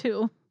eyesight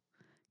too.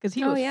 Because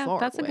he was far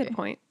that's away. a good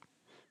point.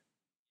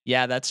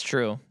 Yeah, that's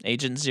true.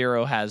 Agent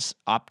Zero has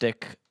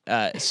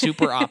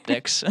super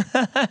optics.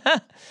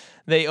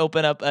 They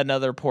open up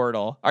another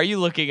portal. Are you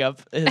looking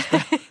up his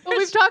Well,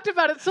 we've talked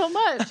about it so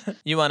much.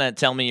 You want to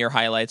tell me your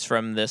highlights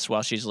from this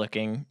while she's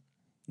looking?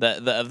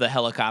 The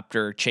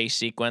helicopter chase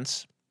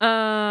sequence?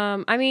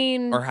 I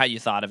mean, Or how you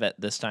thought of it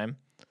this time?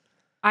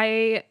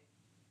 I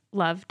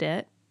loved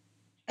it.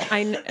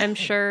 I'm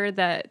sure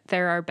that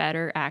there are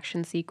better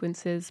action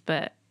sequences,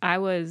 but I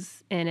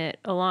was in it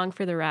along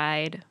for the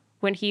ride.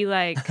 When he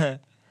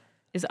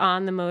is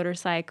on the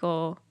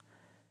motorcycle,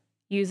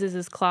 uses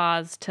his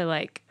claws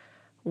to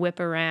whip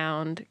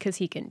around because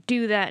he can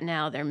do that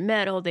now. They're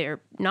metal,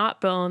 they're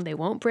not bone, they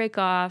won't break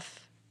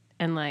off,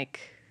 and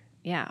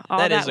all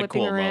that is a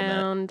whipping cool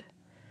around.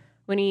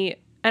 When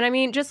I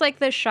mean, just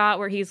the shot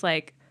where he's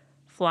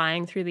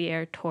flying through the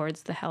air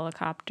towards the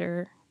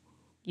helicopter,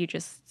 you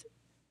just,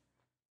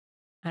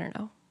 I don't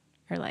know,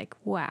 you're like,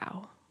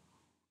 wow,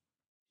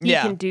 he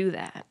can do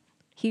that.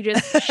 He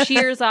just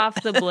shears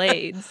off the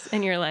blades,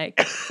 and you're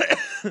like,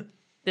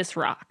 this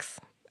rocks.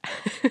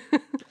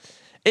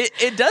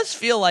 It does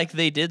feel like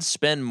they did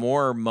spend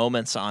more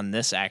moments on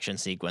this action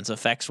sequence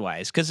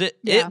effects-wise, because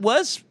it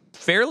was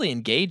fairly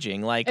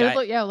engaging.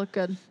 It looked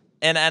good.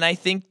 And I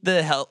think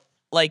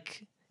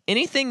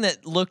anything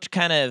that looked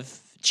kind of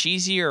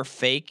cheesy or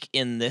fake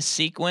in this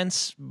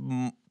sequence,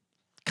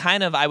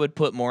 kind of I would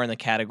put more in the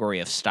category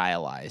of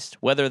stylized,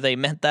 whether they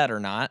meant that or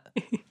not.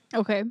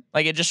 Okay.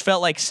 It just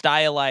felt like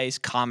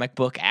stylized comic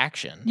book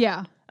action.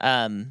 Yeah.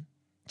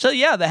 So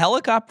yeah, the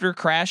helicopter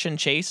crash and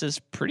chase is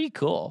pretty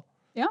cool.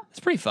 Yeah. It's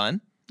pretty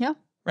fun. Yeah.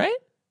 Right?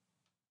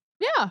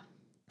 Yeah.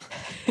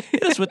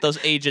 Hit us with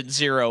those Agent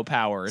Zero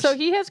powers. So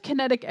he has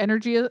kinetic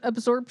energy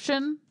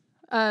absorption.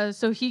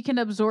 So he can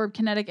absorb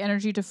kinetic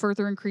energy to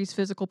further increase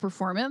physical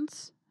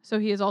performance. So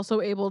he is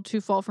also able to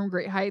fall from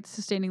great heights,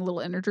 sustaining little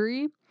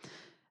injury.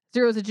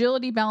 Zero's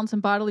agility, balance,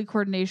 and bodily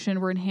coordination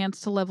were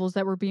enhanced to levels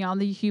that were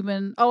beyond the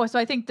human. Oh, so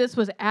I think this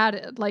was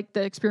added,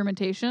 the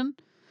experimentation.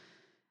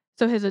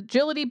 So his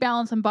agility,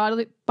 balance, and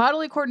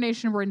bodily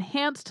coordination were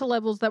enhanced to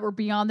levels that were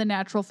beyond the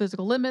natural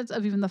physical limits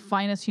of even the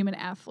finest human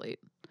athlete.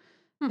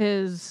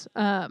 His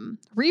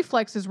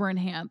reflexes were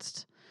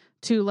enhanced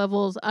to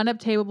levels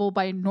unobtainable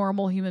by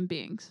normal human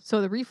beings.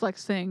 So the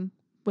reflex thing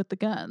with the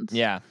guns.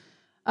 Yeah.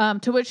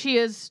 To which he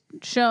is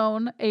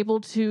shown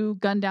able to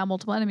gun down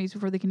multiple enemies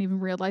before they can even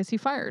realize he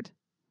fired.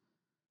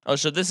 Oh,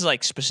 so this is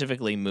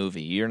specifically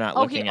movie. You're not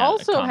looking at he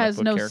also a comic has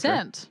book no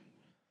character.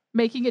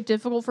 Making it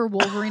difficult for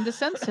Wolverine to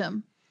sense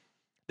him.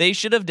 They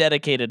should have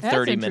dedicated That's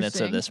 30 minutes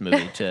of interesting. this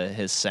movie to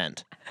his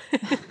scent.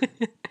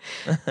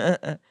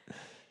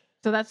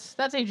 So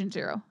that's Agent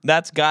Zero.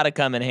 That's got to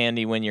come in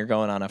handy when you're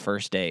going on a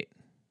first date.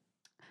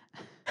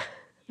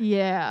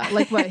 Yeah.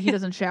 What? He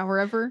doesn't shower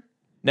ever?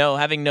 No,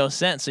 having no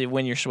scent. So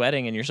when you're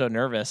sweating and you're so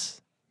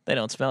nervous, they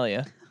don't smell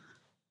you.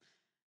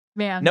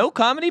 Man. No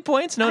comedy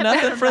points? No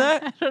nothing for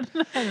that?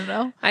 I don't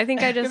know. I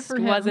think I just for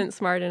him. wasn't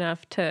smart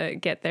enough to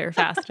get there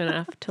fast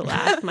enough to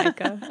laugh,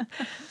 Micah.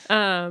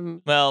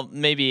 Well,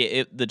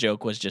 maybe the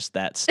joke was just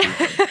that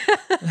stupid.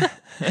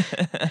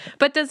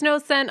 But does no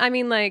scent, I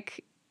mean,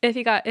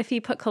 if he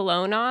put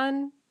cologne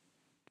on,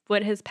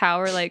 would his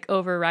power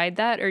override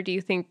that? Or do you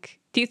think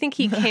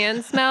he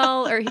can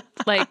smell, or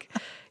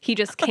he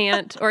just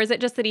can't? Or is it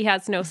just that he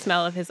has no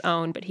smell of his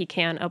own, but he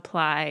can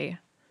apply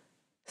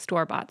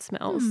store-bought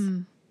smells?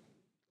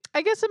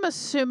 I guess I'm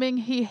assuming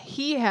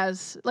he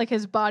has,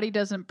 his body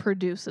doesn't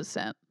produce a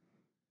scent.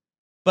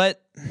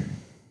 But,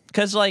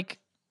 because, not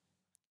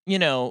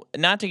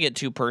to get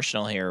too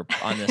personal here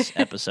on this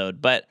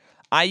episode, but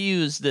I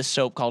use this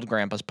soap called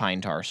Grandpa's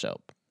Pine Tar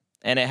Soap,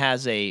 and it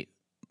has a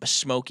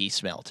smoky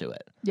smell to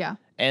it. Yeah.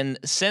 And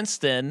since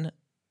then,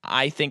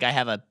 I think I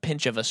have a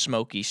pinch of a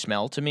smoky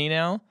smell to me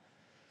now,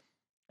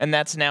 and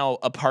that's now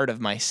a part of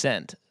my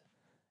scent.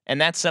 And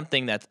that's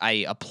something that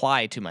I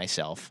apply to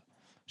myself.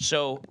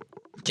 So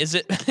is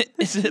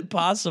it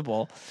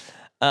possible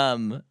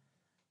that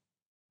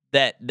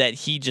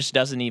he just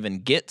doesn't even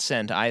get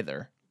scent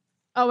either?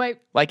 Oh, wait.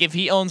 If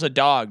he owns a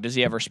dog, does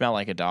he ever smell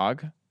like a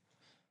dog?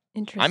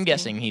 Interesting. I'm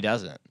guessing he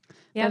doesn't.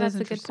 Yeah, That is that's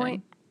a good interesting.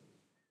 point.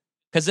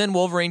 Because then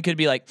Wolverine could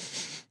be like,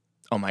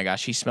 oh my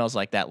gosh, he smells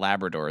like that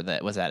Labrador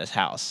that was at his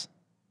house.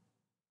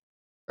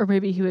 Or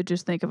maybe he would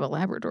just think of a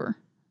Labrador.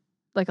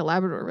 A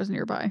Labrador was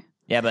nearby.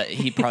 Yeah, but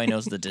he probably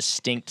knows the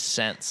distinct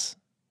scents.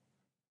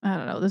 I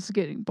don't know. This is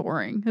getting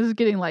boring. This is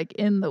getting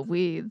in the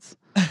weeds.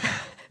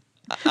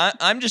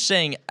 I'm just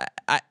saying,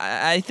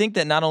 I think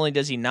that not only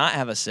does he not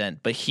have a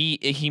scent, but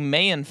he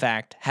may in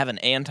fact have an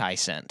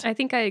anti-scent. I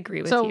think I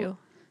agree with So- you.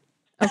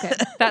 Okay.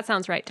 That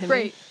sounds right to me.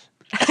 Great.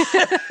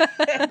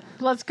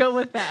 Let's go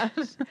with that.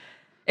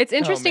 It's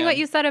interesting man. what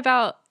you said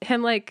about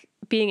him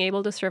being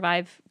able to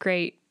survive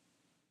great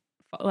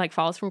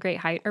falls from great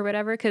height or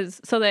whatever,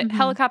 because the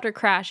helicopter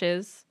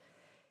crashes,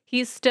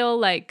 he's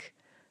still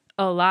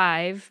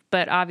alive,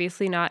 but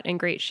obviously not in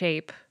great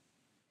shape.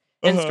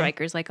 And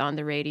Stryker's like on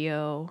the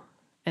radio,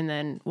 and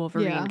then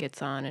Wolverine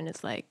gets on and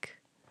is like,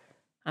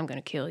 I'm going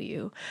to kill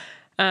you.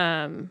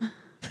 But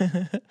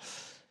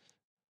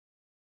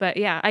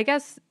yeah, I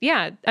guess,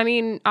 I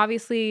mean,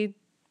 obviously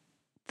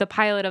the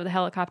pilot of the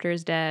helicopter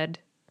is dead.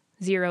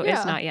 Zero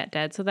is not yet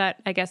dead. So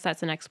that, I guess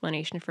that's an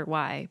explanation for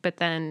why. But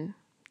then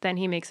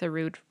he makes a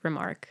rude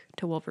remark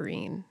to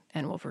Wolverine,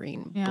 and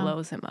Wolverine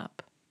blows him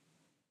up.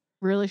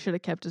 Really should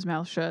have kept his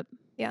mouth shut.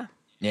 Yeah.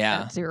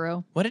 At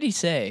Zero. What did he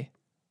say?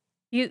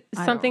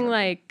 Something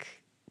like,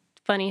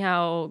 funny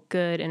how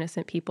good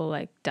innocent people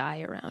like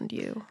die around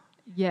you.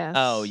 Yes.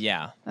 Oh,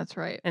 yeah. That's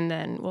right. And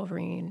then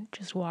Wolverine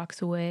just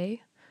walks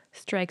away,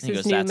 strikes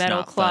his new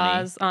metal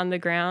claws on the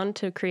ground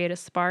to create a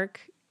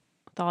spark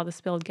with all the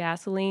spilled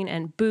gasoline,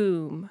 and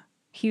boom,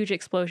 huge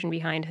explosion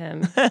behind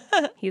him.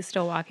 He's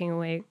still walking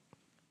away,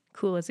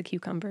 cool as a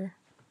cucumber.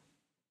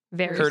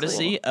 Very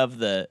courtesy cool. of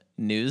the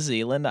New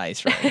Zealand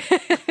ice rink.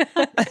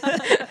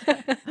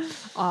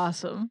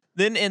 Awesome.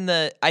 Then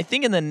I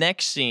think in the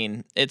next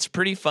scene, it's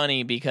pretty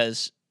funny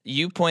because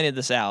you pointed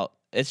this out.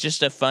 It's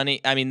just a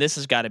funny, I mean, this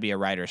has got to be a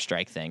writer's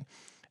strike thing.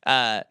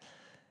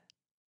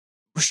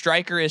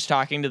 Stryker is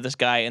talking to this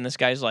guy, and this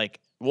guy's like,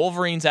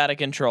 Wolverine's out of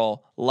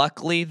control.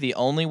 Luckily, the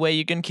only way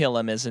you can kill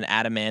him is an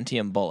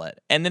adamantium bullet.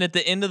 And then at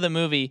the end of the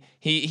movie,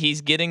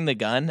 he's getting the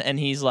gun, and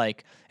he's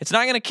like, it's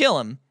not going to kill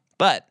him,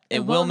 but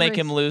it will make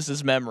him lose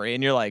his memory.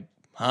 And you're like,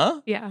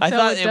 huh? Yeah. I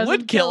thought it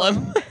would kill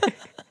him.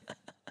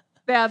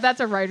 Yeah, that's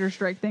a writer's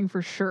strike thing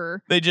for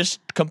sure. They just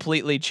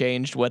completely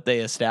changed what they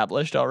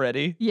established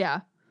already.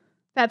 Yeah.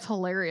 That's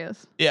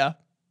hilarious. Yeah.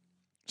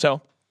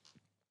 So,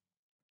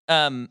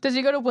 does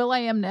he go to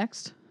Will.i.am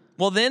next?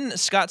 Well, then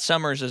Scott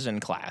Summers is in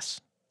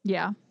class.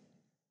 Yeah.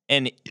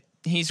 And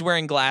he's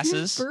wearing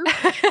glasses.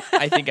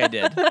 I think I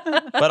did.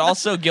 But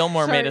also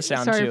Gilmore made a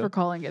sound too. Sorry for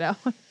calling it out.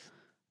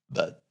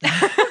 But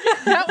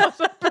that was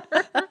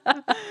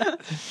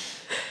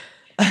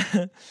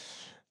a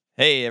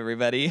hey,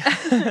 everybody.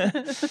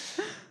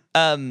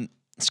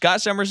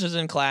 Scott Summers is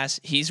in class.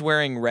 He's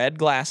wearing red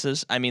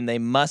glasses. I mean, they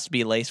must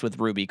be laced with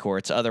ruby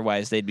quartz.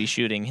 Otherwise, they'd be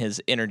shooting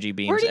his energy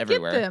beams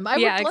everywhere. Get them? I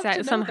would love exactly. to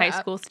know Some that. high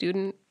school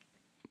student.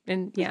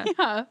 And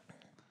Yeah.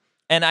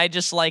 And I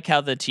just like how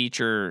the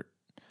teacher,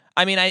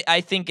 I mean,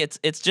 I think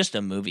it's just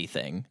a movie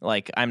thing.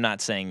 Like, I'm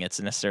not saying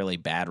it's necessarily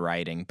bad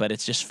writing, but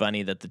it's just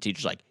funny that the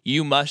teacher's like,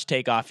 you must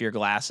take off your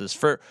glasses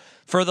for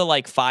the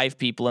like 5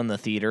 people in the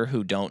theater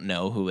who don't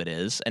know who it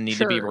is and need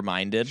to be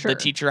reminded. Sure. The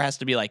teacher has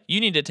to be like, you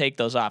need to take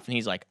those off. And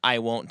he's like, I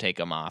won't take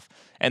them off.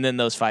 And then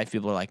those 5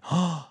 people are like,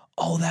 oh,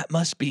 that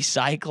must be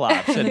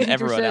Cyclops. And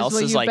everyone says, else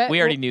is like,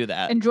 we already knew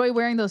that. Enjoy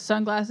wearing those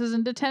sunglasses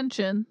in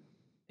detention.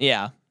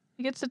 Yeah.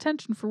 He gets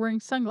detention for wearing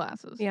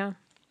sunglasses. yeah.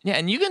 Yeah,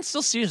 and you can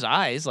still see his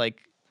eyes.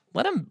 Like,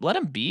 let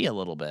him be a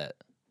little bit.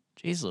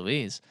 Jeez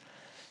Louise.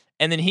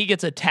 And then he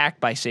gets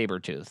attacked by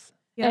Sabretooth.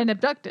 Yep. And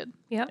abducted.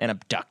 Yeah. And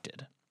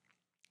abducted.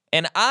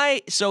 And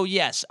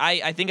yes,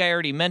 I think I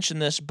already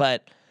mentioned this,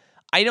 but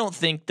I don't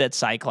think that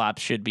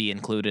Cyclops should be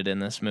included in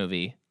this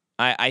movie.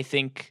 I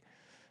think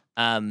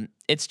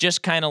it's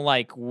just kind of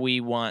like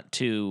we want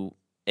to,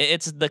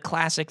 it's the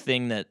classic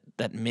thing that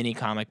many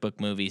comic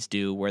book movies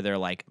do where they're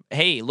like,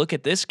 hey, look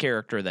at this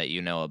character that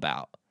you know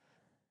about.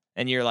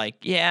 And you're like,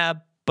 yeah,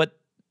 but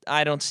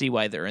I don't see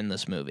why they're in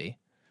this movie.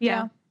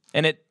 Yeah.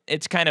 And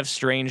it's kind of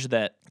strange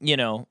that,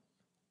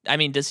 I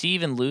mean, does he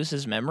even lose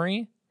his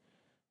memory?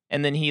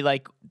 And then he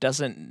like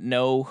doesn't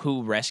know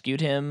who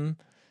rescued him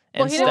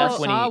and he stuff never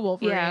when saw he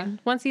Wolverine. Yeah.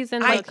 Once he's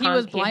in he the was he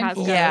has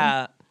blindfolded. to-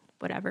 yeah.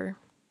 Whatever.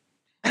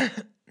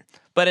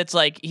 But it's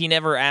like he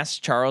never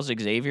asked Charles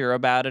Xavier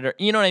about it, or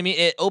you know what I mean?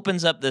 It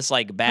opens up this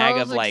like bag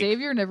Charles of like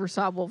Xavier never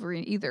saw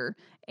Wolverine either.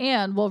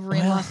 And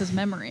Wolverine lost his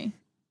memory.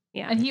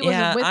 Yeah. And he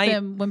wasn't with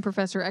them when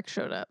Professor X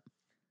showed up.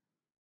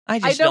 I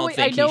just don't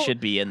think he should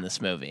be in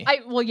this movie.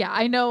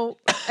 I know,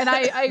 and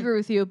I agree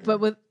with you, but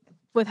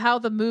with how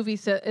the movie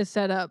is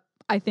set up,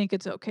 I think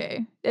it's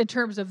okay in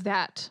terms of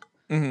that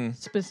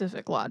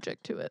specific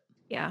logic to it.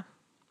 Yeah.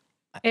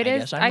 It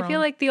is. I feel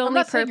like the I'm only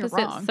not saying you're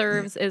purpose it wrong.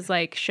 serves is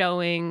like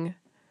showing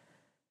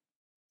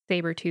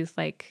Sabretooth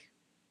like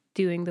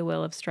doing the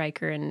will of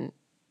Stryker and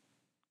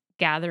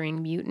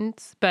gathering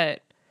mutants,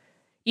 but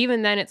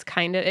even then it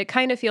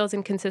kind of feels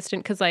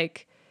inconsistent because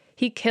like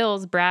he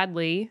kills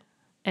Bradley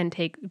and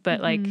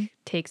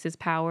takes his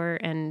power,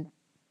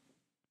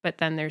 but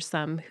then there's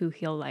some who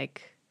he'll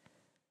like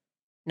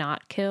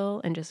not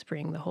kill and just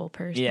bring the whole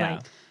person. Yeah.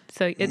 Like,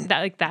 so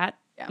that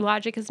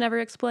logic is never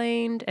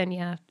explained. And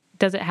yeah,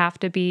 does it have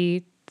to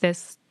be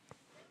this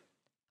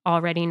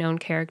already known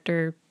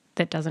character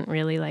that doesn't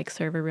really like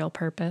serve a real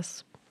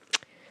purpose?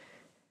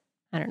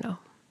 I don't know.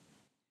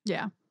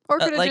 Yeah. Or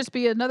could it just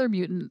be another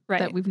mutant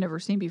that we've never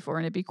seen before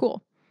and it'd be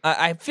cool?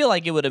 I feel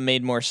like it would have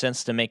made more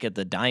sense to make it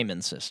the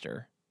Diamond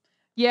Sister.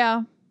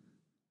 Yeah.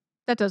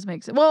 That does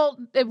make sense. Well,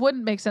 it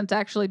wouldn't make sense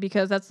actually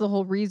because that's the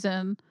whole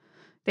reason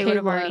they would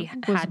have Kayla already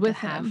was had with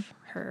to have him.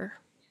 her.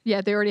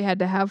 Yeah, they already had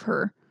to have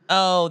her.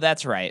 Oh,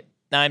 that's right.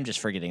 I'm just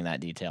forgetting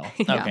that detail.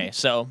 Yeah. Okay,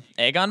 so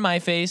egg on my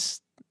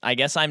face. I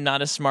guess I'm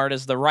not as smart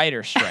as the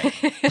writer's strike.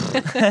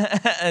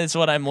 That's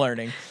what I'm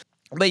learning.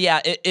 But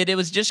yeah, it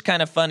was just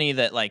kind of funny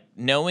that like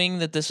knowing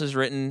that this was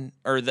written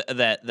or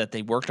that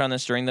they worked on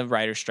this during the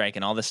writer's strike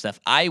and all this stuff,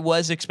 I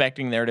was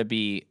expecting there to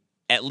be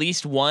at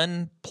least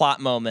one plot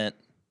moment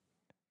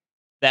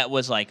that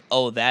was like,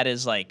 oh, that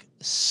is like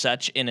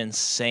such an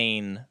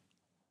insane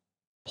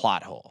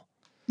plot hole.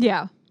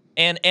 Yeah.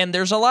 And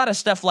there's a lot of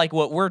stuff like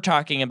what we're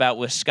talking about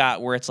with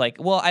Scott where it's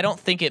like, well, I don't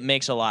think it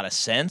makes a lot of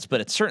sense,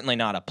 but it's certainly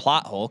not a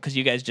plot hole because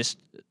you guys just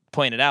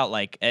pointed out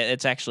like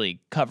it's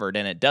actually covered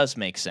and it does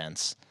make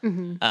sense.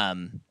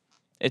 Mm-hmm.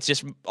 It's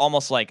just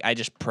almost like I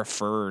just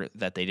prefer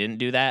that they didn't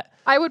do that.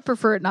 I would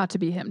prefer it not to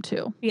be him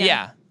too.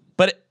 Yeah.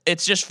 But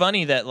it's just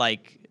funny that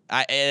like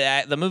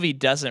the movie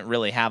doesn't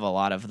really have a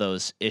lot of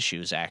those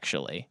issues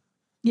actually.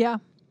 Yeah.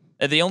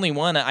 The only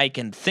one I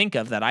can think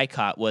of that I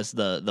caught was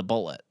the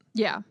bullet.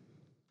 Yeah.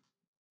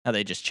 How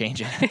they just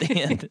change it at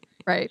the end.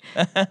 Right.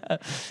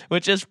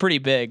 Which is pretty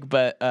big,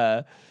 but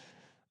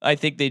I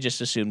think they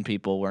just assumed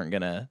people weren't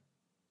gonna.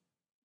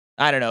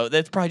 I don't know.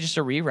 That's probably just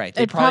a rewrite.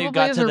 They probably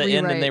got to the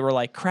end and they were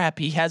like, "Crap,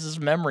 he has his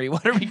memory.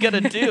 What are we gonna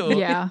do?"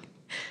 Yeah.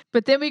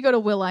 But then we go to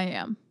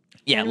Will.I.Am.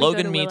 Yeah,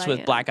 Logan meets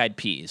with Black Eyed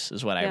Peas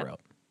is what I wrote.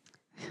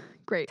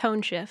 Great.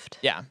 Tone shift.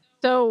 Yeah.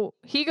 So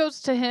he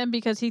goes to him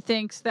because he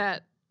thinks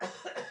that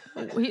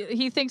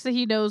he thinks that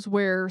he knows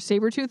where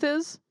Sabretooth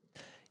is.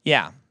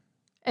 Yeah.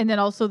 And then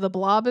also the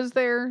Blob is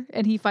there,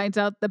 and he finds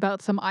out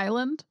about some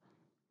island.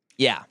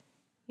 Yeah.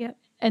 Yep.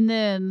 And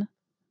then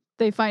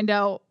they find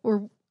out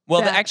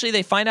actually,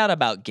 they find out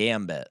about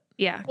Gambit.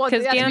 Yeah,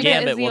 because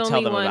Gambit is the will tell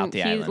only them one. about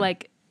the He's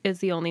island. is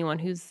the only one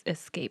who's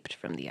escaped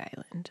from the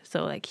island.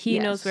 So like he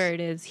knows where it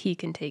is. He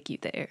can take you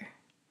there.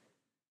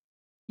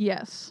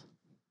 Yes,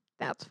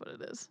 that's what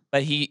it is.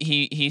 But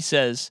he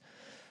says,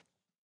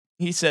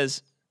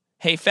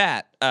 "Hey,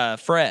 fat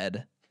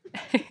Fred,"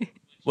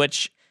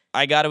 which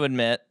I got to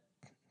admit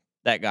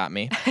that got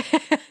me.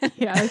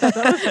 Yeah, I thought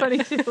that was funny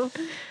too.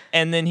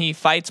 And then he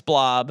fights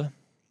Blob,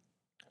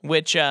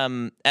 which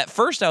at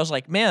first I was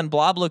like, man,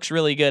 Blob looks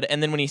really good.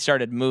 And then when he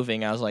started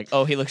moving, I was like,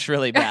 oh, he looks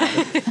really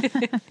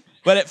bad.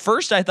 But at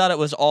first I thought it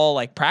was all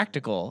like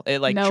practical.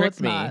 It like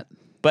tricked me. Not.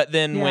 But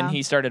then when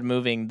he started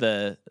moving,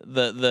 the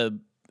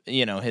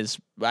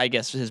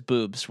his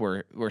boobs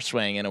were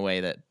swaying in a way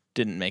that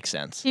didn't make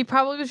sense. He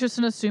probably was just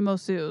in a sumo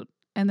suit,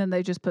 and then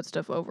they just put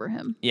stuff over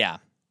him. Yeah.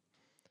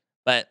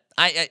 But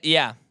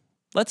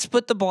let's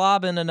put the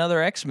Blob in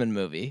another X-Men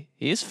movie.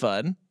 He's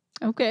fun.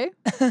 Okay.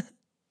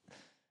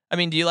 I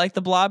mean, do you like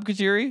the Blob,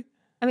 Kateri?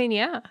 I mean,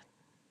 yeah.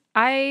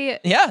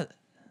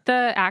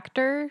 The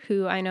actor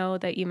who I know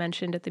that you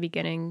mentioned at the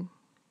beginning,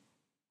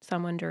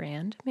 someone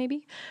Durand,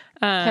 maybe?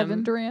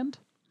 Kevin Durand?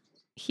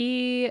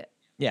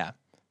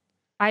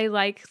 I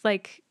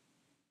like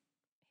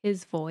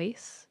his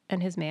voice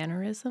and his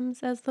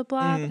mannerisms as the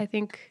Blob, I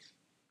think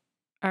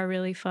are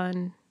really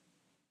fun.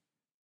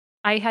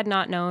 I had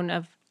not known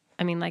of,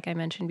 I mean, like I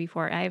mentioned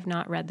before, I have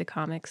not read the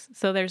comics,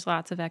 so there's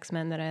lots of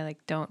X-Men that I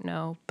like don't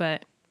know,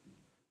 but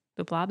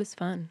the Blob is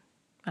fun.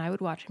 I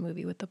would watch a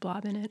movie with the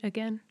Blob in it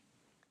again.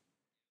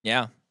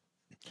 Yeah.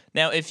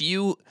 Now, if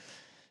you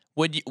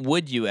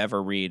would you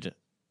ever read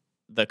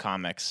the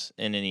comics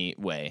in any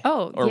way?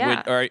 Oh, or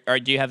yeah. Or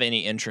do you have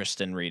any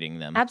interest in reading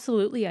them?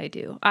 Absolutely, I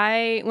do.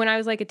 When I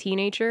was like a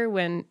teenager,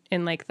 when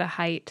in like the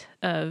height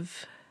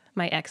of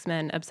my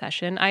X-Men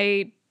obsession,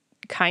 I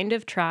kind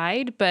of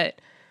tried, but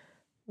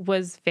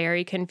was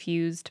very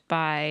confused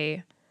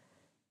by,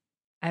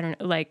 I don't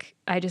know, like,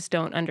 I just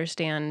don't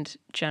understand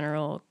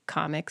general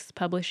comics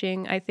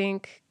publishing, I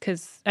think.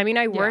 Because, I mean,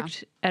 I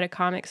worked at a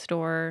comic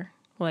store,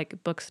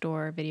 like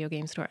bookstore, video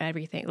game store,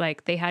 everything.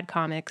 Like, they had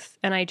comics,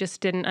 and I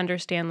just didn't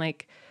understand,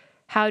 like,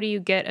 how do you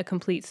get a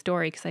complete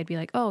story? Because I'd be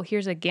like, oh,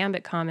 here's a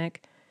Gambit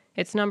comic.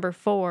 It's number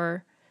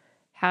 4.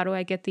 How do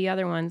I get the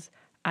other ones?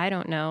 I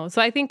don't know.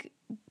 So I think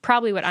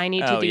probably what I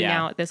need to do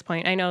now at this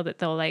point, I know that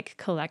they'll, like,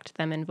 collect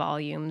them in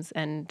volumes,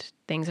 and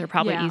things are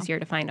probably easier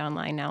to find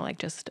online now, like,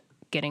 just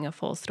getting a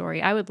full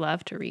story. I would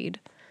love to read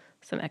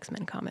some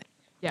X-Men comic.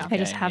 Yeah. I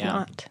just have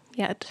not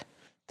yet.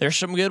 There's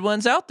some good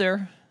ones out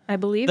there. I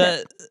believe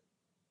it.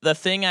 The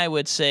thing I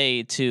would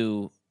say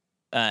to,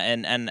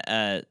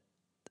 I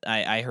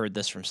heard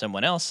this from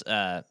someone else,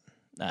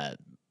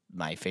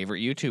 my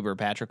favorite YouTuber,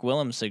 Patrick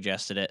Willems,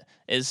 suggested it,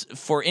 is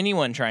for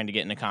anyone trying to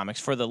get into comics,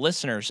 for the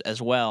listeners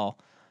as well,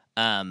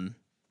 a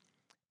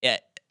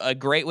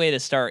great way to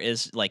start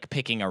is like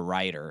picking a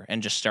writer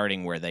and just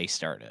starting where they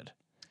started.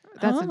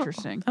 That's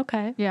interesting.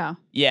 Okay. Yeah.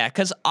 Yeah,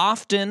 because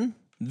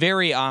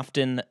very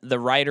often, the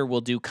writer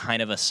will do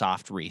kind of a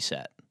soft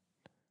reset.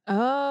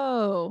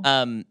 Oh.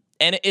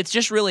 And it's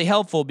just really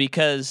helpful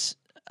because,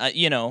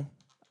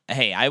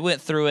 hey, I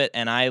went through it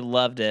and I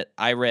loved it.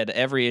 I read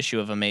every issue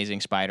of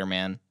Amazing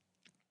Spider-Man.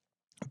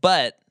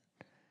 But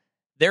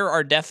there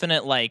are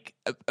definite, like,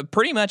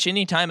 pretty much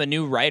any time a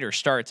new writer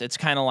starts, it's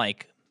kind of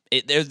like,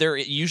 there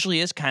usually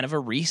is kind of a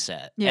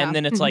reset. Yeah. And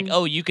then it's like,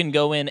 oh, you can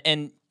go in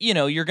and,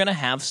 you're going to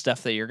have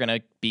stuff that you're going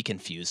to be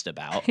confused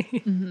about.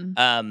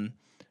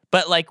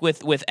 But like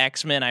with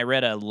X-Men, I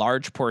read a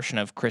large portion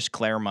of Chris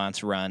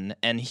Claremont's run,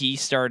 and he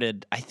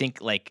started, I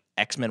think, like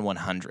X-Men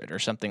 100 or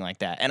something like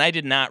that. And I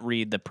did not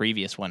read the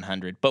previous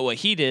 100, but what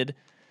he did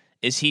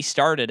is he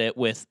started it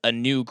with a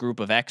new group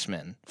of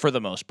X-Men for the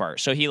most part.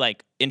 So he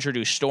like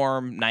introduced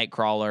Storm,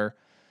 Nightcrawler,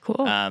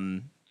 Cool.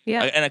 and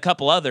a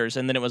couple others,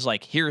 and then it was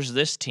like, here's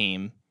this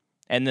team,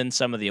 and then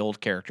some of the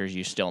old characters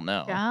you still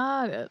know.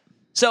 Got it.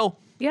 So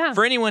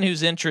for anyone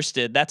who's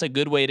interested, that's a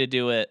good way to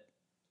do it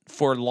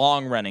for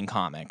long-running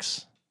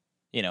comics.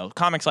 You know,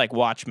 comics like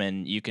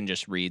Watchmen, you can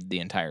just read the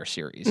entire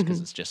series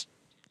because it's just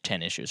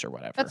 10 issues or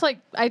whatever. That's like,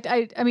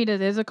 I mean,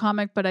 it is a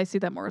comic, but I see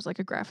that more as like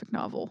a graphic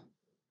novel.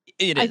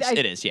 It is.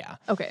 It is. Yeah.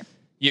 Okay.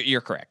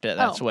 You're correct.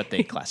 That's what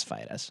they classify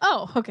it as.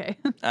 Oh, okay.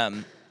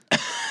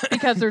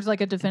 Because there's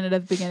like a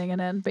definitive beginning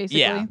and end,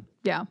 basically.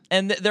 Yeah.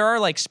 And there are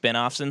like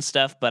spin-offs and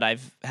stuff, but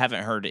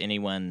haven't heard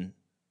anyone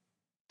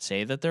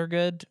say that they're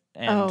good.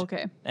 And,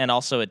 okay. And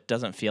also, it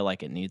doesn't feel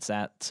like it needs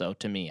that. So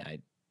to me,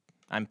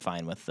 I'm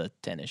fine with the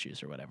 10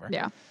 issues or whatever.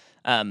 Yeah.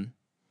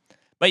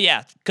 But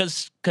yeah,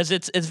 because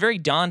it's very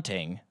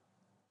daunting.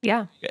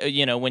 Yeah.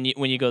 You know, when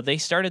you go, they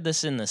started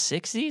this in the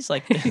 60s,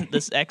 like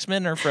this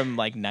X-Men are from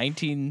like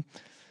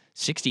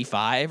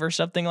 1965 or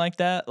something like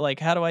that. Like,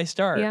 how do I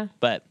start? Yeah.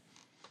 But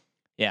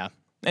yeah.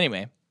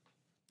 Anyway,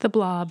 the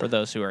Blob. For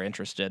those who are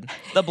interested,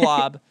 the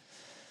Blob.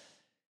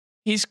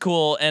 He's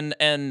cool, and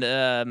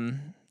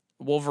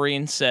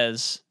Wolverine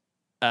says,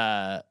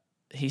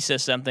 he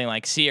says something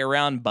like, "See you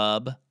around,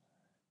 bub,"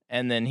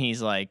 and then he's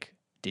like,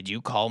 "Did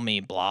you call me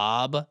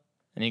Blob?"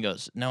 And he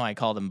goes, "No, I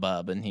called him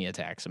Bub," and he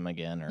attacks him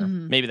again, or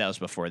maybe that was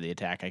before the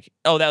attack.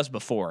 That was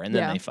before, and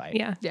then they fight.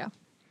 Yeah.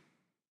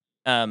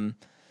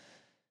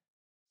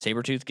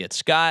 Sabretooth gets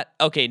Scott.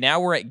 Okay, now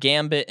we're at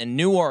Gambit in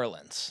New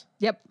Orleans.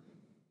 Yep.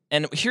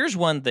 And here's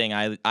one thing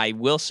I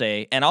will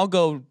say, and I'll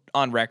go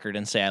on record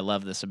and say I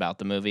love this about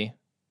the movie.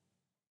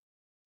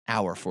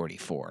 Hour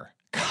 44.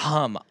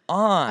 Come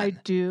on. I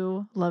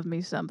do love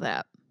me some of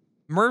that.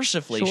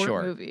 Mercifully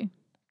short. Movie.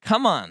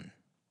 Come on.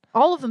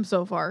 All of them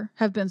so far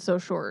have been so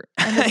short.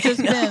 And it's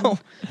just been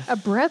a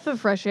breath of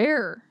fresh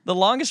air. The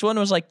longest one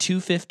was like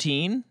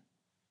 2:15.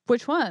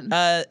 Which one?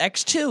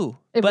 X2.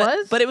 It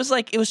was? But it was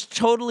like, it was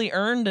totally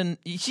earned, and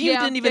you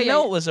didn't even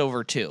know it was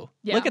over 2.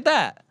 Yeah. Look at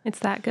that. It's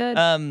that good.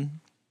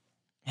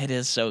 It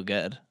is so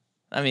good.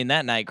 I mean,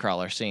 that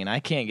Nightcrawler scene, I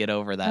can't get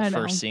over that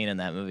first scene in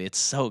that movie. It's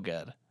so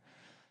good.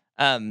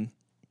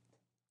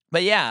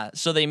 But yeah,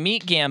 so they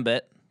meet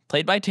Gambit,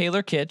 played by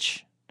Taylor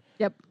Kitsch.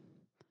 Yep.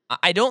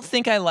 I don't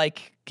think I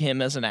like him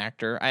as an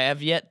actor. I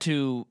have yet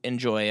to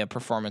enjoy a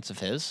performance of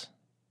his.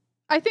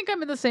 I think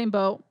I'm in the same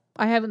boat.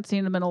 I haven't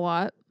seen him in a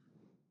lot.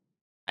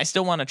 I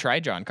still want to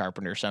try John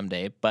Carpenter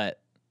someday, but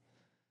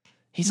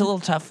he's a little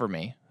tough for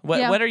me.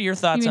 What are your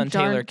thoughts on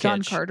Taylor Kitsch?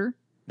 John Carter?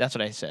 That's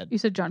what I said. You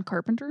said John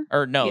Carpenter?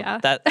 Or no,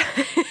 that...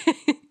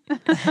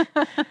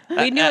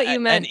 We knew what you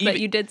meant, but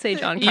you did say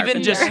John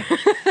Carpenter.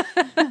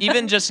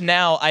 Even just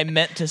now, I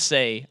meant to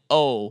say,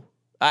 "Oh,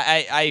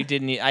 I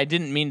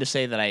didn't mean to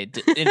say that.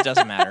 It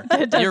doesn't matter.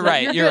 You're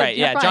right. You're right.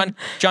 Yeah, fine.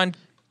 John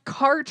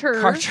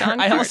Carter. John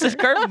I almost said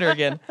Carpenter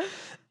again.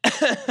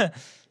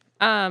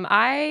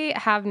 I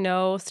have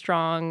no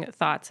strong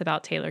thoughts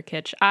about Taylor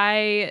Kitsch.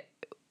 I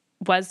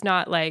was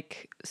not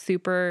like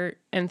super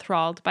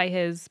enthralled by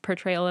his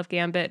portrayal of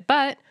Gambit,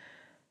 but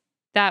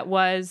that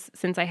was,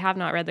 since I have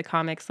not read the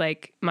comics,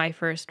 like my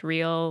first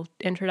real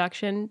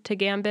introduction to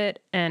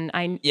Gambit. And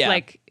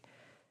like,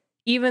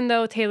 even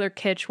though Taylor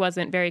Kitsch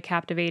wasn't very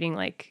captivating,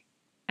 like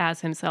as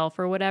himself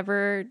or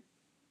whatever,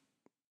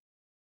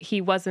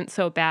 he wasn't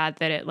so bad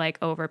that it like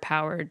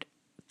overpowered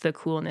the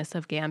coolness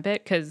of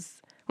Gambit.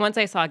 Because once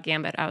I saw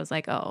Gambit, I was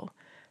like, oh,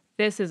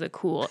 this is a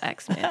cool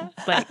X-Men.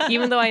 Like,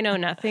 even though I know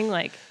nothing,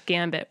 like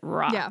Gambit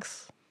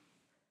rocks.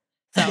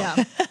 Yeah.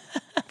 So,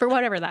 for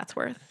whatever that's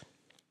worth.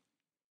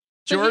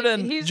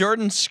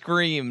 Jordan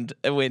screamed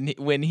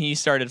when he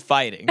started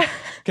fighting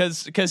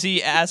because he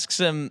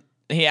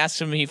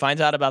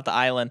finds out about the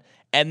island,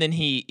 and then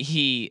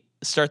he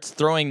starts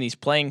throwing these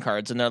playing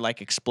cards, and they're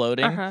like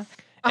exploding. Uh-huh.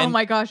 Oh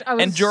my gosh!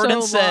 And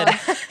Jordan said,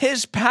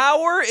 "His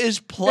power is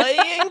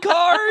playing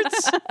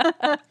cards."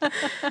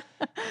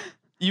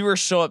 You were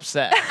so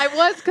upset. I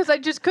was, because I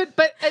just could.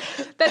 But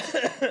that's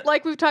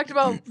like we've talked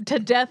about to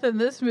death in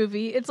this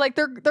movie. It's like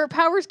their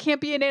powers can't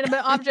be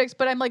inanimate objects,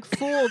 but I'm like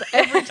fooled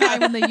every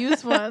time when they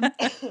use one.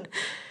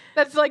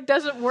 That's like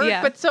doesn't work.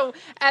 Yeah. But so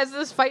as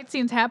this fight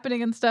scene's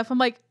happening and stuff, I'm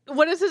like,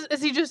 what is this?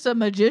 Is he just a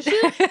magician?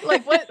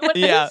 Like what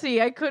is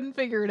he? I couldn't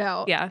figure it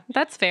out. Yeah,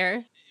 that's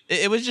fair.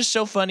 It was just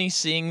so funny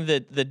seeing the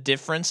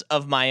difference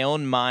of my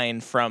own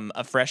mind from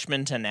a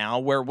freshman to now,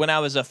 where when I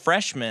was a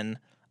freshman,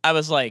 I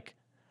was like,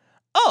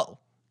 oh,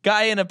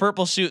 guy in a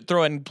purple suit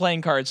throwing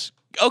playing cards.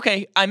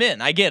 Okay, I'm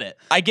in. I get it.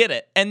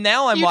 And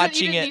now I'm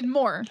watching you didn't need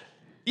more.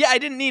 Yeah, I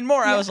didn't need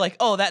more. Yeah. I was like,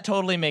 oh, that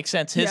totally makes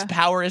sense. His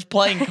power is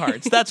playing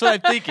cards. That's what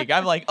I'm thinking.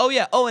 I'm like, oh,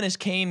 yeah. Oh, and his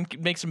cane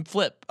makes him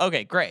flip.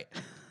 Okay, great.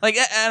 Like,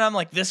 and I'm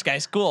like, this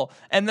guy's cool.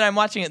 And then I'm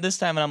watching it this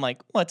time, and I'm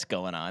like, what's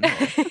going on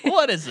here?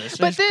 What is this?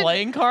 But Just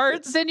playing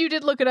cards? Then you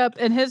did look it up,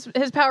 and his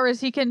power is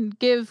he can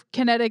give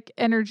kinetic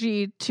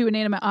energy to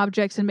inanimate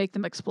objects and make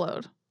them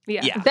explode.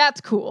 Yeah.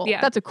 That's cool.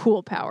 Yeah. That's a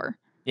cool power.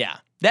 Yeah,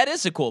 that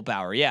is a cool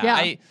power.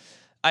 Yeah.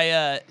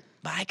 Yeah.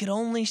 But I could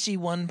only see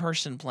one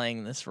person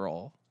playing this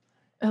role.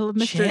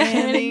 Mr.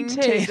 Channing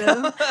Channing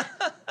Tatum.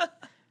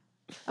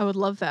 I would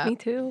love that. Me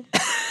too.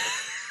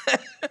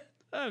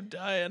 I'm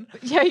dying.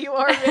 Yeah, you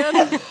are, man.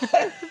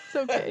 It's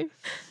okay.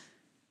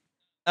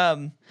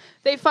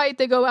 They fight.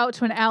 They go out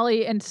to an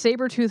alley, and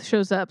Sabretooth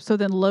shows up. So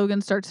then Logan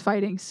starts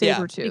fighting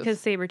Sabretooth.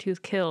 Because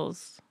Sabretooth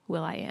kills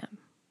Will.i.am.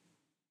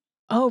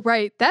 Oh,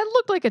 right. That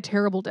looked like a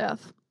terrible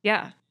death.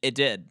 Yeah. It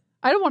did.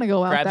 I don't want to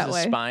go out Grabs that his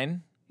way.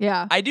 spine.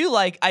 Yeah. I do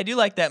like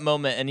that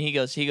moment, and he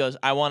goes,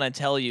 I want to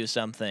tell you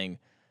something.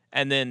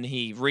 And then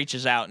he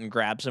reaches out and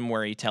grabs him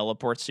where he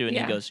teleports to, and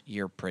he goes,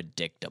 "You're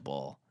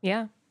predictable."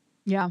 Yeah.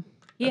 Yeah.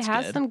 He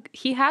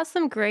has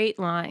some great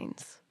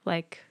lines.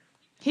 Like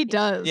he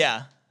does.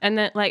 Yeah. And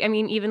then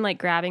even like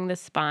grabbing the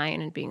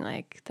spine and being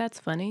like, "That's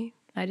funny.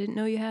 I didn't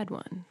know you had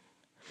one."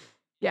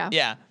 Yeah.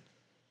 Yeah.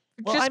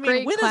 Well, Just I mean,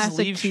 great when is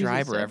classic Liev cheesy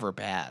Schreiber stuff. ever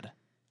bad?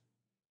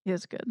 He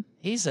is good.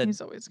 He's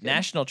always good.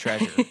 national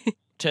treasure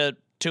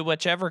to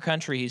whichever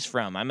country he's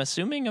from. I'm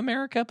assuming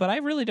America, but I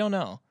really don't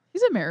know.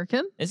 He's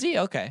American, Is he?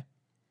 Okay.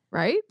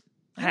 right?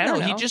 I don't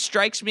know. He just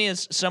strikes me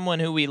as someone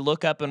who we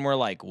look up and we're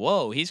like,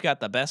 whoa, he's got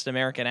the best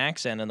American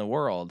accent in the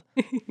world.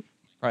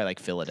 Probably like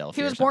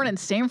Philadelphia. He was born in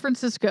San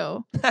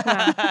Francisco.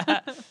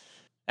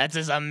 That's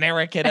as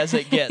American as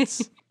it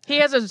gets. He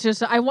has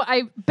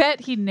I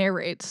bet he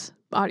narrates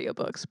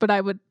audiobooks, but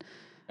I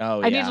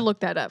need to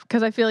look that up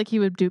because I feel like he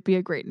would be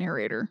a great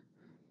narrator.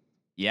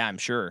 Yeah, I'm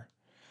sure.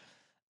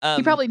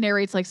 He probably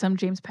narrates like some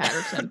James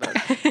Patterson, but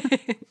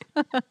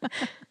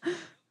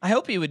I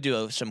hope he would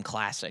do some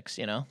classics,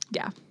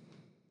 Yeah.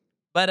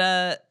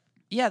 But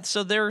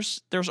so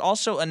there's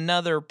also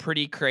another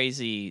pretty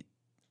crazy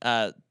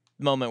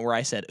moment where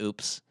I said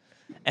oops.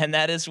 And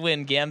that is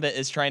when Gambit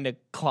is trying to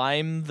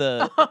climb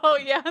the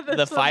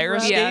fire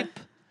escape.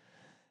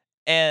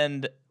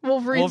 And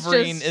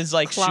Wolverine is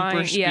like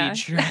super speed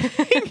tracking.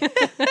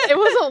 It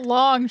was a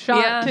long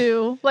shot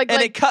too.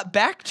 And it cut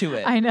back to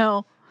it. I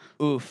know.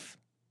 Oof.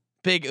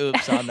 Big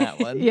oops on that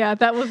one. Yeah,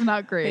 that was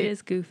not great. It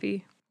is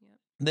goofy.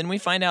 Then we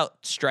find out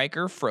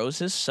Stryker froze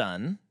his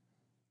son.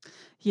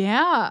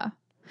 Yeah.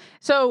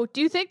 So do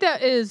you think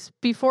that is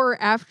before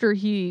or after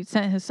he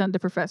sent his son to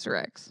Professor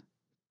X?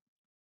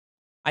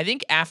 I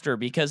think after,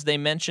 because they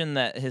mentioned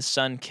that his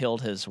son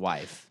killed his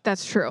wife.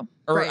 That's true.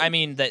 Or, right. I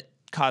mean, that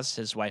caused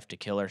his wife to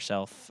kill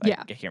herself.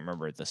 Yeah. I can't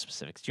remember the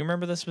specifics. Do you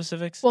remember the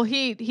specifics? Well,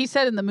 he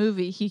said in the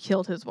movie he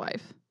killed his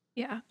wife.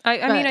 Yeah.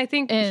 I mean, I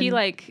think he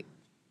like,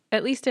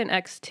 at least in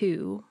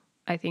X2,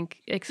 I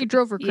think. He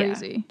drove her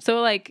crazy. Yeah.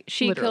 So like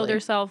she Literally. killed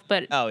herself,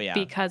 but yeah.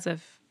 because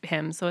of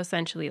him. So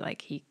essentially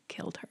like he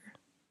killed her.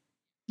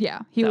 Yeah.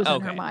 He was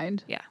in her Okay.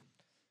 mind. Yeah.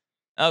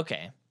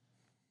 Okay.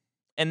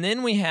 And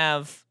then we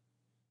have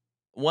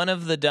one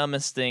of the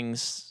dumbest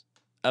things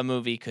a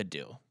movie could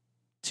do,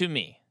 to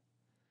me.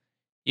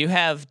 You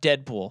have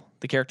Deadpool,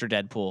 the character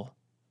Deadpool.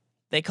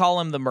 They call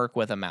him the Merc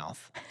with a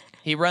mouth.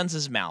 He runs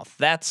his mouth.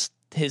 That's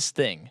his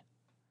thing.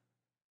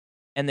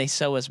 And they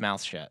sew his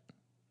mouth shut.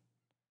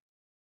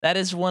 That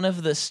is one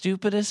of the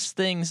stupidest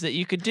things that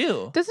you could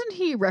do. Doesn't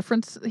he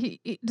reference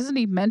doesn't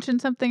he mention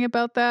something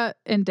about that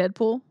in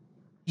Deadpool?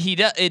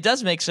 It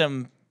does make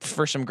some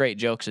great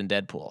jokes in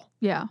Deadpool.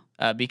 Yeah.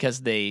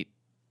 Because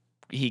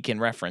he can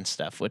reference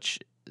stuff, which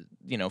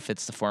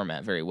fits the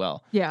format very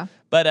well. Yeah.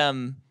 But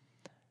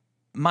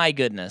my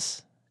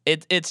goodness,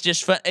 it's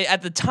just fun.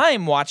 At the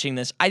time watching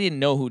this, I didn't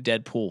know who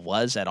Deadpool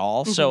was at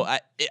all, so I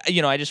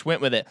just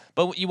went with it.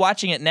 But you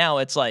watching it now,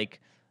 it's like,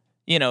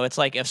 it's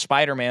like if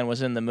Spider-Man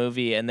was in the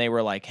movie and they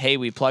were like, "Hey,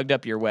 we plugged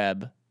up your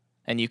web,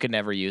 and you could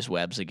never use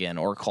webs again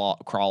or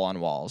crawl on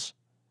walls."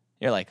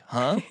 You're like,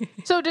 huh?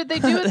 So did they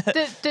do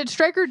it? Did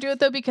Stryker do it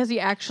though because he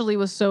actually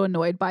was so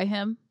annoyed by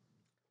him?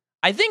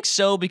 I think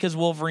so, because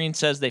Wolverine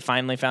says they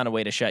finally found a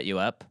way to shut you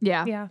up.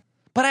 Yeah. Yeah.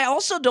 But I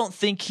also don't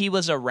think he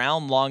was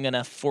around long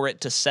enough for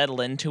it to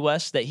settle into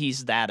us that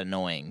he's that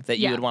annoying that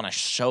you would want to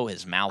show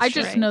his mouth I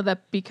shut. just know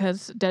that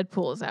because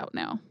Deadpool is out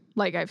now.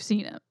 Like I've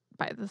seen it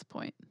by this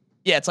point.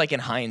 Yeah, it's like in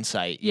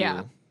hindsight.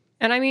 Yeah.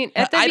 And I mean,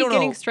 at the I don't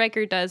beginning, know.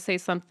 Stryker does say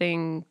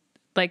something,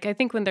 like, I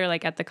think when they're,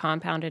 like, at the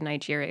compound in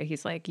Nigeria,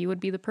 he's like, "You would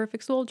be the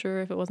perfect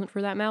soldier if it wasn't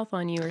for that mouth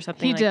on you," or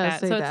something He like does that.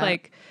 say So that. it's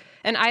like,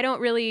 and I don't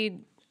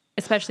really,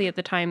 especially at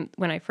the time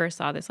when I first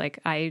saw this, like,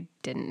 I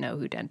didn't know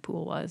who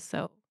Deadpool was,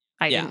 so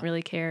I didn't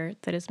really care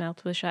that his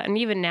mouth was shut. And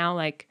even now,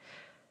 like,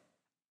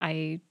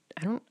 I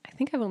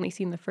think I've only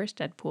seen the first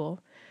Deadpool.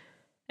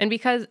 And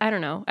because, I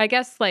don't know, I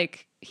guess,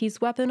 like,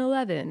 he's Weapon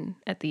 11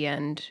 at the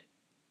end.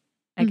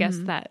 I guess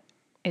is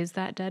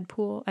that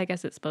Deadpool? I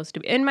guess it's supposed to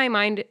be. In my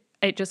mind,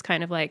 it just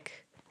kind of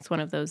like, it's one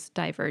of those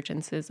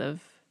divergences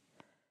of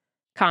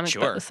comic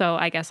books. So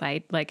I guess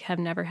I like have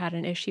never had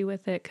an issue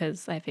with it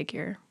because I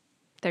figure.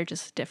 They're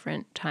just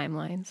different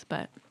timelines,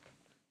 but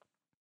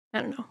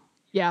I don't know.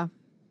 Yeah.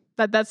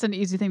 That's an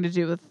easy thing to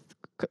do with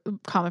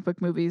comic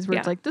book movies where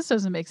it's like, this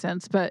doesn't make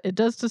sense, but it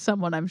does to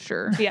someone, I'm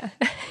sure. Yeah.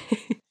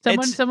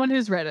 someone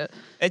who's read it.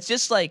 It's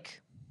just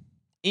like,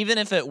 even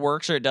if it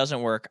works or it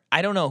doesn't work,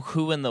 I don't know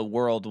who in the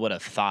world would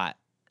have thought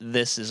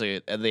this is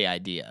the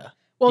idea.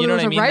 Well, you know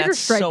there what was I a mean? writer's That's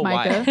strike, so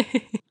Micah.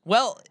 wild.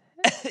 Well,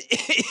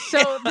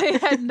 so they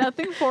had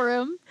nothing for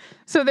him.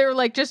 So they were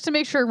like, just to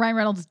make sure Ryan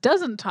Reynolds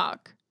doesn't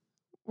talk,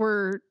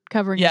 we're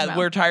covering his mouth.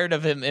 we're tired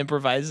of him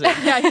improvising.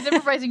 Yeah, he's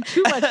improvising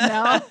too much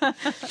now.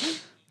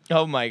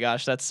 Oh my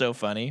gosh, that's so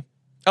funny.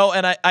 Oh,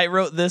 and I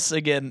wrote this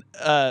again.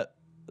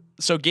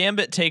 So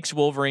Gambit takes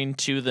Wolverine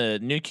to the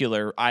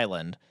nuclear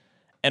island,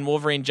 and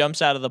Wolverine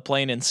jumps out of the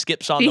plane and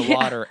skips on the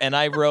water. And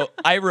I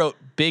wrote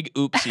big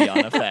oopsie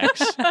on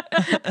effects.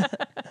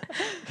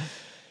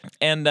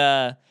 And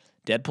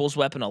Deadpool's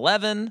Weapon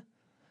 11.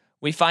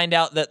 We find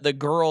out that the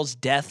girl's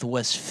death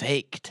was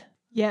faked.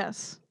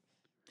 Yes.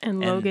 And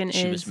Logan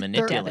she was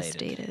manipulated.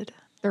 devastated.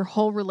 Their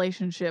whole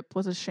relationship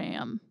was a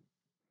sham.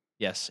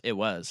 Yes, it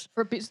was.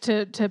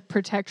 To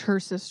protect her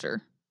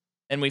sister.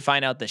 And we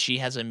find out that she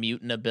has a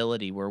mutant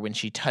ability where when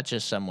she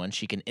touches someone,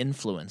 she can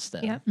influence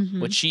them, Yep.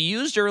 which she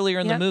used earlier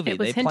in the movie. It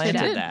was They planted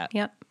hinted that.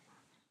 Yep.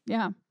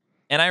 Yeah.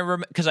 And I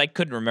because I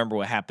couldn't remember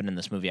what happened in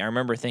this movie. I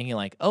remember thinking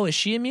like, oh, is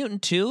she a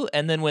mutant too?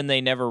 And then when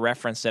they never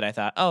referenced it, I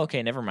thought, oh,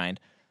 okay, never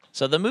mind.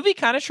 So the movie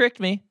kind of tricked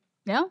me.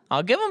 Yeah.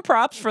 I'll give them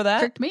props for that.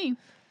 Tricked me.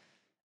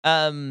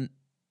 And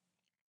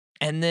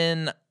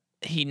then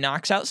he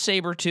knocks out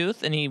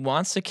Sabretooth and he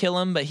wants to kill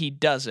him, but he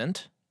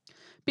doesn't.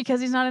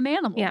 Because he's not an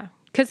animal. Yeah.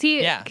 Because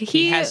he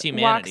has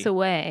humanity. walks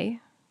away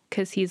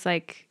because he's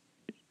like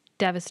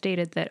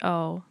devastated that,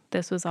 oh,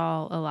 this was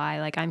all a lie.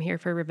 Like, I'm here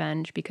for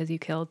revenge because you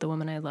killed the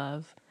woman I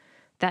love.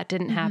 That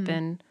didn't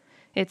happen.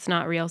 It's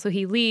not real. So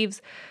he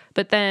leaves.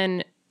 But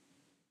then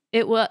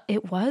it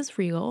was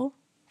real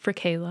for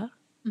Kayla.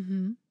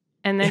 Mm-hmm.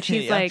 And then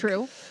she's like,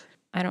 true.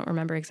 I don't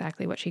remember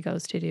exactly what she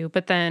goes to do.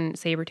 But then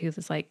Sabretooth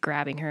is like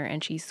grabbing her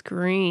and she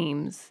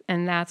screams.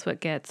 And that's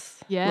what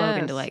gets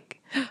Logan to like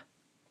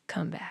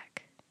come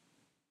back.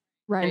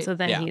 Right. And so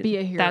then Be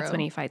a hero. That's when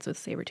he fights with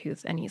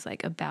Sabretooth and he's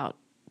like about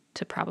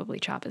to probably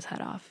chop his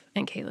head off.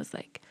 And Kayla's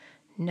like,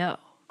 no,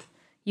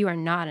 you are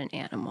not an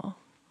animal.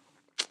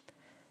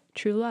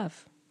 True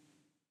love.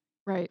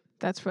 Right.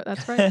 That's right.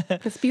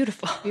 It's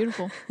beautiful.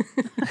 Beautiful.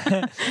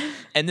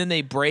 And then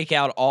they break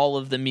out all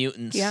of the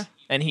mutants. Yeah.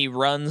 And he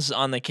runs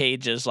on the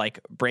cages, like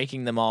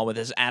breaking them all with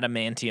his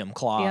adamantium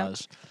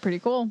claws. Pretty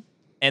cool.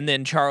 And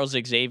then Charles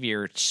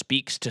Xavier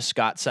speaks to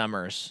Scott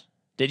Summers.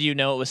 Did you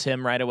know it was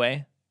him right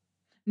away?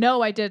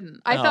 No, I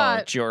didn't. I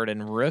thought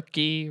Jordan,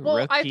 rookie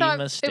I thought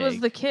mistake. it was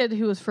the kid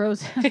who was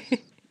frozen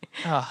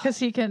because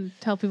he can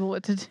tell people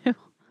what to do.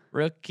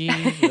 Rookie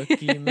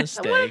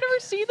mistake. I want to never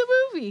see the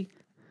movie.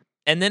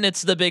 And then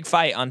it's the big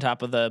fight on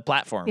top of the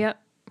platform.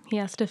 Yep. He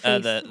has to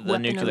face the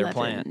Weapon nuclear 11.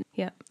 plant.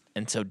 Yep.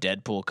 And so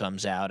Deadpool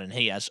comes out and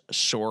he has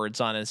swords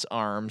on his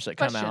arms that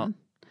come out.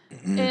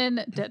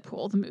 In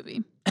Deadpool, the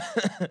movie,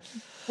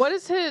 what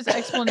is his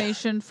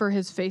explanation for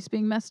his face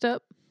being messed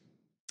up?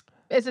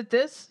 Is it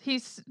this? He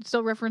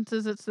still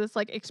references it's this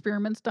like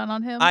experiments done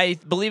on him? I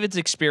believe it's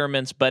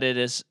experiments, but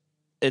it's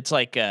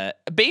like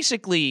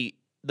basically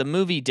the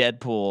movie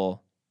Deadpool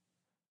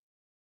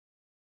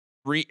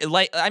kind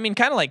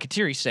of like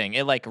Kateri saying,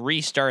 it like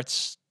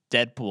restarts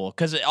Deadpool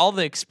because all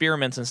the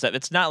experiments and stuff,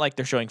 it's not like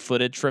they're showing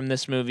footage from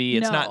this movie.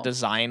 It's not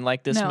designed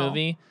like this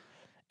movie.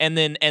 And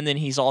then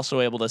he's also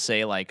able to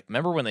say like,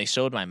 remember when they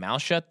sewed my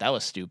mouth shut? That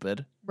was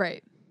stupid.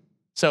 Right.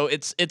 So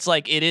it's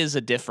like it is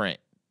a different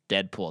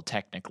Deadpool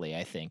technically,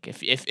 I think.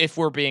 If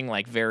we're being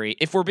like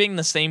if we're being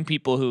the same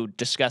people who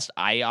discussed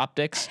eye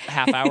optics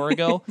half hour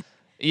ago,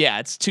 yeah,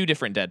 it's two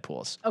different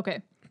Deadpools.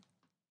 Okay.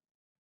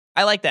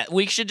 I like that.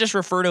 We should just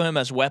refer to him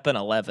as Weapon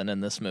 11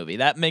 in this movie.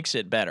 That makes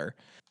it better.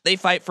 They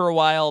fight for a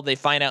while. They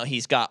find out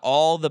he's got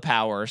all the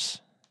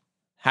powers.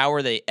 How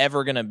are they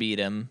ever going to beat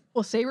him?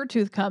 Well,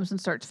 Sabretooth comes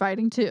and starts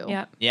fighting too.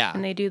 Yep. Yeah.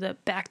 And they do the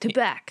back to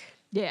back.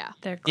 Yeah.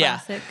 Their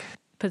classic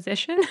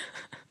position.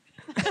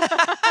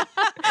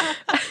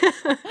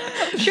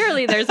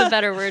 Surely there's a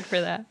better word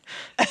for that.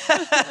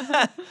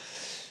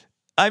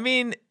 I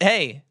mean,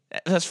 hey,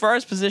 as far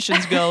as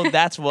positions go,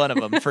 that's one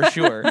of them for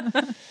sure.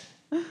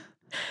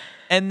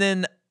 And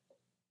then,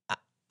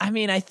 I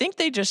mean, I think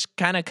they just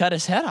kind of cut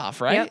his head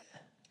off, right?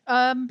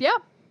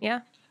 Yep.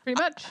 Yeah.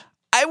 Pretty much.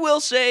 I will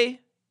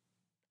say,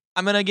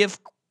 I'm going to give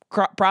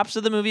props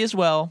to the movie as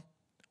well.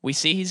 We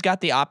see he's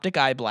got the optic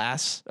eye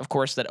blasts, of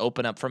course, that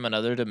open up from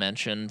another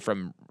dimension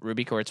from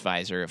Ruby Quartz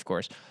visor, of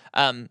course.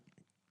 When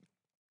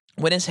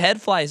his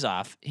head flies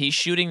off, he's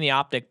shooting the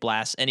optic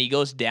blast, and he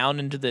goes down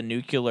into the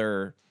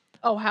nuclear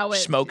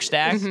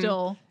smokestack.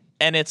 Still.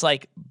 And it's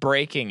like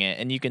breaking it,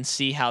 and you can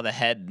see how the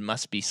head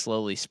must be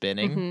slowly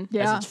spinning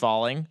as it's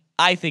falling.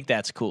 I think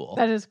that's cool.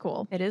 That is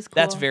cool. It is cool.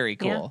 That's very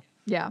cool.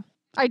 Yeah.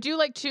 I do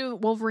like too,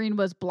 Wolverine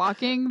was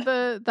blocking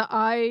the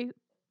eye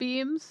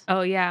beams.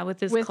 Oh yeah, with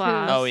his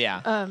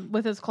claws.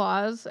 With his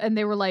claws, and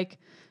they were like,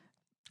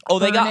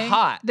 they got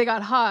hot. They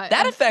got hot.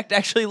 That effect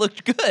actually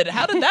looked good.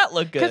 How did that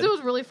look good? Because it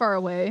was really far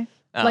away.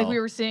 Like Oh. we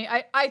were seeing,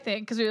 I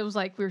think, because it was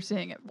like we were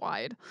seeing it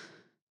wide.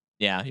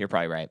 Yeah, you're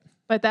probably right.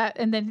 But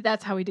then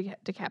that's how he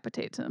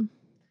decapitates him.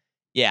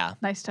 Yeah.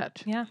 Nice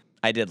touch. Yeah.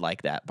 I did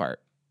like that part.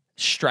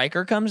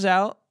 Stryker comes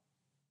out.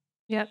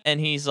 Yep. And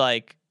he's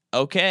like,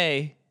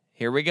 okay,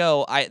 here we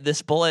go.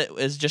 This bullet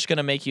is just going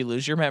to make you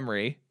lose your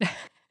memory.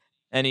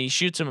 And he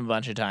shoots him a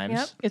bunch of times.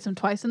 Yep. Gets him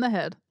twice in the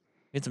head.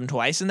 Gets him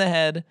twice in the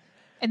head.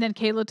 And then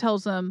Kayla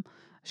tells him,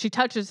 she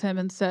touches him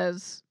and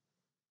says,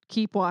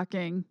 keep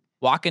walking.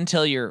 Walk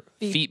until your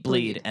feet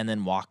bleed. bleed and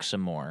then walk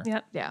some more.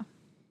 Yep. Yeah.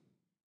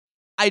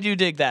 I do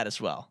dig that as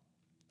well.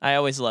 I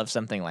always love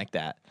something like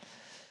that.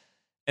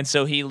 And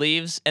so he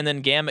leaves, and then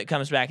Gambit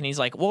comes back, and he's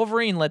like,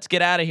 Wolverine, let's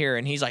get out of here.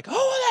 And he's like, who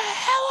the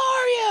hell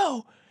are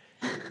you?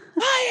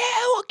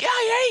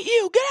 I hate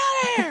you. Get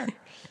out of here.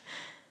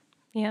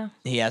 Yeah.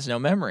 He has no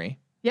memory.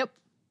 Yep.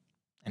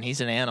 And he's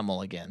an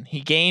animal again.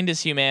 He gained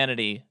his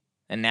humanity,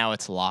 and now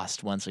it's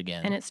lost once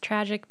again. And it's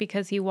tragic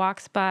because he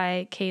walks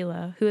by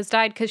Kayla, who has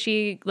died because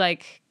she,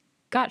 like,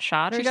 got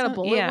shot or She something. got a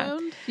bullet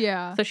wound?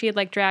 Yeah. So she had,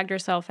 like, dragged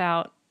herself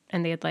out,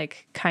 and they had,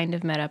 like, kind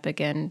of met up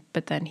again,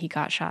 but then he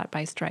got shot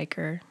by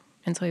Stryker.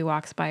 And so he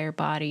walks by her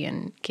body,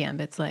 and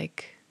Gambit's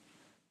like,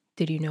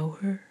 did you know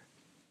her?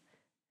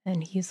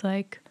 And he's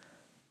like,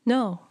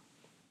 no.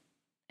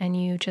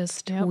 And you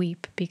just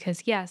weep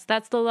because, yes,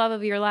 that's the love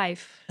of your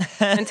life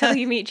until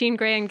you meet Jean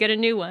Grey and get a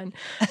new one.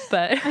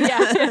 But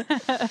yeah.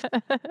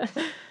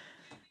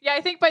 Yeah,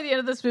 I think by the end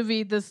of this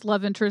movie, this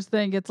love interest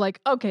thing, it's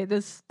like, okay,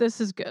 this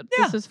is good.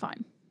 Yeah. This is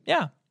fine.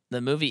 Yeah.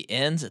 The movie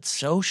ends. It's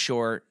so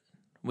short.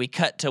 We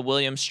cut to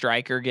William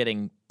Stryker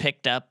getting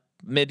picked up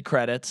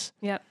mid-credits.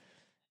 Yep.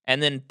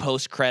 And then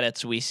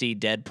post-credits, we see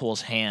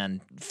Deadpool's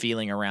hand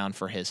feeling around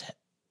for his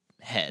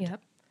head.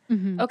 Yep.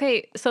 Mm-hmm.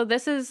 Okay, so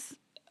this is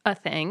a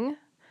thing.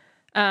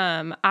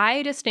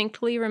 I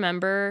distinctly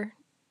remember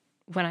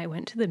when I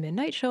went to the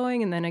midnight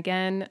showing and then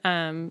again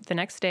the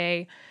next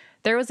day,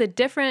 there was a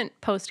different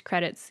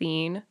post-credit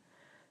scene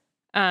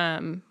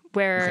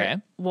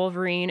where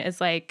Wolverine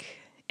is like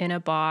in a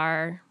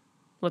bar,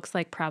 looks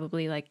like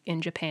probably like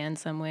in Japan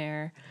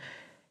somewhere,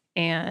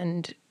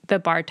 and the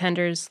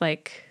bartender's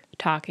like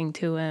talking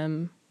to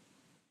him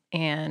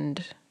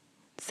and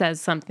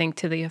says something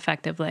to the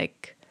effect of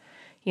like,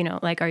 you know,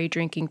 like, are you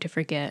drinking to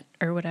forget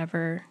or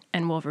whatever?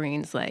 And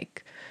Wolverine's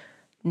like,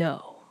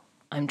 no,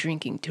 I'm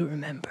drinking to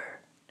remember.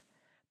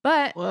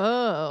 But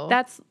Whoa.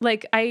 that's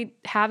like, I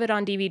have it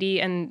on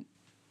DVD, and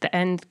the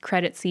end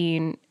credit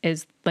scene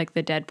is like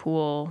the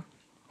Deadpool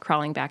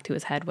crawling back to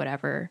his head,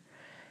 whatever.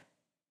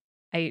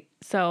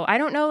 So I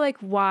don't know, like,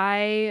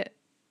 why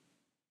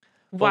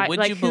Would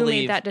like, you who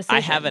believe made that decision? I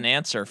have an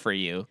answer for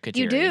you, Kateri.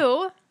 You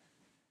do?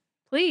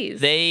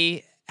 Please.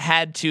 They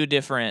had two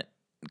different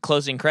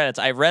closing credits.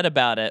 I read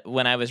about it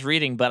when I was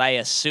reading, but I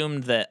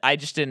assumed that I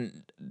just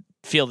didn't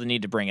feel the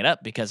need to bring it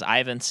up because I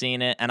haven't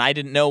seen it, and I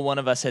didn't know one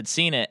of us had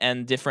seen it,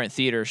 and different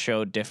theaters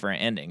showed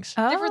different endings.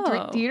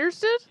 Different theaters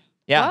did?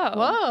 Yeah.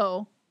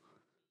 Whoa.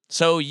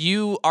 So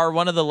you are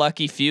one of the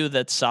lucky few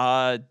that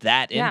saw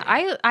that ending. Yeah,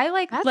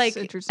 I That's like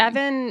interesting.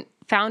 Evan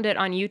found it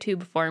on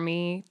YouTube for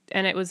me,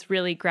 and it was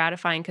really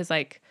gratifying because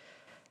like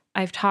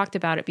I've talked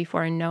about it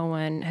before and no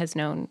one has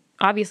known.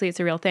 Obviously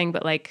it's a real thing,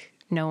 but like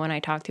no one I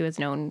talked to has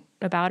known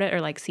about it or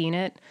like seen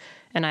it.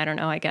 And I don't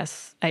know, I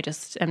guess I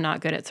just am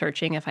not good at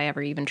searching if I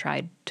ever even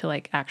tried to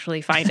like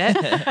actually find it.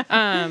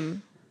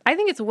 I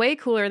think it's way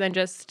cooler than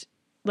just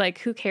like,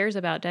 who cares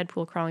about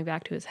Deadpool crawling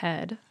back to his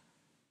head?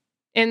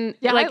 In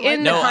Yeah, like I like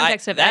in that. the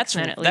context of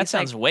X-Men, at least. That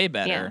sounds like, way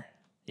better.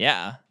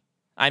 Yeah.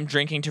 I'm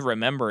drinking to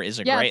remember is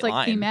a Yeah, great it's like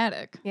line.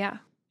 thematic. Yeah.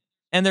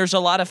 And there's a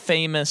lot of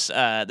famous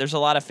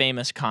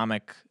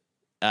comic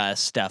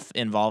stuff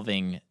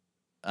involving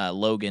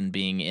Logan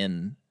being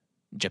in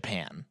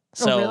Japan.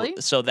 So really?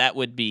 so that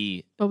would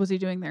be What was he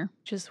doing there?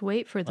 Just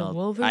wait for the well,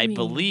 Wolverine. I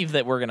believe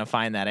that we're going to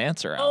find that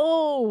answer out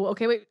Oh,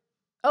 okay, wait.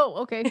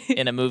 Oh, okay.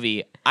 in a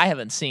movie I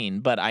haven't seen,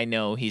 but I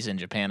know he's in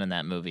Japan in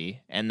that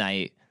movie. And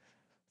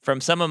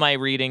from some of my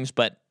readings,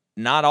 but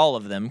not all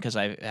of them because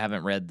I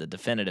haven't read the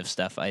definitive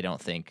stuff, I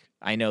don't think.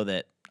 I know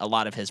that a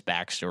lot of his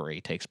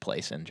backstory takes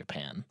place in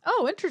Japan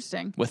Oh,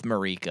 interesting. with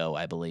Mariko,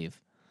 I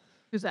believe.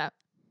 Who's that?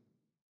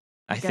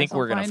 I Guess think I'll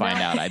we're going to find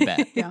find out. out, I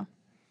bet. Yeah.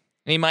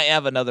 He might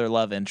have another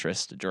love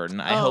interest,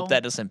 Jordan. I Oh. hope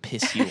that doesn't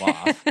piss you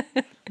off.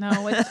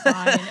 No, it's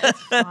fine.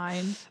 It's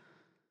fine.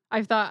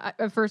 I thought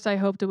at first I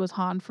hoped it was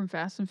Han from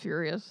Fast and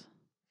Furious.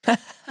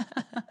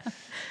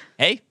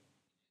 Hey,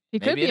 He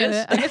could Maybe be it in is.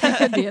 it. I guess he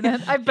could be in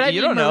it. But I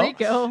You mean don't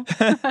know.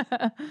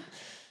 Mariko.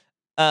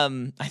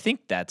 I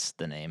think that's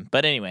the name.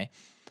 But anyway,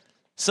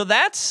 so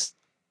that's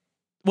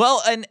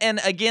well, and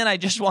again, I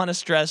just want to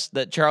stress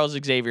that Charles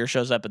Xavier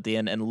shows up at the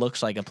end and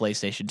looks like a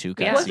PlayStation 2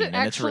 Yeah. cutscene, Was it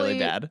and it's really actually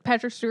bad.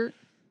 Patrick Stewart?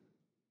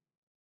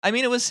 I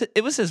mean, it was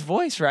his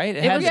voice, right?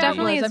 It had was to be.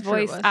 definitely was. his I'm sure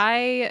it voice.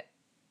 was.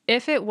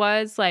 If it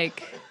was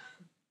like,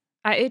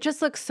 it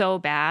just looks so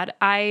bad.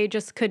 I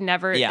just could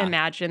never Yeah.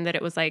 imagine that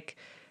it was like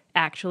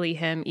actually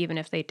him, even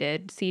if they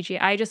did CG.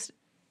 I just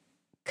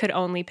could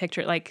only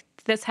picture like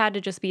this had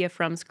to just be a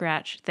from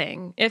scratch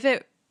thing. If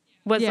it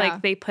was Yeah.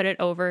 like they put it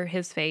over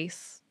his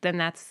face then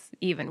that's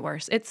even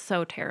worse. It's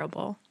so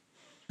terrible.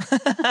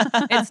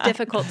 It's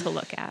difficult to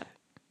look at.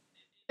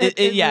 It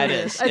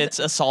is. It's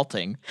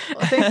assaulting.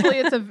 Well, thankfully,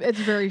 it's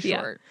very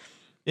short.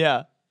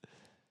 Yeah.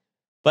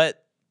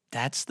 But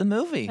that's the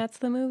movie. That's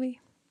the movie.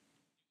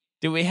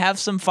 Do we have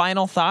some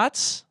final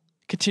thoughts,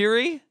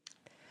 Kateri?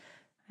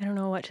 I don't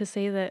know what to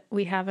say that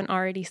we haven't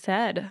already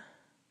said.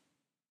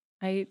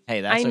 Hey,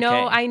 that's I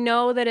know, okay. I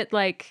know that it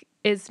like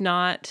is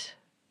not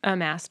a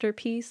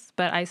masterpiece,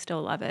 but I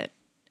still love it.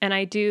 And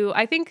I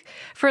think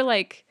for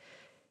like,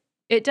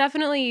 it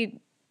definitely,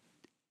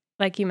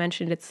 like you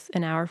mentioned, it's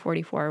an hour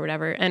 44 or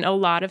whatever. And a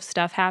lot of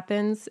stuff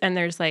happens and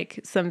there's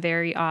like some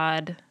very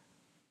odd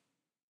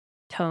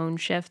tone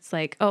shifts.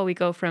 Like, oh, we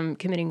go from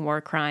committing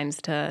war crimes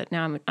to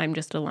now I'm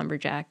just a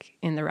lumberjack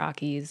in the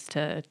Rockies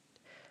to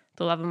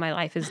the love of my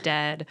life is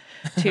dead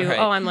to, Right.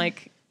 oh, I'm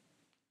like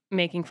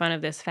making fun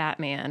of this fat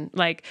man.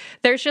 Like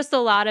there's just a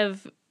lot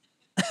of,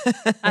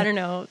 I don't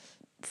know,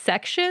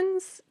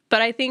 sections,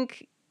 but I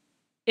think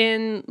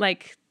in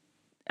like,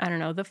 I don't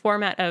know, the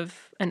format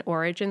of an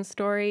origin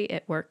story,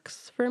 it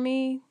works for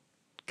me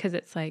because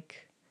it's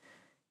like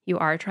you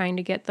are trying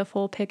to get the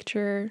full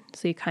picture,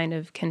 so you kind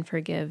of can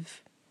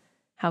forgive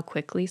how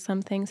quickly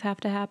some things have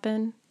to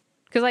happen.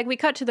 Because like we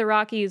cut to the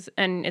Rockies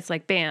and it's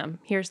like, bam,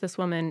 here's this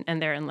woman and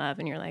they're in love.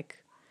 And you're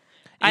like,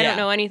 I don't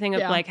know anything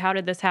of like, how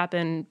did this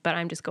happen? But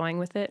I'm just going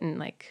with it and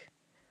like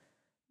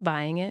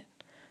buying it.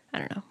 I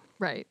don't know.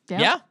 Right.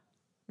 Yeah.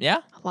 Yeah.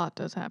 A lot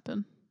does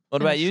happen.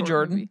 What in a about you, short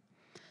Jordan? movie.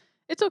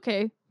 It's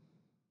okay.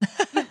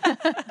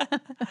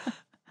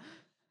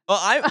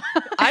 Well,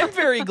 I'm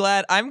very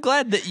glad. I'm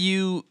glad that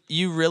you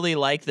really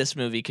like this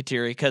movie,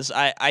 Kateri, because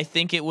I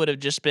think it would have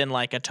just been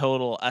like a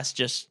total us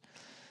just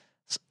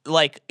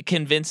like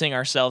convincing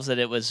ourselves that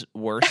it was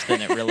worse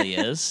than it really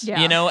is.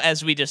 Yeah. You know,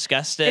 as we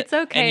discussed it. It's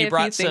okay and you if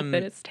brought you think some...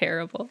 that it's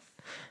terrible.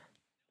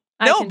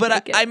 No,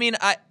 but I mean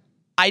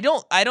I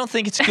don't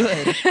think it's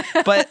good.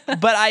 but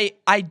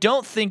I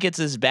don't think it's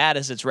as bad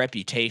as its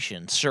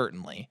reputation,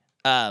 certainly.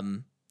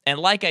 And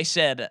like I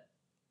said,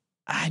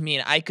 I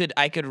mean, I could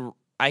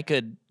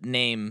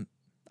name,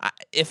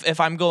 if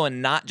I'm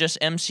going not just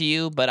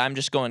MCU, but I'm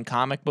just going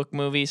comic book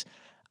movies,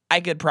 I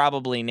could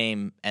probably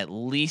name at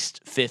least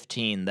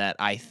 15 that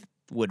I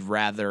would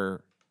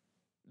rather,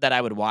 that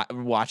I would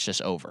watch this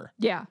over.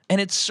 Yeah.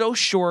 And it's so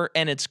short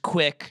and it's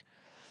quick.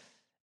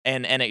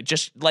 And it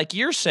just, like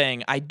you're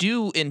saying, I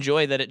do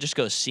enjoy that it just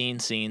goes scene.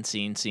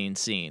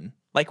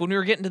 Like when we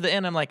were getting to the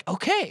end, I'm like,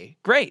 okay,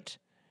 great.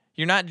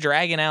 You're not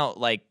dragging out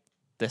like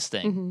this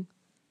thing. Mm-hmm.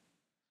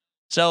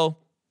 So,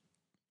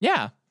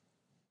 yeah,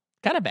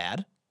 kind of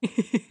bad,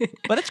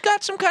 but it's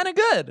got some kind of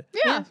good.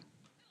 Yeah.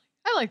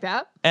 I like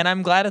that. And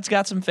I'm glad it's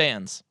got some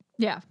fans.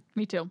 Yeah,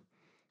 me too.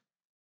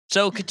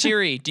 So,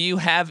 Kateri, do you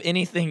have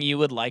anything you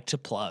would like to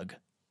plug?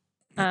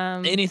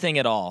 Anything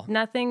at all?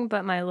 Nothing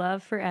but my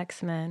love for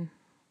X-Men.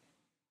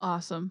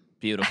 Awesome.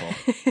 Beautiful.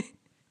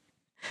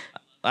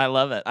 I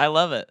love it.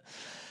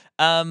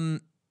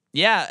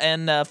 Yeah,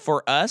 and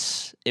for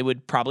us, it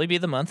would probably be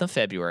the month of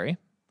February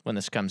when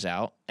this comes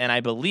out. And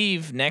I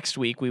believe next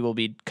week we will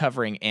be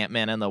covering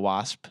Ant-Man and the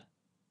Wasp.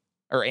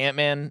 Or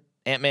Ant-Man.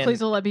 Please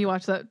don't let me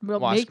watch that.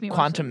 Wasp, Make me watch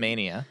Quantum that.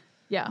 Mania.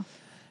 Yeah.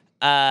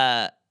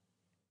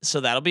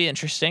 So that'll be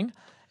interesting.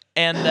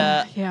 And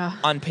yeah.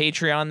 on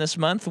Patreon this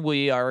month,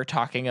 we are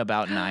talking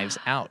about Knives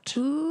Out.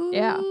 Ooh.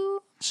 Yeah.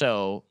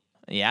 So,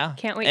 yeah.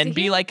 Can't wait and to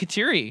be hear. like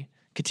Kateri.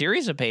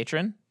 Kateri's a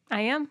patron.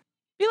 I am.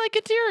 Be like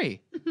Kateri.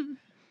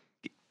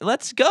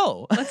 Let's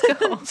go.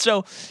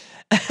 So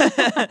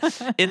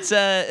it's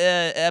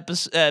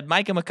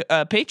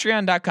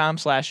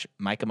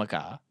patreon.com/Micah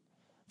McCaw.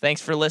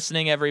 Thanks for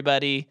listening,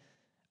 everybody.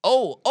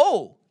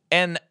 Oh,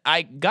 and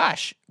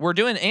we're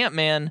doing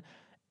Ant-Man,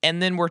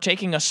 and then we're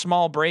taking a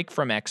small break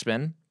from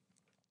X-Men,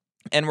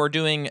 and we're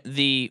doing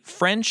the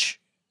French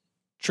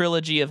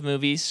trilogy of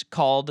movies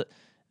called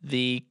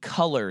the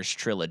Colors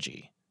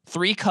Trilogy.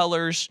 3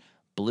 colors,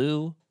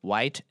 blue,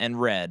 white,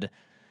 and red,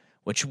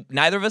 which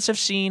neither of us have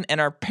seen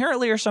and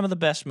apparently are some of the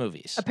best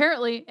movies.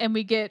 Apparently, and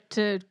we get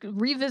to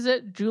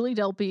revisit Julie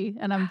Delpy,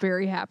 and I'm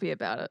very happy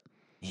about it.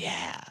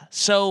 Yeah.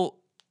 So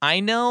I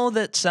know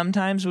that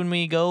sometimes when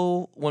we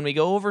go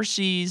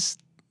overseas,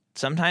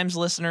 sometimes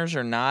listeners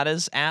are not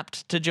as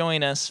apt to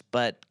join us,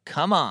 but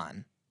come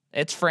on.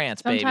 It's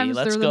France, baby. Sometimes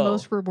Let's they're go. the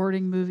most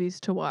rewarding movies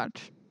to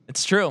watch.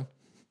 It's true.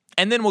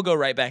 And then we'll go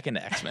right back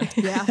into X-Men.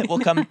 Yeah.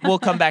 We'll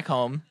come back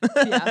home.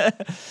 Yeah.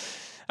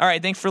 All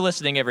right, thanks for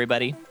listening,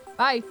 everybody.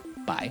 Bye.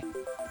 Bye.